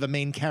worthy of a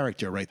main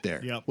character right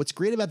there. Yep. What's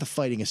great about the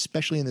fighting,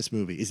 especially in this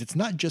movie, is it's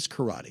not just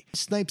karate.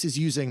 Snipes is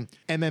using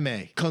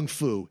MMA, kung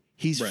fu.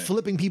 He's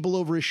flipping people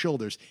over his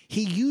shoulders.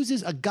 He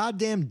uses a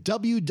goddamn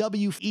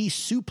WWE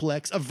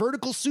suplex, a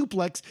vertical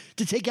suplex,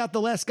 to take out the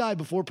last guy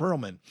before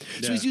Perlman.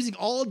 So he's using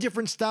all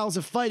different styles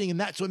of fighting, and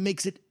that's what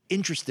makes it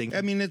interesting.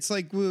 I mean, it's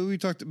like we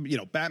talked,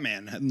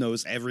 Batman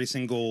knows every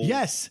single.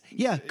 Yes.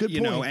 Yeah. Good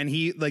point. And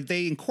he, like,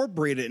 they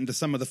incorporate it into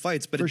some of the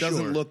fights, but For it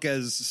doesn't sure. look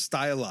as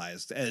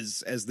stylized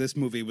as this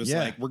movie was.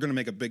 Like, we're going to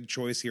make a big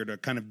choice here to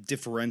kind of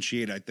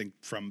differentiate, I think,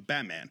 from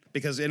Batman.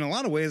 Because in a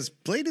lot of ways,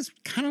 Blade is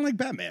kind of like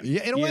Batman.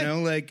 Yeah, in a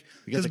way.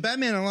 Because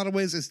Batman, in a lot of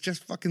ways, is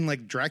just fucking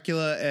like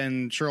Dracula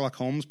and Sherlock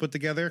Holmes put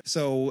together.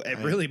 So,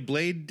 really,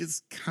 Blade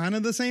is kind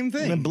of the same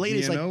thing. And Blade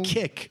is like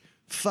Kick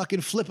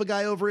fucking flip a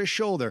guy over his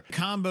shoulder.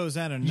 Combos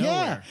out of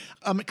nowhere.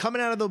 Yeah.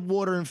 Coming out of the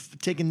water and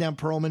taking down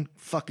Perlman,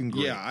 fucking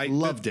great. Yeah, I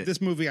loved it.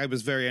 This movie, I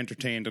was very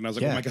entertained, and I was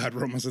like, Yeah. oh my God,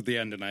 we're almost at the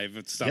end, and I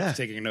stopped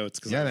taking notes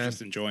because I was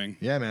just enjoying.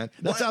 Yeah, man.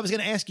 That's what I was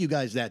going to ask you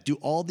guys that. Do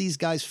all these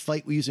guys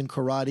fight using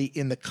karate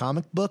in the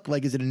comic book?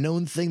 Like, is it a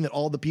known thing that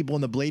all the people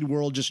in the Blade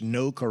world just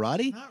know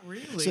karate? Not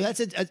really. So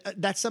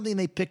that's something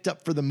they picked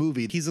up for the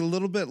movie. He's a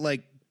little bit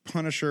like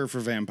Punisher for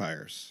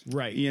vampires.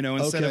 Right. You know,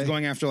 instead Okay. of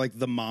going after like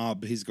the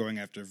mob, he's going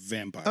after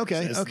vampires.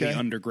 Okay, as okay. the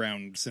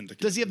underground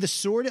syndicate. Does he have the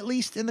sword at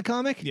least in the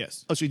comic?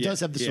 Yes. Oh, so he Yeah, does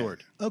have the yeah.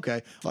 sword.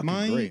 Okay. Fucking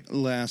My great.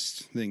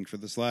 last thing for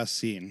this last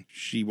scene,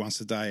 she wants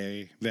to die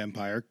a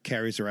vampire,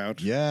 carries her out.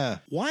 Yeah.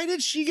 Why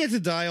did she get to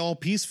die all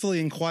peacefully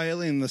and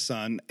quietly in the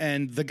sun?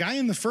 And the guy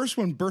in the first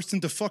one burst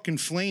into fucking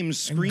flames,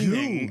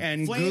 screaming,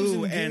 and Flames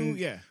goo, and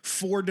goo, yeah.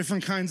 4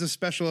 different kinds of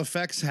special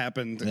effects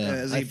happened. Yeah.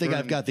 As I he think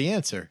I've burned. got the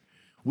answer.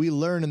 We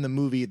learn in the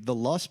movie The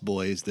Lost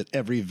Boys that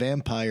every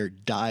vampire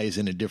dies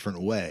in a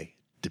different way,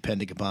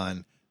 depending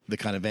upon the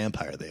kind of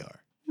vampire they are.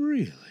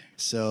 Really?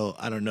 So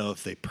I don't know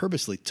if they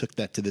purposely took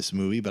that to this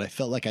movie, but I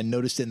felt like I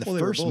noticed it in the Well,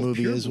 they were first both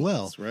movie pure as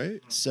well. bloods, right?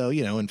 So,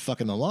 you know, in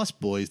fucking The Lost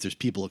Boys, there's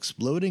people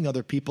exploding,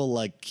 other people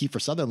like Kiefer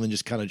Sutherland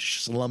just kind of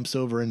slumps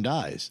over and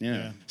dies.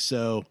 Yeah.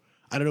 So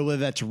I don't know whether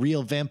that's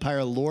real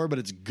vampire lore, but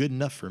it's good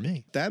enough for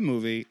me. That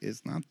movie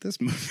is not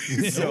this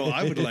movie, so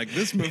I would like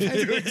this movie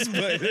to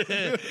explain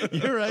it.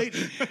 You're right.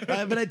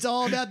 But it's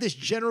all about this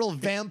general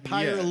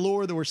vampire Yeah.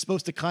 lore that we're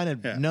supposed to kind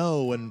of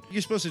know. And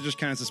You're supposed to just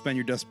kind of suspend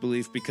your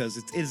disbelief because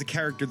it is a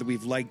character that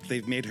we've liked.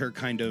 They've made her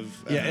kind of...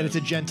 yeah, and it's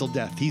a gentle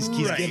death. He's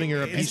Right. giving her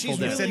a It's- peaceful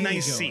death. It's a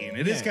nice scene.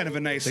 It is Yeah. kind of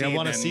a nice Like, scene. I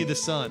want to and see the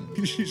sun.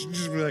 She's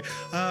just be like,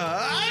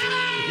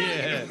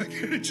 Yeah.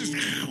 just...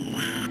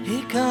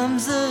 Here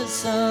comes the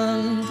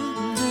sun.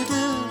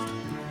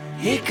 Do-do-do-do.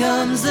 Here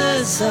comes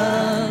the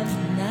sun.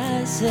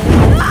 I say.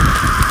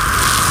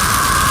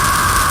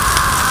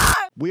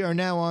 We are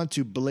now on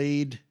to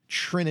Blade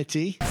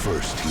Trinity.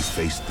 First, he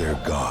faced their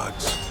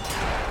gods.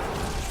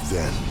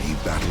 Then he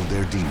battled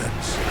their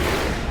demons.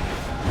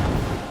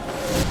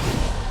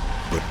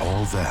 But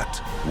all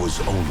that was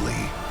only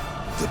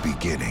the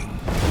beginning.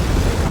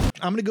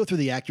 I'm going to go through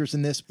the actors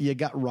in this. You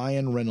got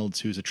Ryan Reynolds,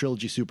 who's a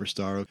trilogy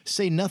superstar.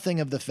 Say nothing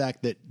of the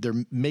fact that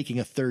they're making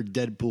a third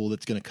Deadpool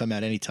that's going to come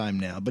out anytime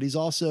now. But he's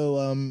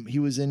also, he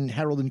was in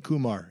Harold and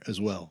Kumar as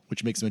well,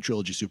 which makes him a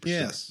trilogy superstar.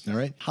 Yes. All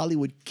right.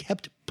 Hollywood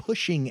kept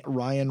pushing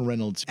Ryan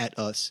Reynolds at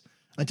us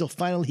until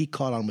finally he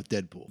caught on with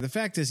Deadpool. The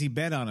fact is, he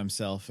bet on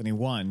himself and he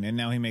won, and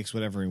now he makes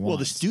whatever he wants. Well,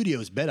 the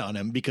studios bet on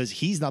him because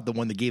he's not the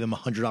one that gave him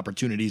 100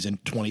 opportunities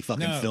and 20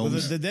 fucking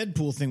films. The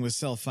Deadpool thing was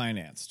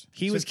self-financed.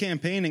 He was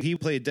campaigning. He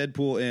played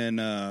Deadpool in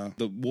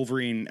the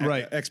Wolverine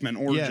X-Men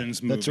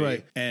Origins movie. that's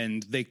right.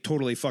 And they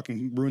totally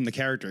fucking ruined the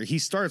character. He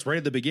starts right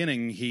at the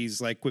beginning.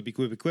 He's like quippy,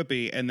 quippy,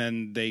 quippy. And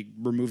then they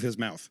remove his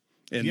mouth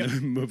in the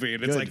movie.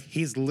 And it's Good. like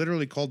he's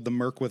literally called the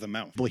Merc with a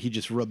mouth. Boy, he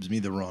just rubs me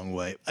the wrong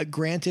way.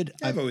 Granted,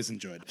 I've always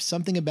enjoyed it.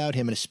 Something about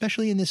him, and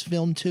especially in this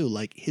film too,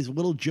 like his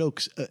little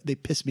jokes, they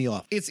piss me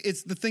off.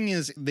 It's the thing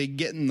is they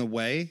get in the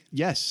way.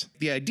 Yes.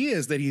 The idea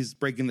is that he's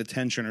breaking the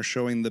tension or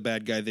showing the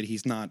bad guy that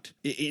he's not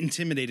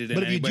intimidated in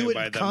But if any you way do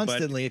by it them.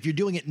 constantly, if you're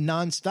doing it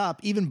nonstop,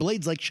 even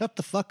Blade's like, shut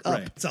the fuck up.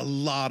 Right. It's a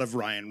lot of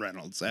Ryan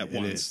Reynolds at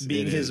once. is.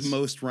 Being It his is.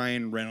 most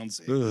Ryan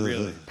Reynolds,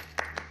 really.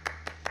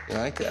 You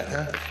like that,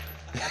 huh?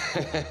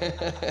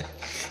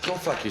 Go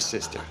fuck your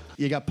sister.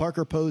 You got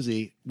Parker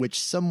Posey, which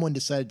someone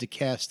decided to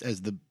cast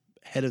as the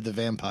head of the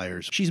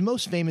vampires. She's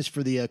most famous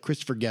for the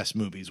Christopher Guest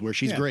movies, where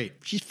she's Yeah. great.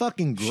 She's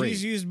fucking great.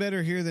 She's used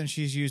better here than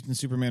she's used in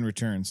Superman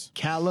Returns.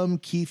 Callum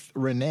Keith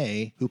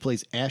Renee, who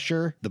plays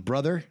Asher, the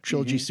brother,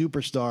 trilogy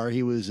superstar.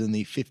 He was in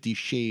the 50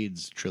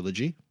 Shades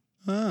trilogy.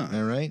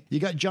 All right. You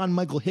got John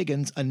Michael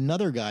Higgins,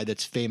 another guy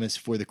that's famous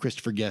for the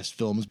Christopher Guest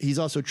films. He's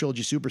also a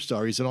trilogy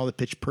superstar. He's in all the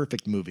Pitch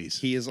Perfect movies.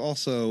 He is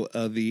also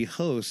the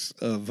host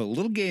of a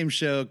little game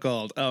show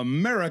called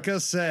America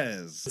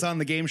Says. It's on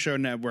the Game Show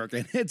Network,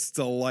 and it's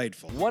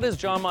delightful. What is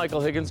John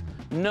Michael Higgins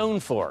known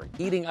for?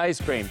 Eating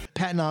ice cream.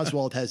 Patton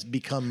Oswalt has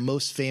become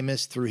most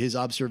famous through his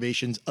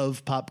observations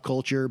of pop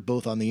culture,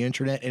 both on the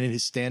internet and in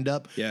his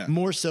stand-up. Yeah.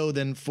 More so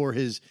than for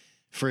his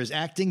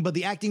acting, but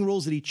the acting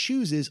roles that he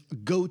chooses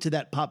go to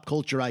that pop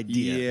culture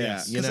idea.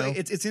 Yeah, You know?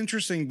 it's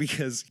interesting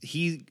because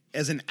he,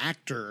 as an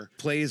actor,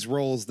 plays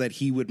roles that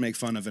he would make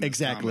fun of in a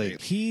comedy.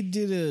 He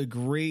did a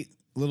great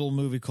little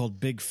movie called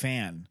Big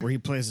Fan, where he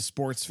plays a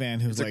sports fan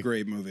who's It's a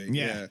great movie.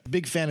 Yeah.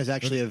 Big Fan is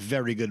actually a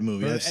very good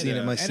movie. I've seen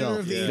it myself. editor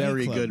of the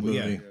Very Indie Club. good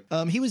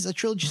movie. He was a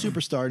trilogy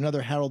superstar,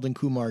 another Harold and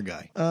Kumar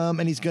guy.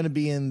 And he's going to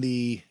be in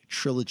the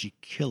trilogy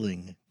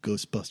killing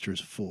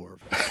Ghostbusters 4.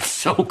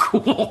 So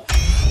cool.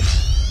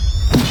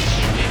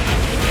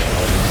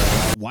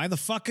 Why the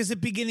fuck is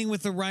it beginning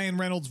with the Ryan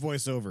Reynolds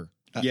voiceover?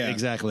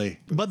 Exactly.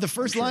 But the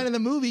first line in the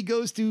movie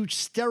goes to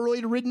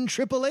steroid-ridden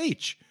Triple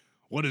H.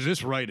 What is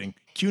this writing?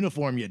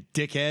 Cuneiform, you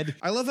dickhead.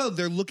 I love how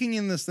they're looking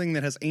in this thing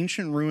that has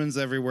ancient ruins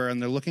everywhere,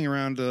 and they're looking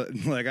around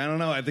like, I don't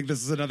know, I think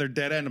this is another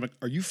dead end. I'm like,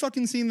 are you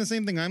fucking seeing the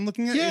same thing I'm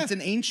looking at? Yeah. It's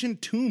an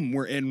ancient tomb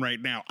we're in right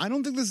now. I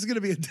don't think this is going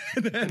to be a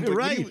dead end. Like,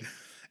 Right.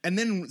 And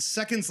then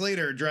seconds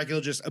later,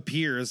 Dracula just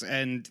appears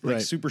and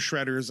like super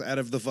shredders out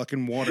of the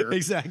fucking water.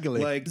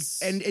 Exactly. Like,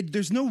 and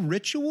there's no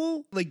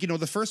ritual. Like, you know,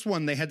 the first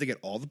one, they had to get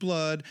all the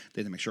blood.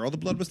 They had to make sure all the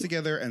blood was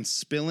together and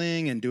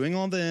spilling and doing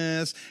all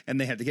this. And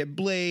they had to get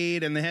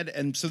Blade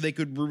and so they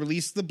could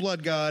release the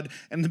blood god.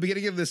 And the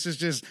beginning of this is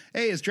just,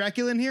 hey, is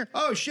Dracula in here?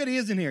 Oh shit, he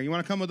is in here. You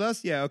want to come with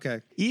us? Yeah,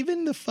 okay.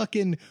 Even the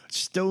fucking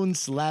stone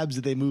slabs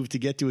that they move to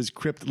get to his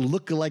crypt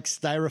look like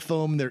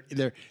styrofoam.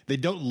 They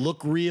don't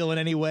look real in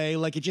any way.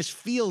 Like, it just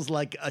feels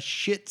like a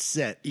shit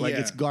set. Like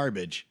it's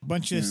garbage. A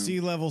bunch of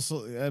C-level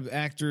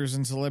actors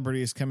and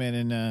celebrities come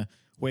in and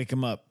wake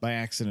him up by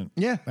accident.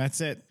 Yeah.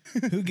 That's it.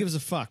 Who gives a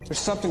fuck? There's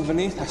something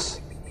beneath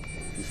us.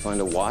 You find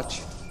a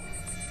watch?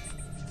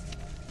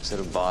 Is it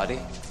a body?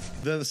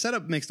 The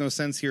setup makes no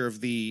sense here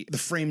of the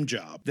frame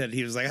job that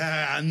he was like,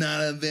 I'm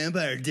not a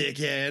vampire,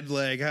 dickhead,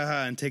 like,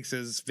 and takes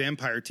his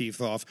vampire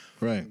teeth off,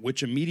 right?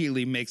 Which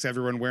immediately makes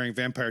everyone wearing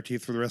vampire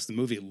teeth for the rest of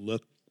the movie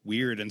look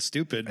weird and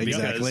stupid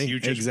because you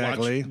just watch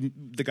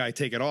the guy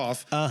take it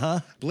off.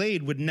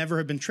 Blade would never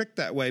have been tricked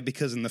that way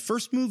because in the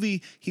first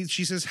movie,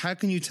 she says, how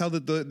can you tell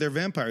that they're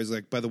vampires?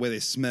 Like, by the way they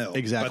smell,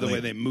 by the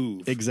way they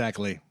move.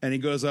 Exactly. And he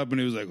goes up and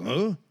he was like,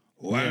 huh?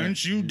 Why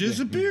aren't you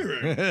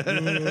disappearing?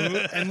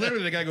 And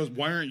literally the guy goes,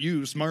 why aren't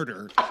you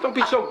smarter? Don't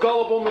be so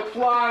gullible,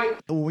 McFly.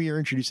 When we are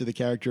introduced to the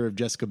character of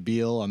Jessica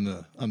Biel on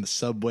the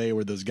subway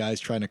where those guys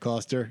trying to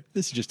accost her,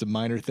 this is just a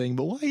minor thing,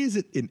 but why is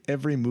it in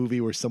every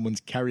movie where someone's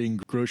carrying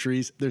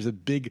groceries, there's a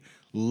big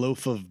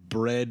loaf of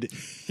bread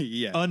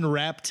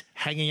unwrapped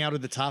hanging out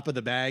at the top of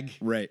the bag?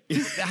 Right.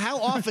 How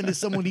often does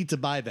someone need to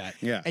buy that?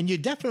 Yeah. And you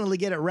definitely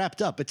get it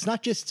wrapped up. It's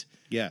not just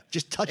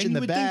just touching And you the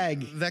would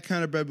bag. think that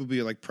kind of bread would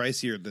be like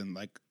pricier than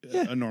like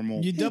a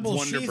normal You double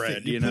Wonder sheath Bread,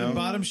 it. You you put know? a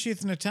bottom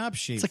sheath and a top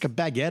sheath. It's like a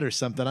baguette or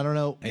something. I don't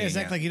know. Yeah, it's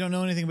like you don't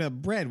know anything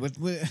about bread. What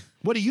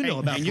do you know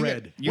about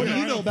bread? What do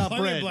you know about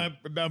bread?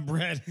 About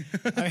bread.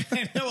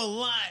 I know a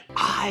lot.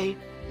 I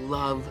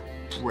love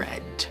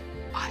bread.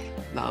 I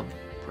love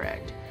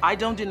bread. I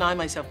don't deny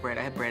myself bread.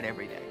 I have bread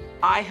every day.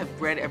 I have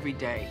bread every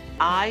day.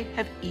 I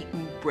have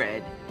eaten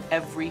bread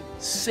every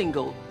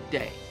single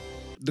day.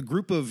 The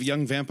group of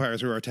young vampires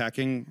who are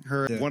attacking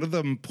her, one of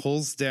them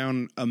pulls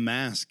down a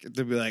mask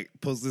to be like,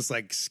 pulls this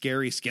like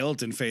scary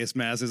skeleton face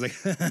mask. Is like,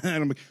 and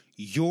I'm like,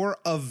 you're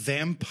a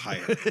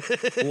vampire.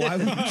 Why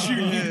would you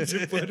need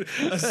to put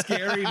a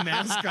scary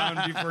mask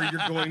on before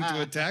you're going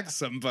to attack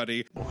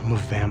somebody? I'm a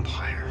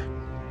vampire.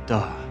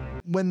 Duh.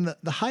 When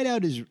the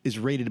hideout is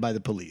raided by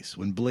the police,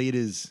 when Blade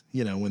is,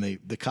 when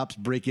the cops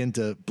break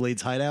into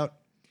Blade's hideout,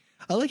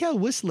 I like how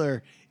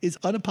Whistler is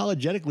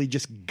unapologetically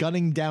just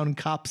gunning down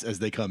cops as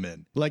they come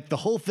in. Like, the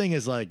whole thing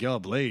is like, yo,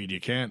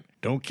 Blade,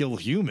 don't kill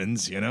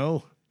humans,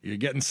 You're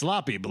getting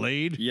sloppy,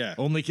 Blade. Yeah.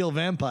 Only kill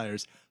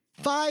vampires.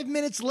 5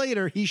 minutes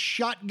later, he's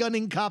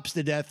shotgunning cops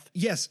to death.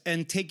 Yes,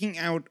 and taking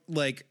out,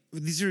 like,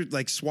 these are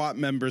like SWAT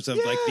members of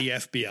like the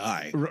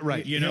FBI.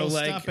 Right. He'll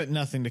stop at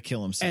nothing to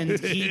kill himself. And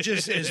he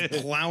just is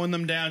plowing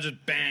them down,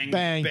 just bang,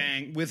 Bang.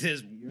 bang, with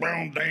his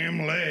brown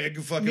damn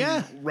leg fucking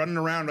running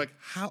around like,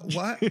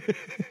 what?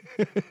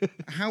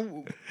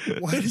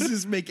 Why does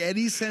this make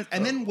any sense?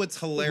 And then what's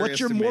hilarious What's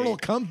your to moral me,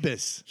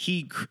 compass?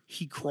 He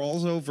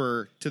crawls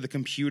over to the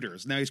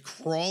computers. Now he's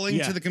crawling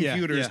to the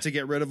computers to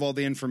get rid of all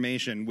the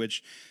information,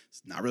 which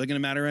is not really going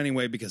to matter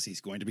anyway because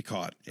he's going to be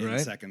caught in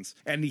seconds.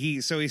 And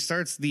he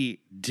starts the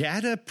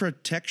data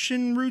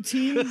protection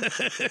routine on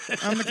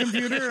the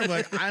computer. I'm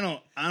like, I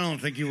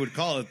don't think you would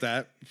call it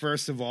that,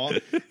 first of all.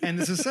 And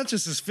this is such a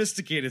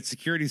sophisticated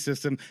security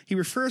system. He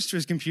refers to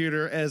his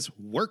computer as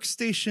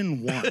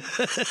Workstation 1.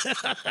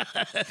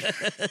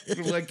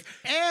 Like,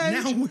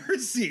 and now we're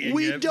seeing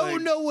we it.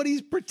 don't know what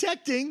he's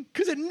protecting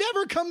because it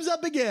never comes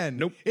up again.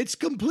 Nope. It's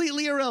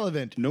completely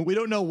irrelevant. Nope. We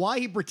don't know why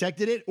he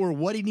protected it or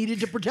what he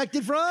needed to protect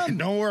it from.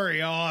 Don't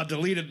worry, I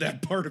deleted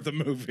that part of the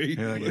movie.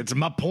 It's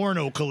my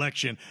porno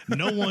collection.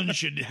 No one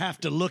should have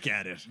to look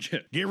at it.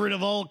 Get rid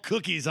of all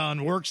cookies on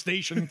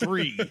Workstation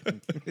 3.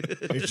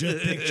 It's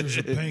just pictures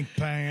of pink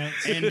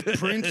pants. And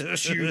print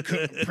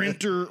to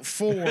printer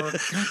 4. God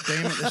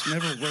damn it, this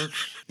never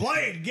works.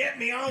 Blade, get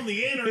me on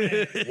the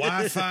internet.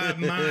 Wi-Fi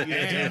my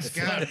ass.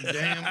 God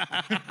damn.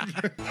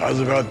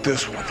 How's about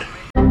this one?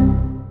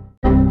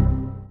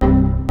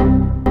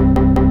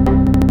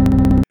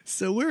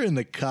 So we're in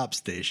the cop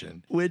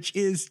station, which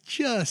is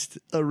just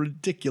a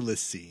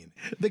ridiculous scene.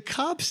 The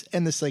cops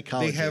and the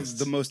psychologists. They have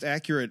the most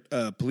accurate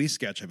police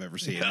sketch I've ever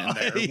seen in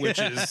there, which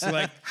is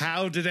like,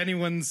 how did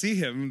anyone see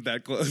him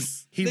that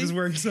close? He was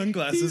wearing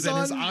sunglasses and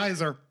his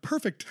eyes are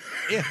perfect.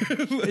 Yeah,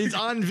 he's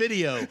on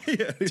video,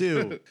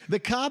 too. The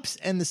cops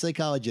and the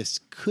psychologists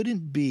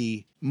couldn't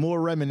be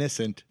more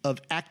reminiscent of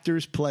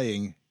actors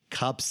playing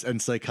cops and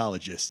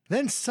psychologists.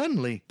 Then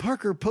suddenly,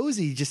 Parker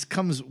Posey just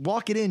comes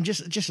walking in,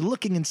 just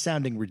looking and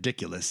sounding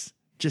ridiculous,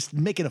 just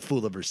making a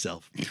fool of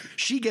herself.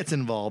 She gets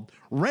involved.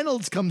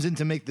 Reynolds comes in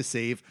to make the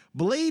save.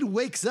 Blade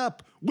wakes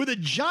up with a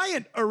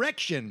giant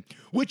erection,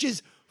 which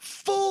is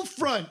full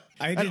front.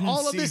 And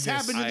all of this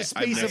happened in the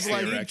space of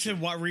like... I need to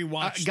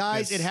rewatch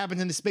guys, this. it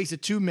happened in the space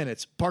of 2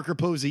 minutes. Parker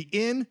Posey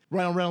in.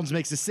 Ryan Reynolds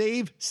makes a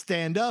save.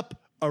 Stand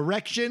up.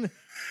 Erection,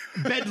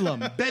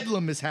 bedlam.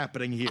 Bedlam is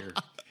happening here.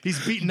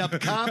 He's beating up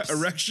cops.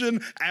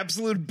 Erection,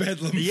 absolute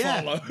bedlam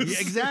follows. Yeah,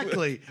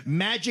 exactly.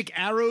 Magic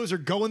arrows are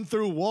going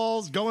through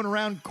walls, going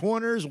around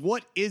corners.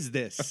 What is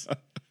this?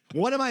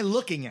 What am I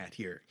looking at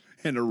here?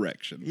 An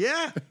erection.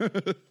 Yeah.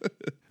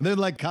 Then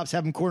like cops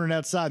have him cornered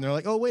outside, and they're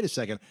like, "Oh, wait a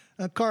second,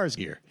 a car's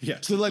here." Yeah.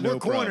 So they're like, no we're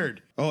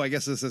cornered. problem. Oh, I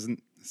guess this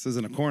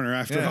isn't a corner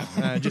after all.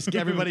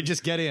 Everybody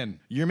just get in.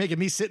 You're making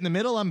me sit in the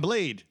middle? I'm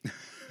Blade.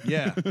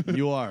 Yeah,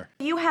 you are.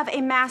 You have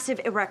a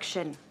massive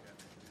erection.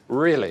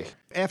 Really?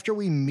 After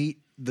we meet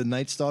the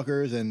Night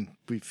Stalkers and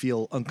we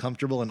feel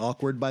uncomfortable and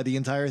awkward by the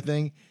entire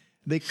thing,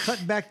 they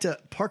cut back to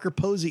Parker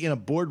Posey in a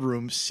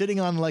boardroom sitting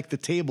on like the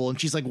table,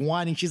 and she's like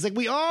whining. She's like,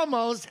 "We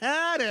almost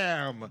had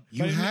him."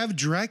 You have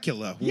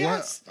Dracula.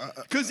 Yes.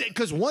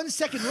 Because 1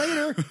 second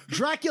later,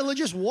 Dracula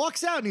just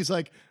walks out and he's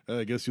like,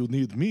 "I guess you'll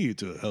need me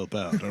to help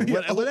out." Or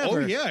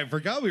whatever. Oh, yeah. I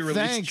forgot we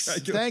released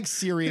Dracula. Thanks,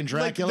 Syrian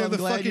Dracula. I'm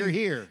glad you're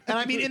here. And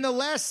I mean, in the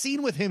last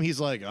scene with him, he's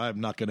like,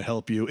 "I'm not going to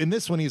help you." In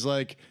this one, he's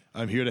like,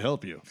 "I'm here to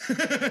help you."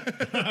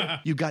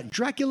 You got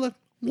Dracula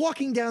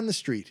walking down the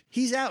street.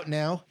 He's out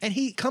now, and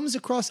he comes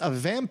across a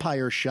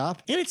vampire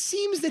shop, and it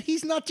seems that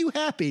he's not too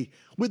happy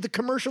with the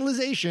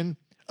commercialization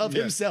of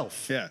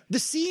himself. Yeah. The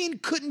scene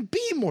couldn't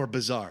be more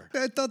bizarre.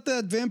 I thought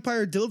that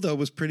vampire dildo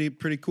was pretty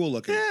cool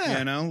looking. Yeah.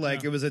 You know,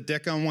 like it was a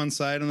dick on one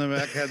side and the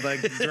back had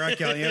like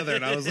Dracula on the other.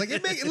 And I was like,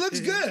 it looks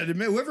good.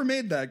 Whoever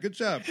made that, good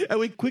job. And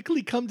we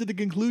quickly come to the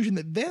conclusion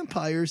that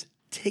vampires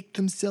take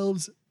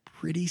themselves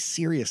pretty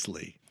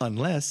seriously,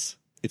 unless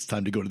it's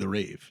time to go to the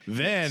rave.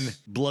 Then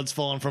blood's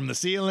falling from the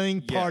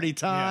ceiling, party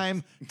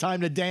time,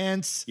 time to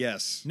dance.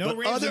 Yes. No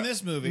raves in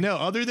this movie. No,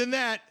 other than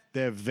that,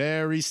 they're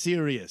very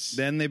serious.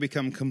 Then they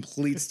become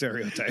complete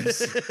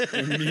stereotypes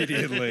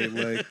immediately.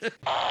 Like,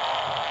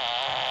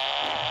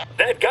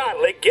 that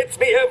garlic gets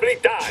me every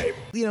time.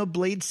 You know,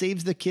 Blade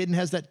saves the kid and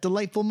has that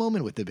delightful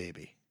moment with the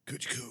baby.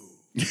 Coochie-coo,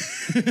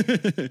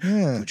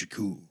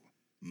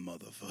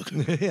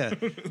 motherfucker. Yeah.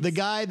 The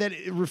guy that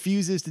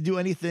refuses to do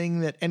anything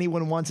that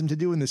anyone wants him to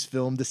do in this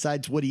film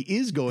decides what he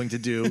is going to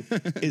do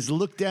is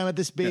look down at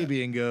this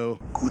baby and go,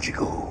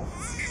 Coochie-coo.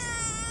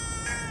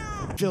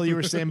 Phil, you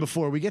were saying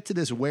before, we get to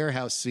this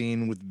warehouse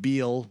scene with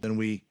Beale, and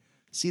we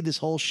see this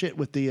whole shit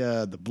with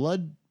the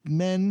blood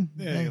men.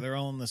 Yeah, they're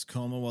all in this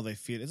coma while they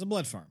feed. It's a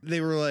blood farm. They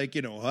were like,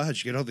 how'd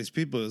you get all these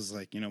people? It's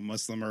like,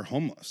 most of them are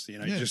homeless. You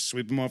just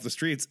sweep them off the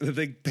streets.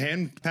 They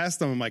pan past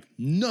them. I'm like,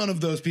 none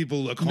of those people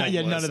look homeless.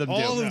 Yeah, none of them do.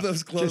 All of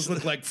those clothes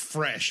look like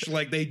fresh.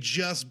 Like they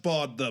just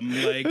bought them.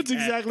 Like that's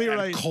exactly at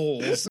right.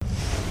 Kohl's.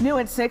 New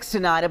at 6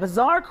 tonight, a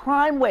bizarre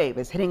crime wave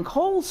is hitting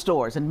Kohl's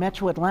stores in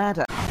metro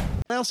Atlanta.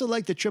 I also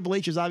like that Triple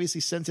H is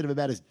obviously sensitive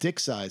about his dick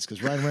size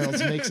because Ryan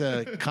Reynolds makes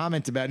a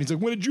comment about it. And he's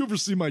like, "When did you ever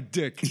see my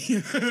dick?"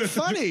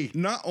 Funny.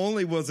 Not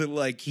only was it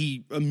like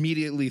he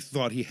immediately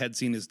thought he had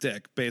seen his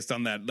dick based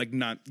on that, like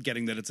not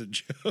getting that it's a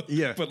joke.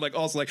 Yeah. But like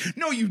also like,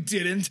 no, you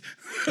didn't.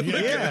 When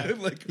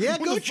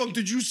the fuck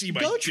did you see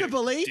my dick? Go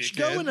Triple H.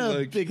 Go in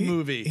a big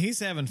movie. He's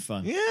having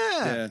fun.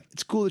 Yeah.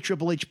 It's cool that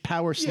Triple H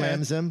power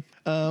slams him.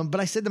 But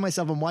I said to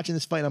myself, I'm watching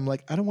this fight, I'm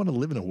like, I don't want to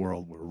live in a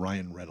world where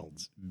Ryan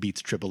Reynolds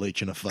beats Triple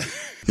H in a fight.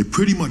 They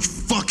pretty much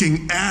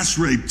fucking ass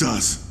raped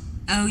us.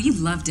 Oh, you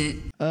loved it.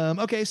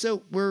 Okay,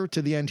 so we're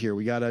to the end here.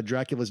 We got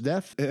Dracula's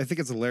death. I think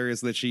it's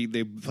hilarious that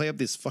they play up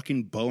this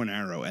fucking bow and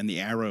arrow and the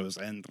arrows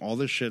and all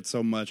this shit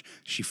so much.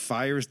 She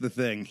fires the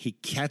thing, he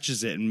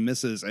catches it and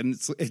misses, and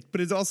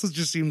but it also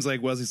just seems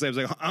like Wesley Snipes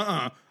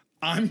like,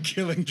 I'm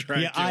killing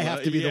Dracula. Yeah, I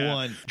have to be the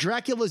one.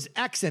 Dracula's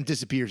accent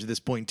disappears at this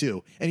point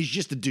too, and he's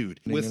just a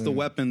dude. With the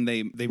weapon,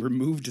 they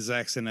removed his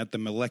accent at the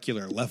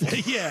molecular level.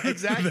 Yeah,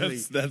 exactly.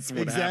 that's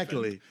what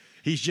happened.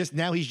 He's just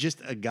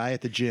a guy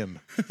at the gym.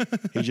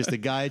 He's just a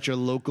guy at your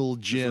local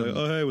gym. Like,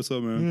 oh, hey, what's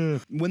up, man? Yeah.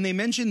 When they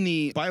mention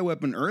the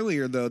bioweapon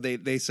earlier, though,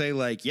 they say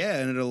like, yeah,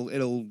 and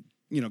it'll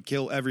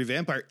kill every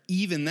vampire,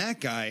 even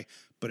that guy.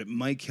 But it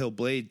might kill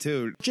Blade,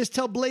 too. Just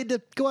tell Blade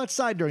to go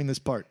outside during this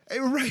part.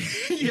 Right.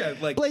 Yeah.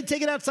 Like Blade,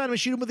 take it outside and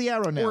shoot him with the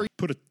arrow now. Or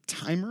put a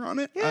timer on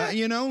it. Yeah.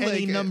 Any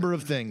like, number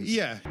of things.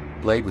 Yeah.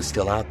 Blade was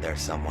still out there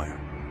somewhere,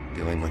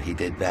 doing what he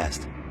did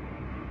best.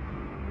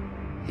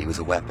 He was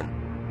a weapon.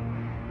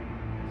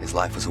 His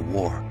life was a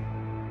war.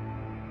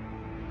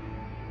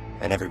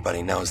 And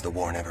everybody knows the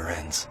war never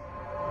ends.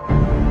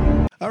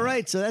 All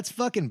right, so that's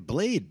fucking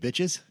Blade,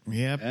 bitches.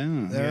 Yep. All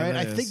right,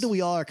 I think that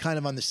we all are kind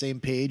of on the same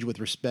page with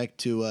respect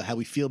to how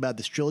we feel about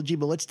this trilogy,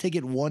 but let's take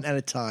it one at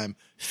a time.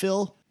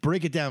 Phil,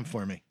 break it down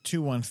for me.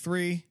 2, 1,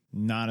 3,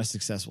 not a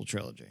successful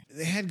trilogy.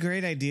 They had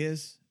great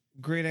ideas,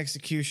 great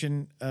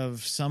execution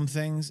of some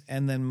things,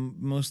 and then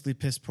mostly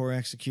piss poor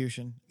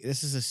execution.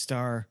 This is a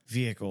star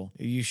vehicle.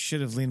 You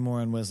should have leaned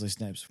more on Wesley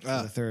Snipes for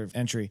the third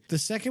entry. The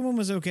second one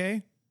was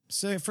okay.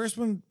 So first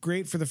one,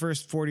 great for the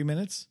first 40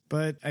 minutes,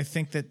 but I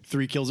think that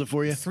 3 kills it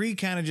for you. 3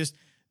 kind of just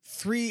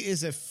 3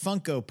 is a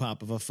Funko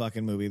Pop of a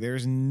fucking movie.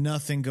 There's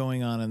nothing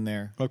going on in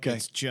there. Okay.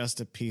 It's just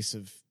a piece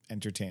of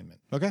entertainment.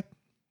 Okay.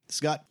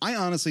 Scott? I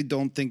honestly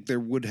don't think there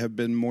would have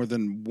been more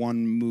than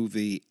one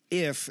movie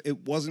if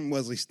it wasn't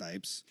Wesley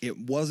Snipes. It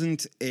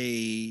wasn't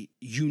a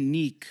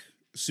unique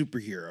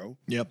superhero.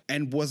 Yep.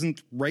 And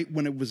wasn't right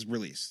when it was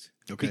released.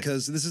 Okay.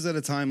 Because this is at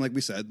a time, like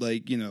we said,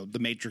 like, you know, The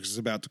Matrix is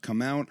about to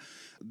come out.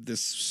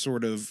 This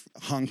sort of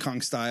Hong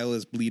Kong style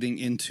is bleeding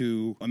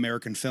into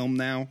American film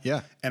now.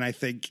 Yeah. And I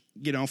think,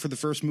 you know, for the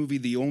first movie,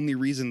 the only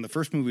reason the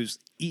first movie was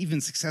even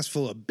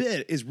successful a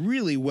bit is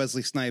really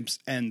Wesley Snipes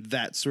and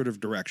that sort of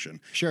direction.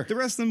 Sure. The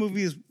rest of the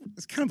movie is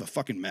kind of a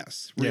fucking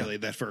mess, really,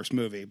 that first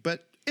movie.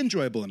 But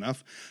enjoyable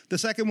enough. The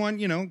second one,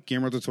 you know,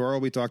 Guillermo del Toro,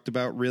 we talked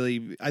about,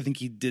 really, I think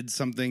he did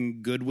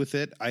something good with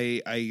it.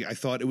 I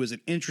thought it was an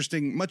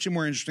interesting, much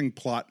more interesting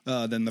plot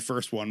than the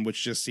first one,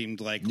 which just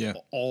seemed like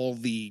all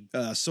the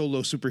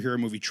solo superhero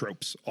movie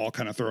tropes all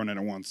kind of thrown in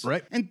at once.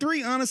 Right. And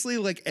 3, honestly,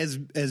 like as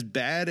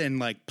bad and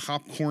like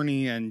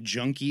popcorny and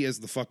junky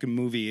as the fucking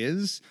movie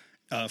is,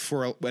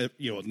 for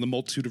you know, the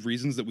multitude of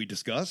reasons that we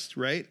discussed,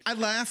 right? I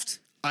laughed.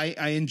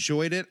 I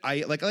enjoyed it.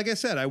 Like I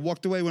said, I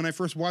walked away when I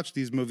first watched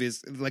these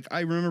movies. Like,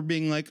 I remember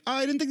being like, oh,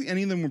 I didn't think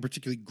any of them were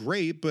particularly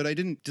great, but I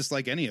didn't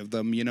dislike any of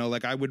them. You know,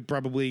 like I would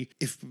probably,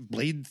 if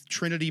Blade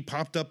Trinity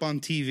popped up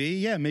on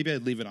TV, yeah, maybe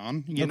I'd leave it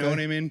on. You know what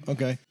I mean?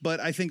 Okay. But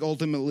I think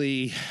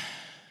ultimately,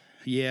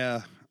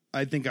 yeah,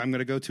 I think I'm going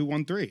to go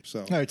 2-1-3. So,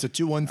 all right, so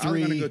 2-1-3. I'm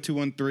going to go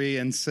 2-1-3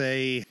 and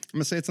say, I'm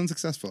going to say it's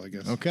unsuccessful, I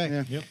guess. Okay.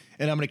 Yeah. Yep.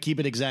 And I'm going to keep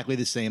it exactly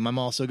the same. I'm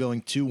also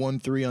going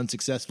 2-1-3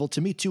 unsuccessful.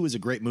 To me, 2 is a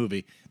great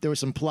movie. There were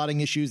some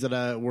plotting issues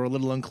that were a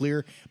little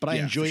unclear, but I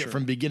enjoy it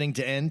from beginning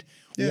to end.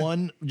 Yeah.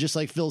 1, just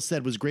like Phil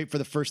said, was great for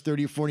the first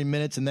 30 or 40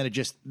 minutes, and then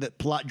the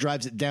plot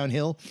drives it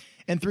downhill.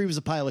 And 3 was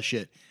a pile of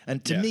shit.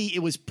 And to me, it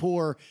was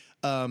poor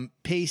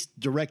paced,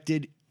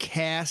 directed,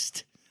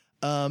 cast,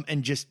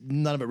 and just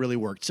none of it really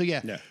worked. So,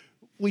 yeah.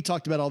 We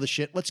talked about all the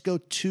shit. Let's go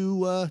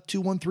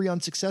 2-1-3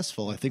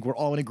 unsuccessful. I think we're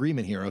all in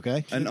agreement here,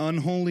 okay? An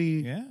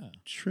unholy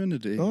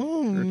trinity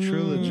or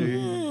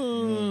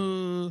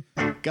trilogy.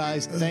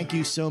 Guys, thank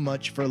you so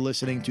much for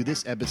listening to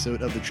this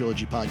episode of the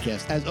Trilogy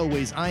Podcast. As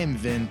always, I am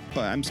Vin.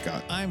 I'm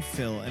Scott. I'm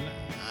Phil, and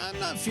I'm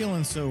not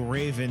feeling so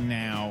Raven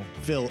now.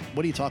 Phil,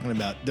 what are you talking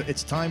about?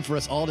 It's time for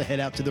us all to head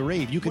out to the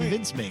rave. You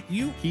convinced me.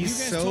 He's you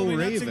guys so told me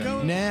Raven. Not to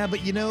go? Nah,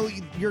 but you know,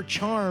 your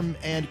charm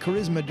and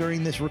charisma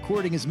during this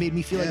recording has made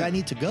me feel like I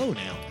need to go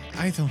now.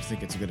 I don't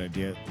think it's a good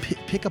idea.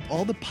 Pick up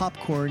all the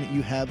popcorn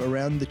you have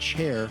around the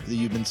chair that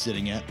you've been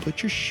sitting at.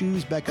 Put your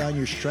shoes back on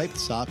your striped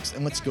socks,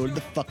 and let's go to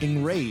the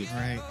fucking rave. All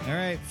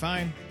right,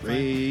 fine.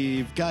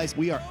 Rave. Guys,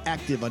 we are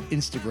active on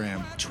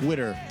Instagram,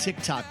 Twitter,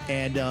 TikTok,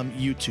 and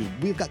YouTube.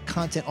 We've got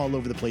content all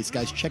over the place,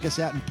 guys. Check us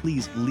out, and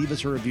please leave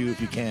us a review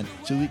if you can,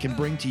 so we can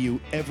bring to you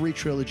every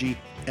trilogy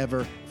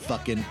ever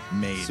fucking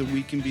made. So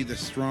we can be the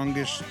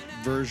strongest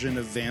version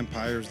of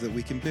vampires that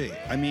we can be.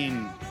 I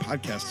mean,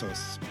 podcast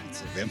hosts,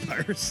 it's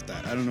vampires.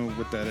 I don't know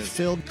what that is.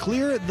 Phil,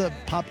 clear the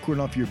popcorn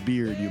off your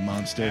beard, you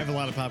monster. I have a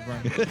lot of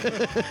popcorn.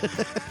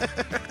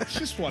 It's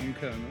just one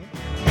kind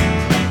of.